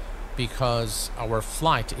LA, because our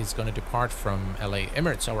flight is going to depart from LA.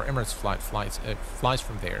 Emirates, our Emirates flight flies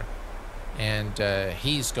from there, and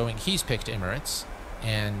he's picked Emirates,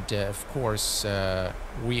 and of course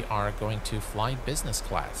we are going to fly business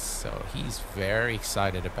class, so he's very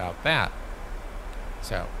excited about that.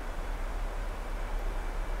 So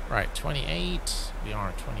right, 28, we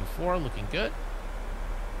are 24, looking good.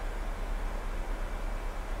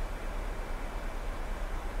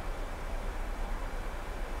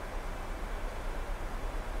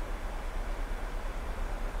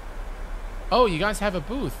 Oh, you guys have a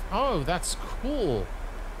booth. Oh, that's cool.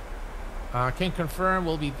 Can confirm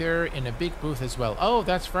we'll be there in a big booth as well. Oh,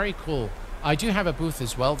 that's very cool. I do have a booth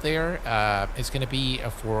as well there. It's going to be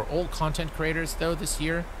for all content creators, though, this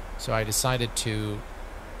year. So I decided to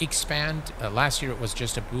expand. Last year it was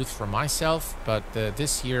just a booth for myself, but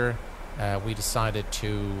this year we decided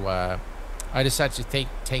to... I decided to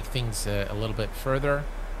take things a little bit further.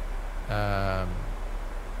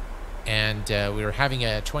 And we were having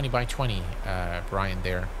a 20 by 20, Brian,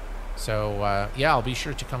 there. So, yeah, I'll be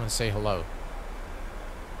sure to come and say hello.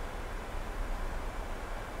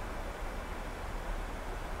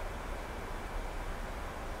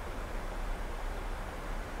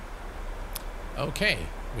 Okay,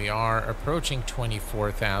 we are approaching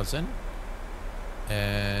 24,000.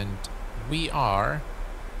 And we are...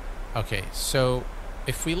 Okay, so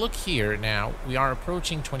if we look here now, we are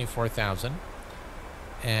approaching 24,000.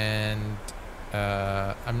 And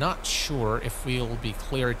I'm not sure if we'll be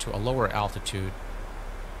cleared to a lower altitude,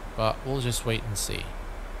 but we'll just wait and see.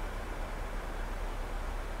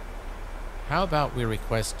 How about we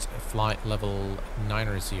request flight level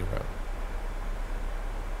 90?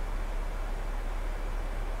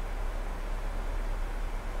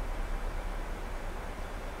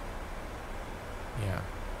 Yeah.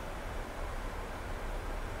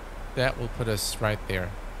 That will put us right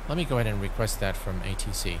there. Let me go ahead and request that from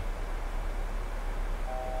ATC.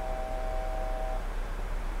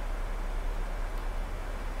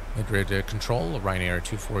 Madrid Control, Ryanair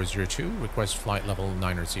 2402, request flight level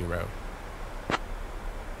 90.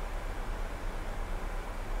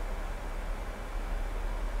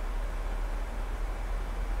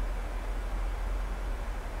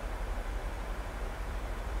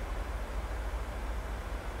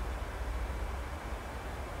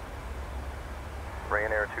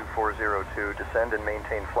 Ryanair 2402, descend and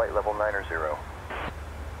maintain flight level 90.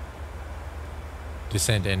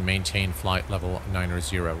 Descend and maintain flight level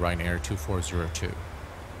 90, Ryanair 2402.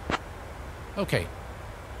 Okay,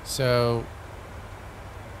 so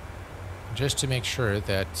just to make sure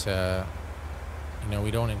that you know, we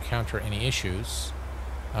don't encounter any issues,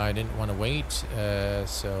 I didn't want to wait,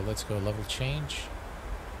 so let's go level change.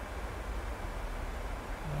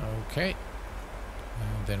 Okay,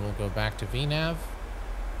 and then we'll go back to VNav.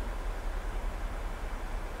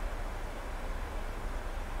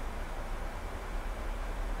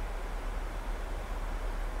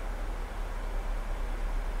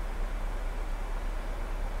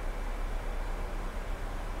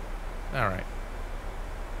 Alright.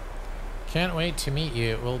 Can't wait to meet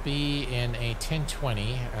you. We'll be in a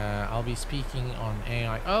 1020. I'll be speaking on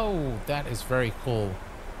AI. Oh, that is very cool.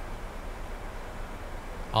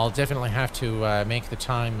 I'll definitely have to make the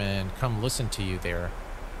time and come listen to you there.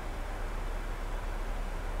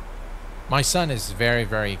 My son is very,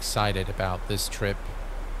 very excited about this trip.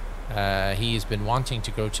 He's been wanting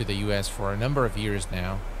to go to the US for a number of years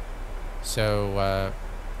now. So,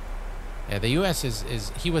 yeah, the US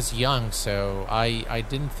is he was young, so I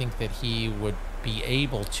didn't think that he would be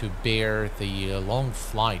able to bear the long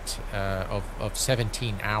flight of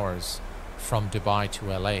 17 hours from Dubai to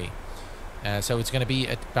LA. So it's going to be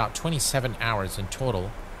at about 27 hours in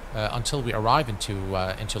total until we arrive into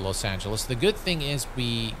Los Angeles. The good thing is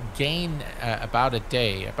we gain about a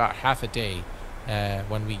day, about half a day,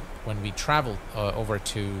 when we travel over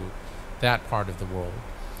to that part of the world.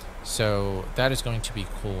 So that is going to be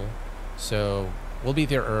cool. So we'll be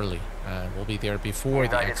there early. We'll be there before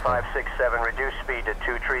the United expo. 567, reduce speed to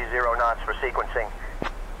 230 knots for sequencing.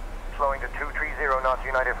 Slowing to 230 knots,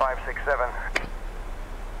 United 567.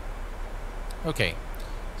 Okay,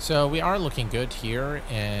 so we are looking good here,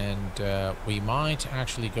 and we might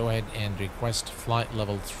actually go ahead and request flight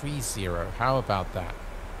level 30. How about that?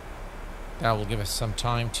 That will give us some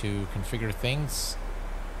time to configure things.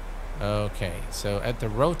 Okay, so at the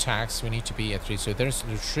Rotax we need to be at 3, so there's a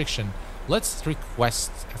restriction. Let's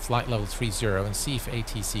request a flight level 30 and see if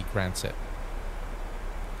ATC grants it.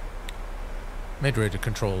 Madrid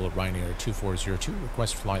Control, Ryanair 2402,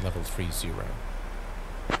 request flight level 30.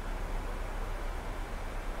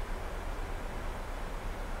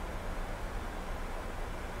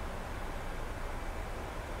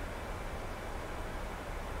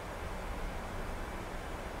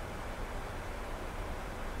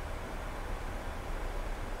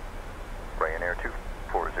 Ryanair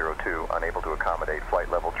 2402, unable to accommodate flight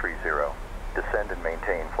level 30. Descend and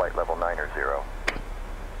maintain flight level 90.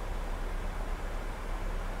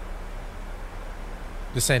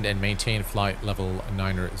 Descend and maintain flight level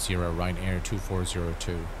 90, Ryanair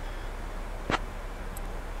 2402.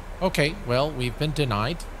 Okay, well, we've been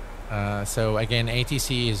denied. So again,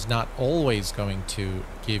 ATC is not always going to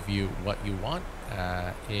give you what you want.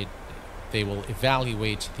 They will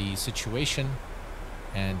evaluate the situation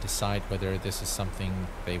and decide whether this is something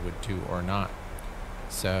they would do or not.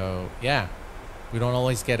 So yeah, we don't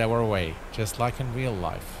always get our way, just like in real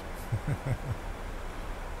life.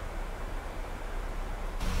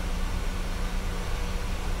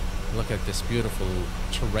 Look at this beautiful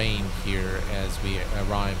terrain here as we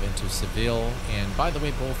arrive into Seville. And by the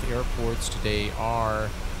way, both airports today are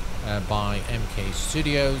by MK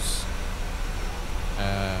Studios,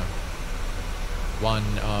 one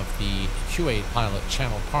of the Q8 Pilot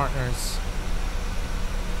channel partners.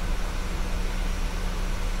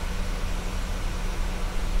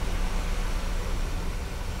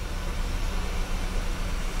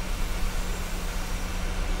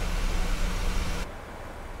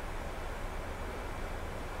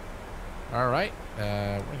 Alright,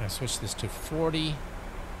 we're going to switch this to 40,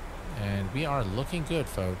 and we are looking good,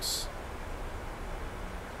 folks.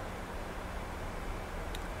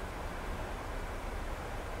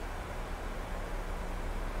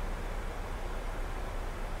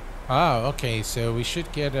 Oh, okay, so we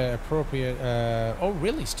should get appropriate, oh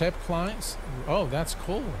really, step climbs? Oh, that's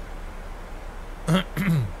cool.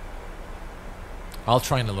 I'll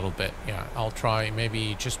try in a little bit, yeah, I'll try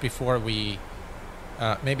maybe just before we,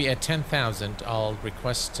 maybe at 10,000, I'll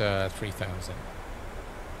request 3,000.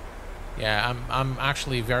 Yeah, I'm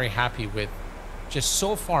actually very happy with, just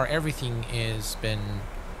so far everything has been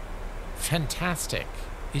fantastic.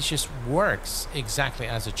 It just works exactly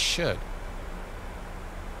as it should.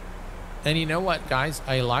 And you know what, guys?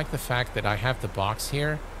 I like the fact that I have the box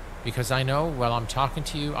here, because I know while I'm talking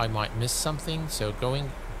to you, I might miss something. So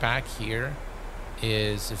going back here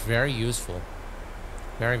is very useful.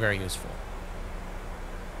 Very, very useful.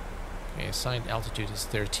 Okay, assigned altitude is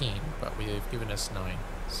 13, but they've given us 9.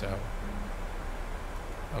 So,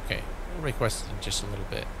 okay, we'll request it in just a little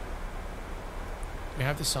bit. Do we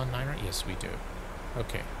have this on 9er? Yes, we do.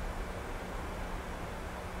 Okay.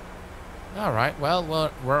 All right, well,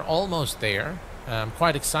 we're almost there. I'm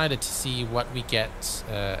quite excited to see what we get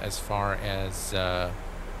as far as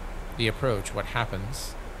the approach, what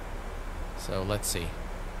happens. So let's see.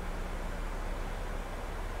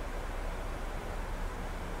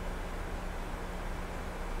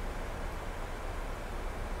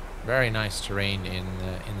 Very nice terrain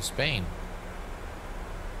in Spain.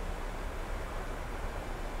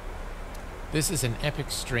 This is an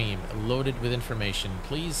epic stream loaded with information.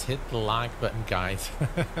 Please hit the like button, guys.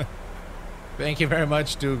 Thank you very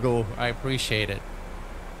much, Dougal. I appreciate it.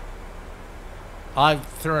 I've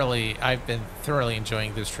been thoroughly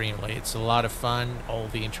enjoying this stream lately. It's a lot of fun, all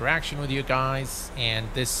the interaction with you guys, and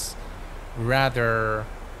this rather,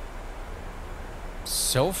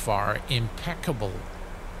 so far, impeccable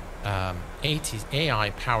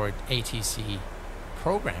AI-powered ATC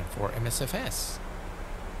program for MSFS.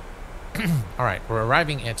 All right, we're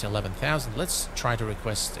arriving at 11,000. Let's try to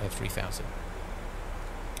request 3,000.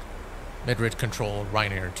 Madrid Control,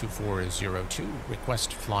 Ryanair 2402,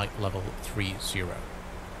 request flight level 30.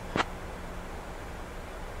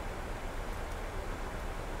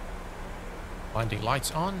 Landing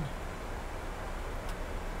lights on.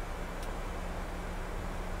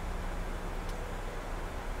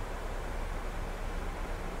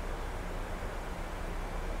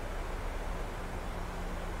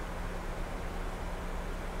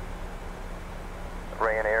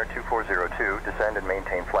 Ryanair 2402, descend and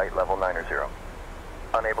maintain flight level 90.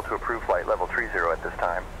 Unable to approve flight level 30 at this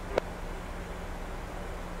time.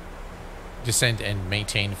 Descend and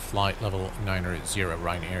maintain flight level 90,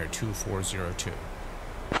 Ryanair 2402.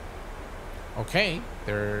 Okay,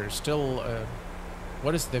 there's still,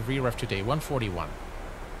 what is the VREF today? 141.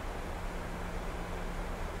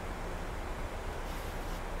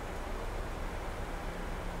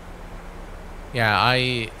 Yeah,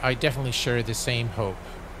 I definitely share the same hope.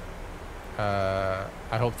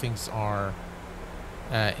 I hope things are,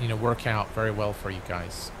 work out very well for you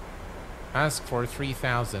guys. Ask for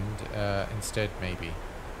 3,000 instead, maybe.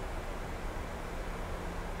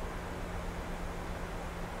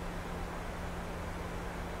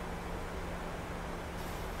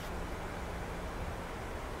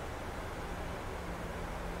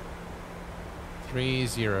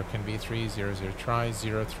 .30 can be 300. Try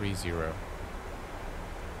 030.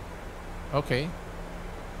 Okay.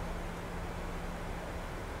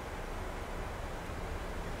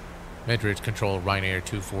 Madrid Control, Ryanair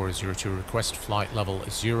 2402, request flight level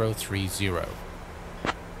 030.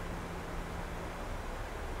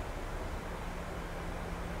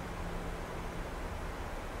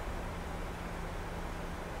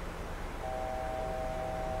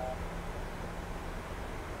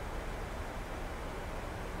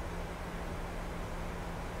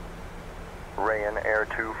 Ryanair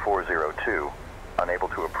 2402, unable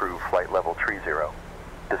to approve flight level 30.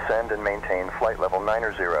 Descend and maintain flight level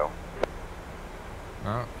 90.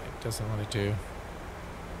 Oh, it doesn't want to do.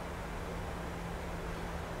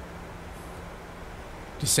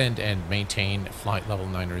 Descend and maintain flight level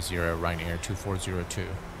 90, Ryanair 2402.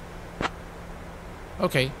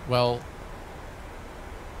 Okay, well,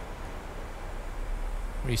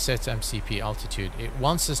 Resets MCP altitude. It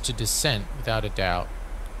wants us to descend without a doubt.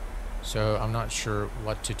 So I'm not sure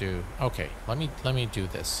what to do. Okay, let me do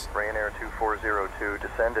this. Ryanair 2402,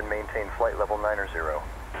 descend and maintain flight level 90.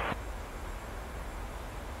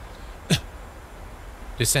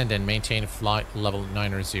 Descend and maintain flight level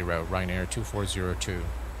 90, Ryanair 2402.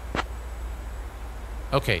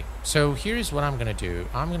 Okay, so here's what I'm going to do.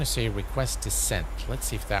 I'm going to say request descent. Let's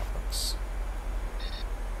see if that works.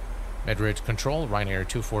 Madrid Control, Ryanair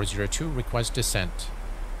 2402, request descent.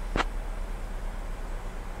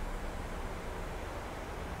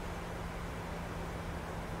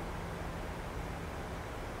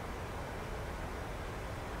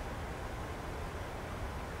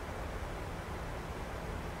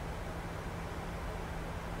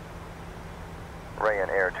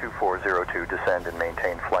 Ryanair 2402, descend and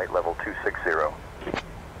maintain flight level 260.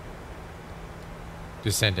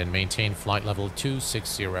 Descend and maintain flight level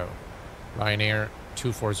 260. Ryanair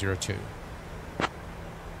 2402.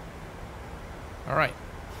 All right.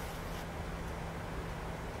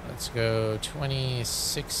 Let's go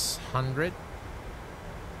 2600.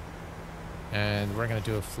 And we're going to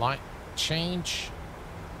do a flight change.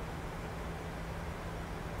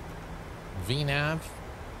 VNAV.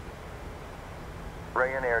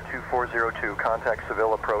 Ryanair 2402, contact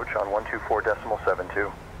Seville approach on 124.72.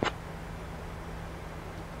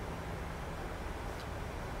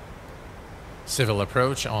 Seville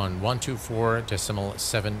approach on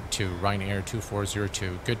 124.72, Ryanair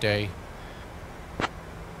 2402. Good day.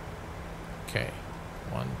 Okay,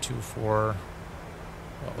 124,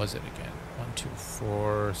 what was it again?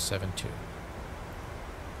 124.72.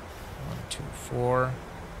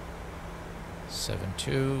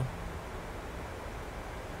 124.72.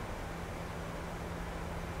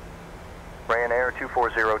 Ryanair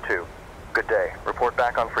 2402, good day. Report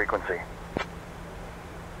back on frequency.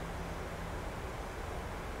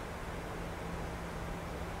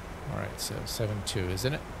 Alright, so 72,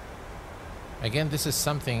 isn't it? Again, this is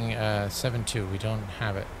something 72, we don't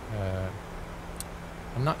have it.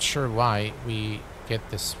 I'm not sure why we get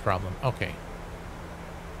this problem. Okay.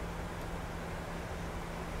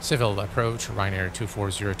 Seville approach, Ryanair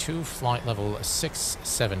 2402, flight level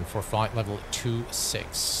 67 for flight level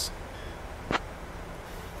 26.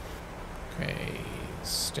 Okay,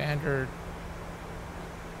 standard.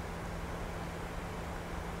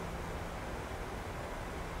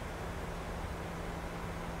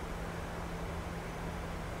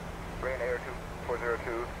 Ryanair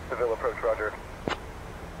 2402, Seville approach, roger.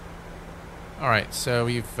 All right, so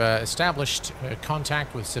we've established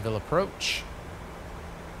contact with Seville approach.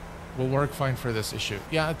 Will work fine for this issue.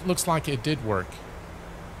 Yeah, it looks like it did work.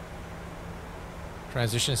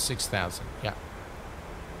 Transition 6000, yeah.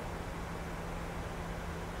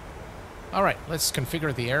 All right, let's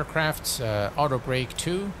configure the aircraft's auto brake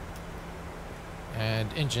 2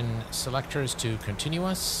 and engine selectors to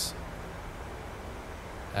continuous.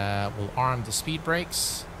 We'll arm the speed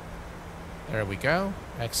brakes. There we go.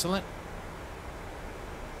 Excellent.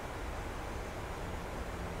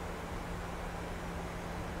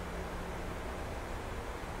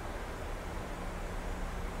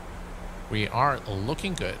 We are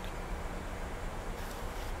looking good.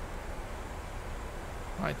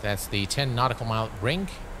 All right, that's the 10 nautical mile ring.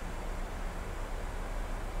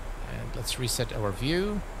 And let's reset our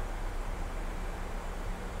view.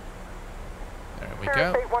 There we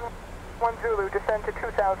go. 1 Zulu, descend to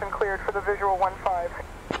 2000, cleared for the visual 15.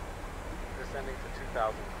 Descending to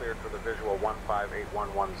 2000, cleared for the visual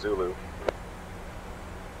 15811 Zulu.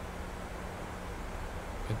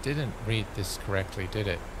 It didn't read this correctly, did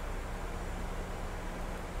it?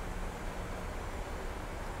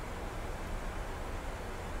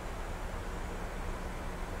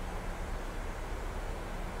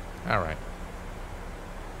 All right.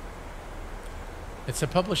 It's a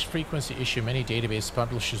published frequency issue. Many database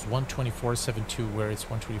publishes 124.72 where it's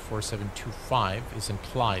 124.725 is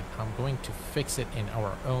implied. I'm going to fix it in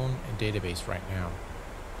our own database right now.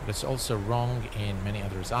 But it's also wrong in many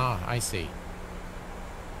others. Ah, I see.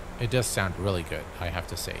 It does sound really good, I have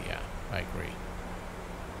to say. Yeah, I agree.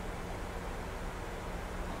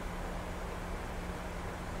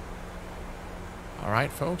 All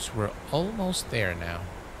right, folks, we're almost there now.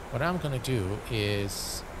 What I'm going to do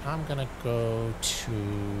is I'm going to go to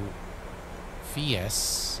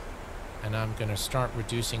VS and I'm going to start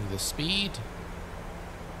reducing the speed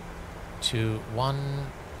to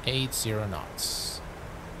 180 knots.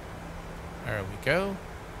 There we go.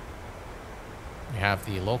 We have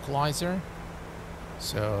the localizer,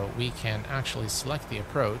 so we can actually select the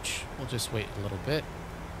approach. We'll just wait a little bit.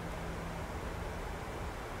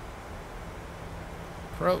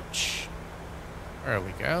 Approach. There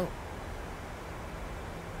we go.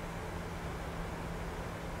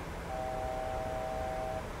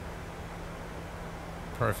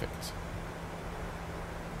 Perfect.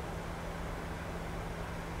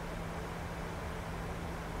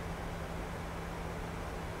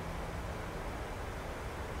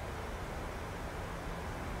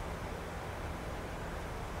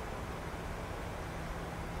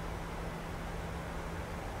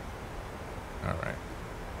 All right.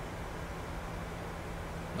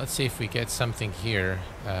 Let's see if we get something here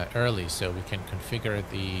early so we can configure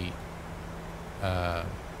the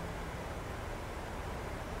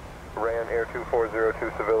Ryanair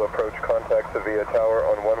 2402 Seville approach, contact Seville Tower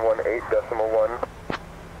on 118.1.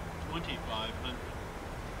 2500.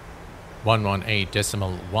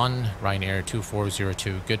 118.1, Ryanair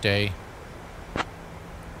 2402. Good day.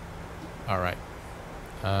 All right.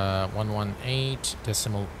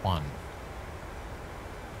 118.1.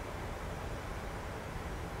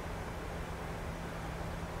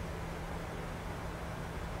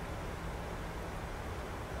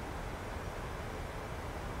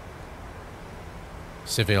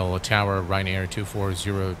 Seville Tower, Ryanair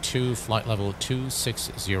 2402, flight level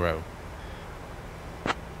 260.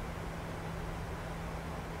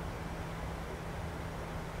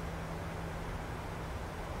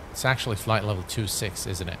 It's actually flight level 26,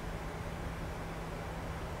 isn't it?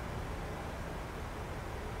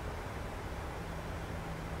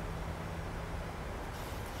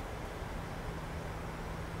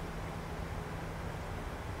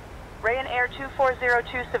 Ryanair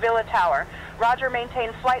 2402 Seville Tower. Roger,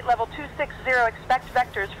 maintain flight level 260. Expect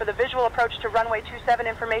vectors for the visual approach to runway 27.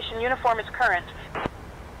 Information uniform is current.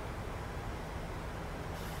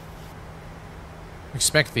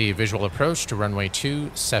 Expect the visual approach to runway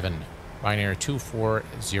 27, Ryanair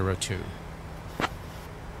 2402.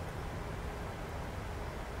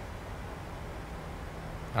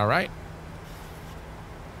 All right.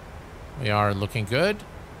 We are looking good.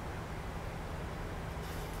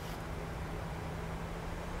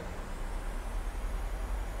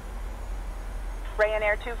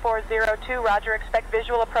 Ryanair 2402, Roger, expect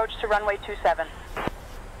visual approach to runway 27.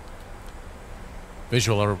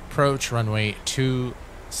 Visual approach, runway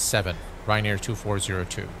 27, Ryanair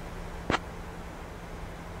 2402.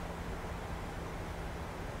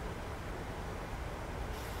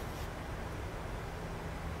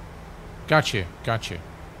 Got you, got you.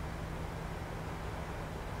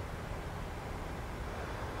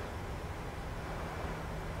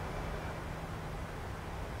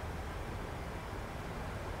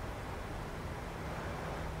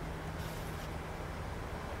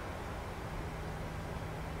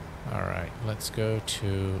 Let's go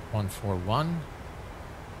to 141.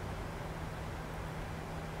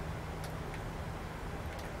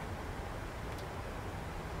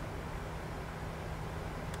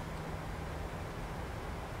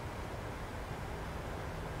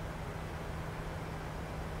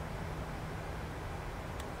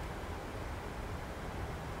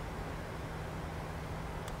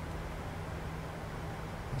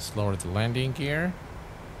 Let's lower the landing gear.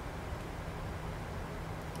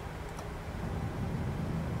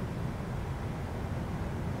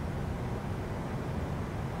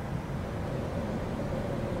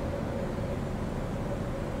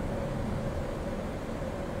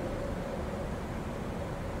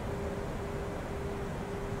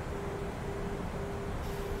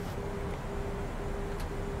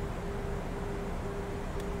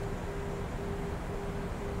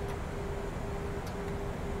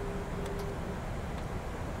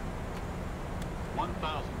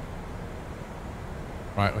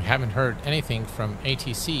 Right, we haven't heard anything from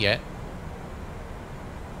ATC yet.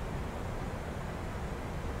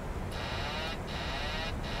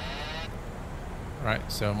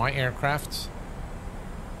 Right, so my aircraft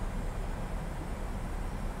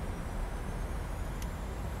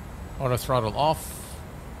auto throttle off.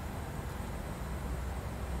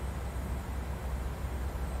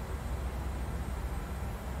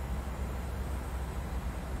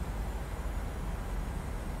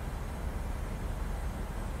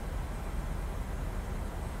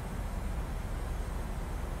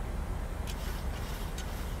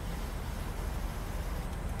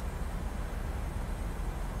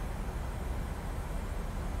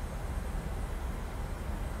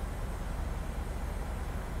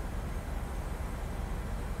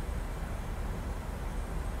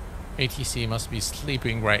 ATC must be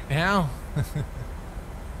sleeping right now.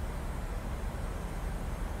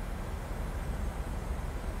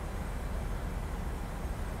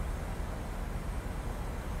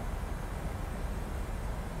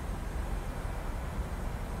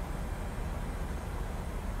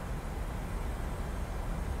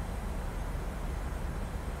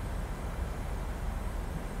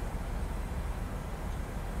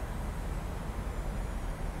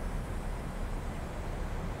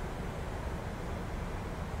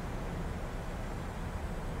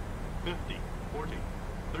 50, 40,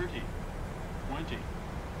 30, 20,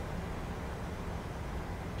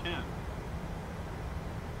 10.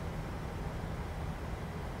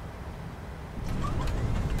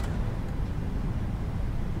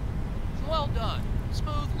 Well done.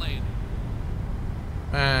 Smooth landing.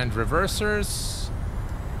 And reversers.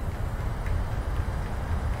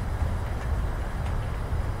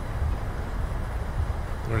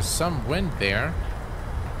 There's some wind there.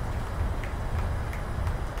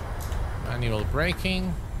 Manual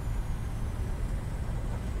braking.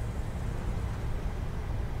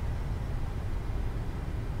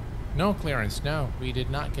 No clearance, no. We did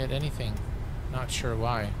not get anything. Not sure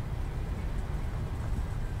why.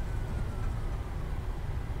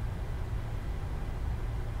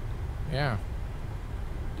 Yeah.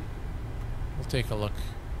 We'll take a look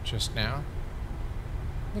just now.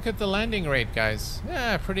 Look at the landing rate, guys.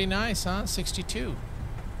 Yeah, pretty nice, huh? 62.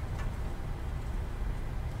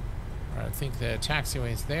 Alright, I think the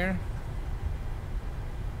taxiway is there.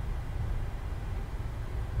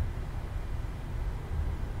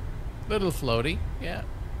 Little floaty. Yeah,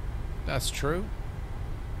 that's true.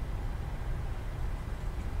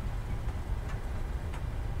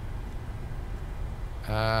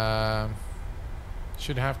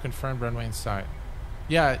 Should have confirmed runway in sight.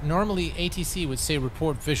 Yeah, normally ATC would say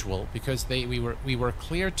report visual because we were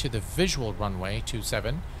clear to the visual runway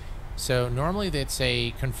 27. So normally they'd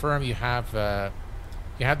say confirm you have the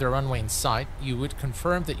runway in sight. You would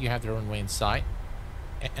confirm that you have the runway in sight,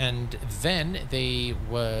 and then they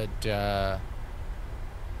would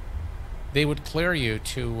clear you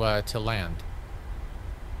to land.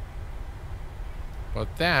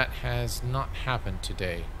 But that has not happened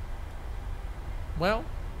today. Well,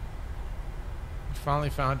 we finally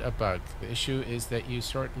found a bug. The issue is that you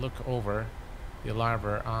sort of look over the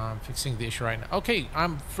alarm. I'm fixing the issue right now. Okay,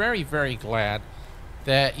 I'm very, very glad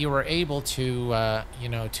that you were able to,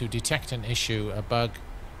 to detect an issue, a bug,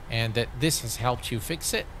 and that this has helped you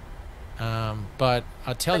fix it. But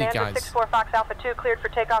I'll tell you guys. 64 Fox Alpha 2 cleared for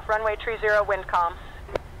takeoff runway 30 wind calm.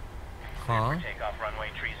 Huh? Takeoff runway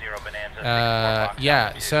 30 Bonanza.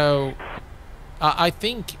 Yeah, so I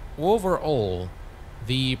think overall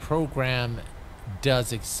the program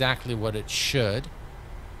does exactly what it should,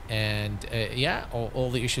 and yeah, all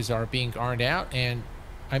the issues are being ironed out. And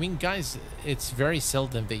I mean, guys, it's very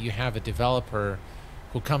seldom that you have a developer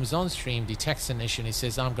who comes on stream, detects an issue, and he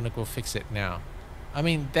says, I'm gonna go fix it now. I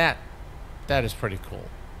mean, that is pretty cool,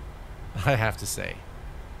 I have to say.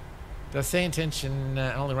 Does SayIntention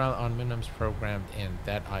only run on minimums programmed in?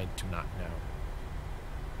 That I do not know.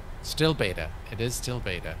 Still beta. It is still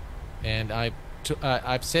beta. And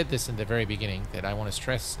I've said this in the very beginning, that I want to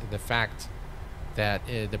stress the fact that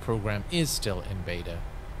the program is still in beta.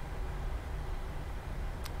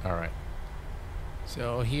 Alright.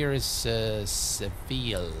 So here is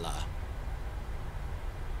Seville.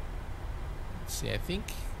 Let's see, I think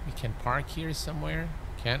we can park here somewhere,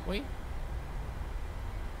 can't we?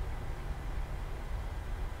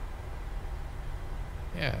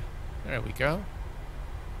 Yeah, there we go.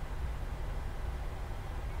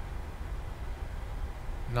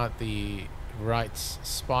 Not the right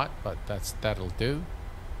spot, but that'll do.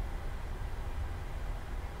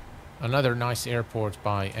 Another nice airport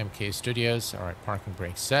by MK Studios. All right, parking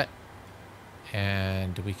brake set,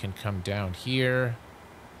 and we can come down here.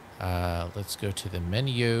 Let's go to the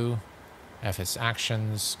menu, FS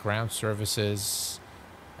actions, ground services.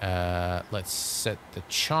 Let's set the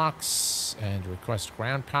chocks and request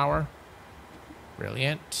ground power.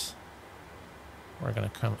 Brilliant. We're gonna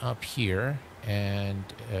come up here and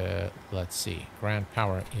let's see, ground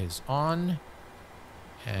power is on,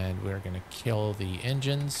 and we're gonna kill the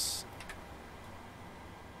engines.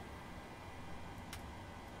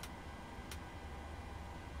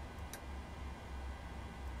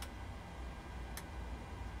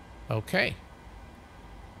 Okay,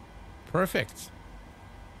 perfect.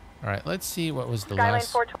 All right, let's see what was the Skylane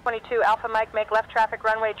last. 422 Alpha Mike, make left traffic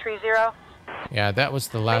runway 30. Yeah, that was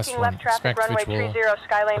the last Making one. left traffic runway 30,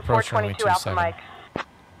 Skylane approach runway 422 Alpha 27. Mike.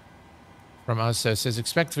 From us, it says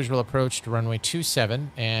expect visual approach to runway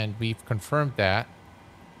 27, and we've confirmed that.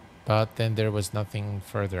 But then there was nothing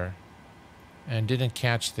further, and didn't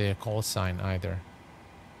catch the call sign either.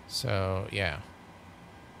 So yeah.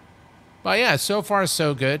 But yeah, so far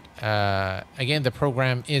so good. Again, the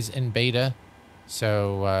program is in beta,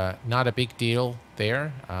 so not a big deal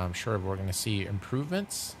there. I'm sure we're going to see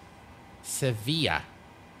improvements. Sevilla.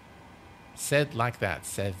 Said like that,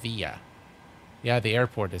 Sevilla. Yeah, the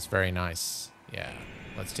airport is very nice. Yeah,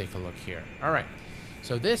 let's take a look here. All right,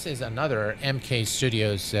 so this is another MK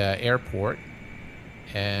Studios airport,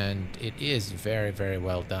 and it is very, very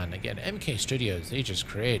well done. Again, MK Studios, they just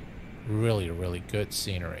create really, really good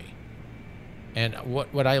scenery. And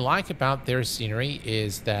what I like about their scenery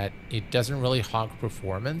is that it doesn't really hog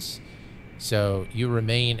performance. So you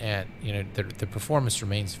remain at, you know, the performance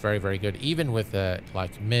remains very, very good. Even with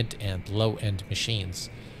like mid and low end machines,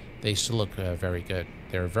 they still look very good.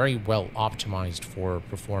 They're very well optimized for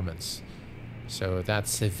performance. So that's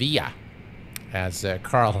Seville, as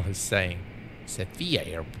Carl is saying. Seville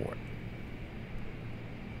Airport.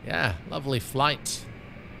 Yeah, lovely flight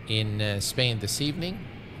in Spain this evening.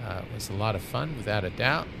 It was a lot of fun, without a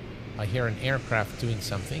doubt. I hear an aircraft doing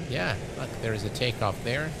something. Yeah, look, there's a takeoff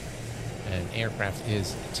there. An aircraft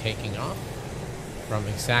is taking off from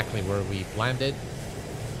exactly where we landed.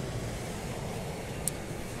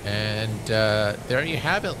 And there you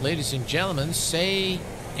have it, ladies and gentlemen.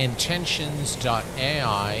 SayIntentions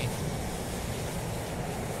AI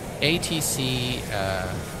ATC,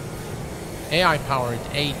 AI-powered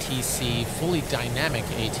ATC, fully dynamic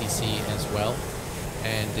ATC as well.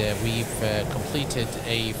 And we've completed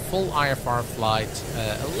a full IFR flight,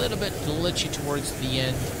 a little bit glitchy towards the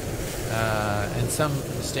end, and some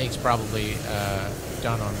mistakes probably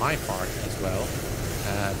done on my part as well.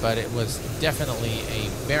 But it was definitely a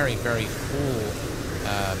very, very cool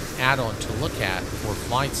add-on to look at for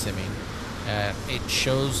flight simming. It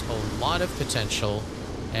shows a lot of potential,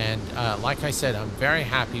 and like I said, I'm very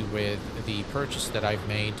happy with the purchase that I've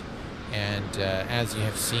made. And as you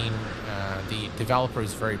have seen, the developer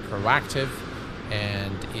is very proactive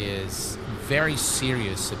and is very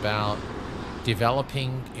serious about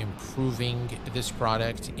developing, improving this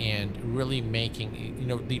product, and really making, you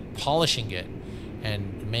know, polishing it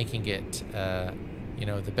and making it, you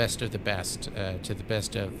know, the best of the best, to the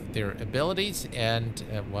best of their abilities and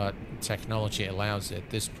what technology allows at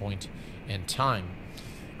this point in time.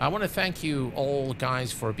 I want to thank you all,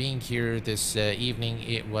 guys, for being here this evening.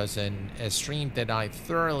 It was a stream that I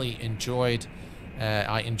thoroughly enjoyed.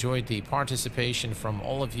 I enjoyed the participation from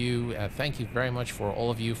all of you. Thank you very much for all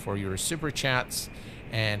of you for your super chats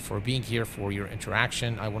and for being here for your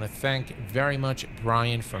interaction. I want to thank very much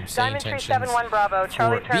Brian from SayIntentions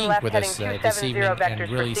for being with us this evening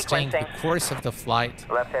and really staying the course of the flight.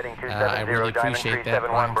 I really appreciate that,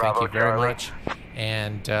 Brian. Thank you very much.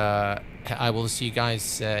 And I will see you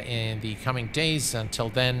guys in the coming days. Until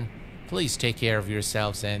then, please take care of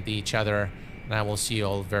yourselves and each other, and I will see you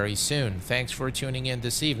all very soon. Thanks for tuning in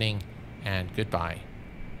this evening, and goodbye.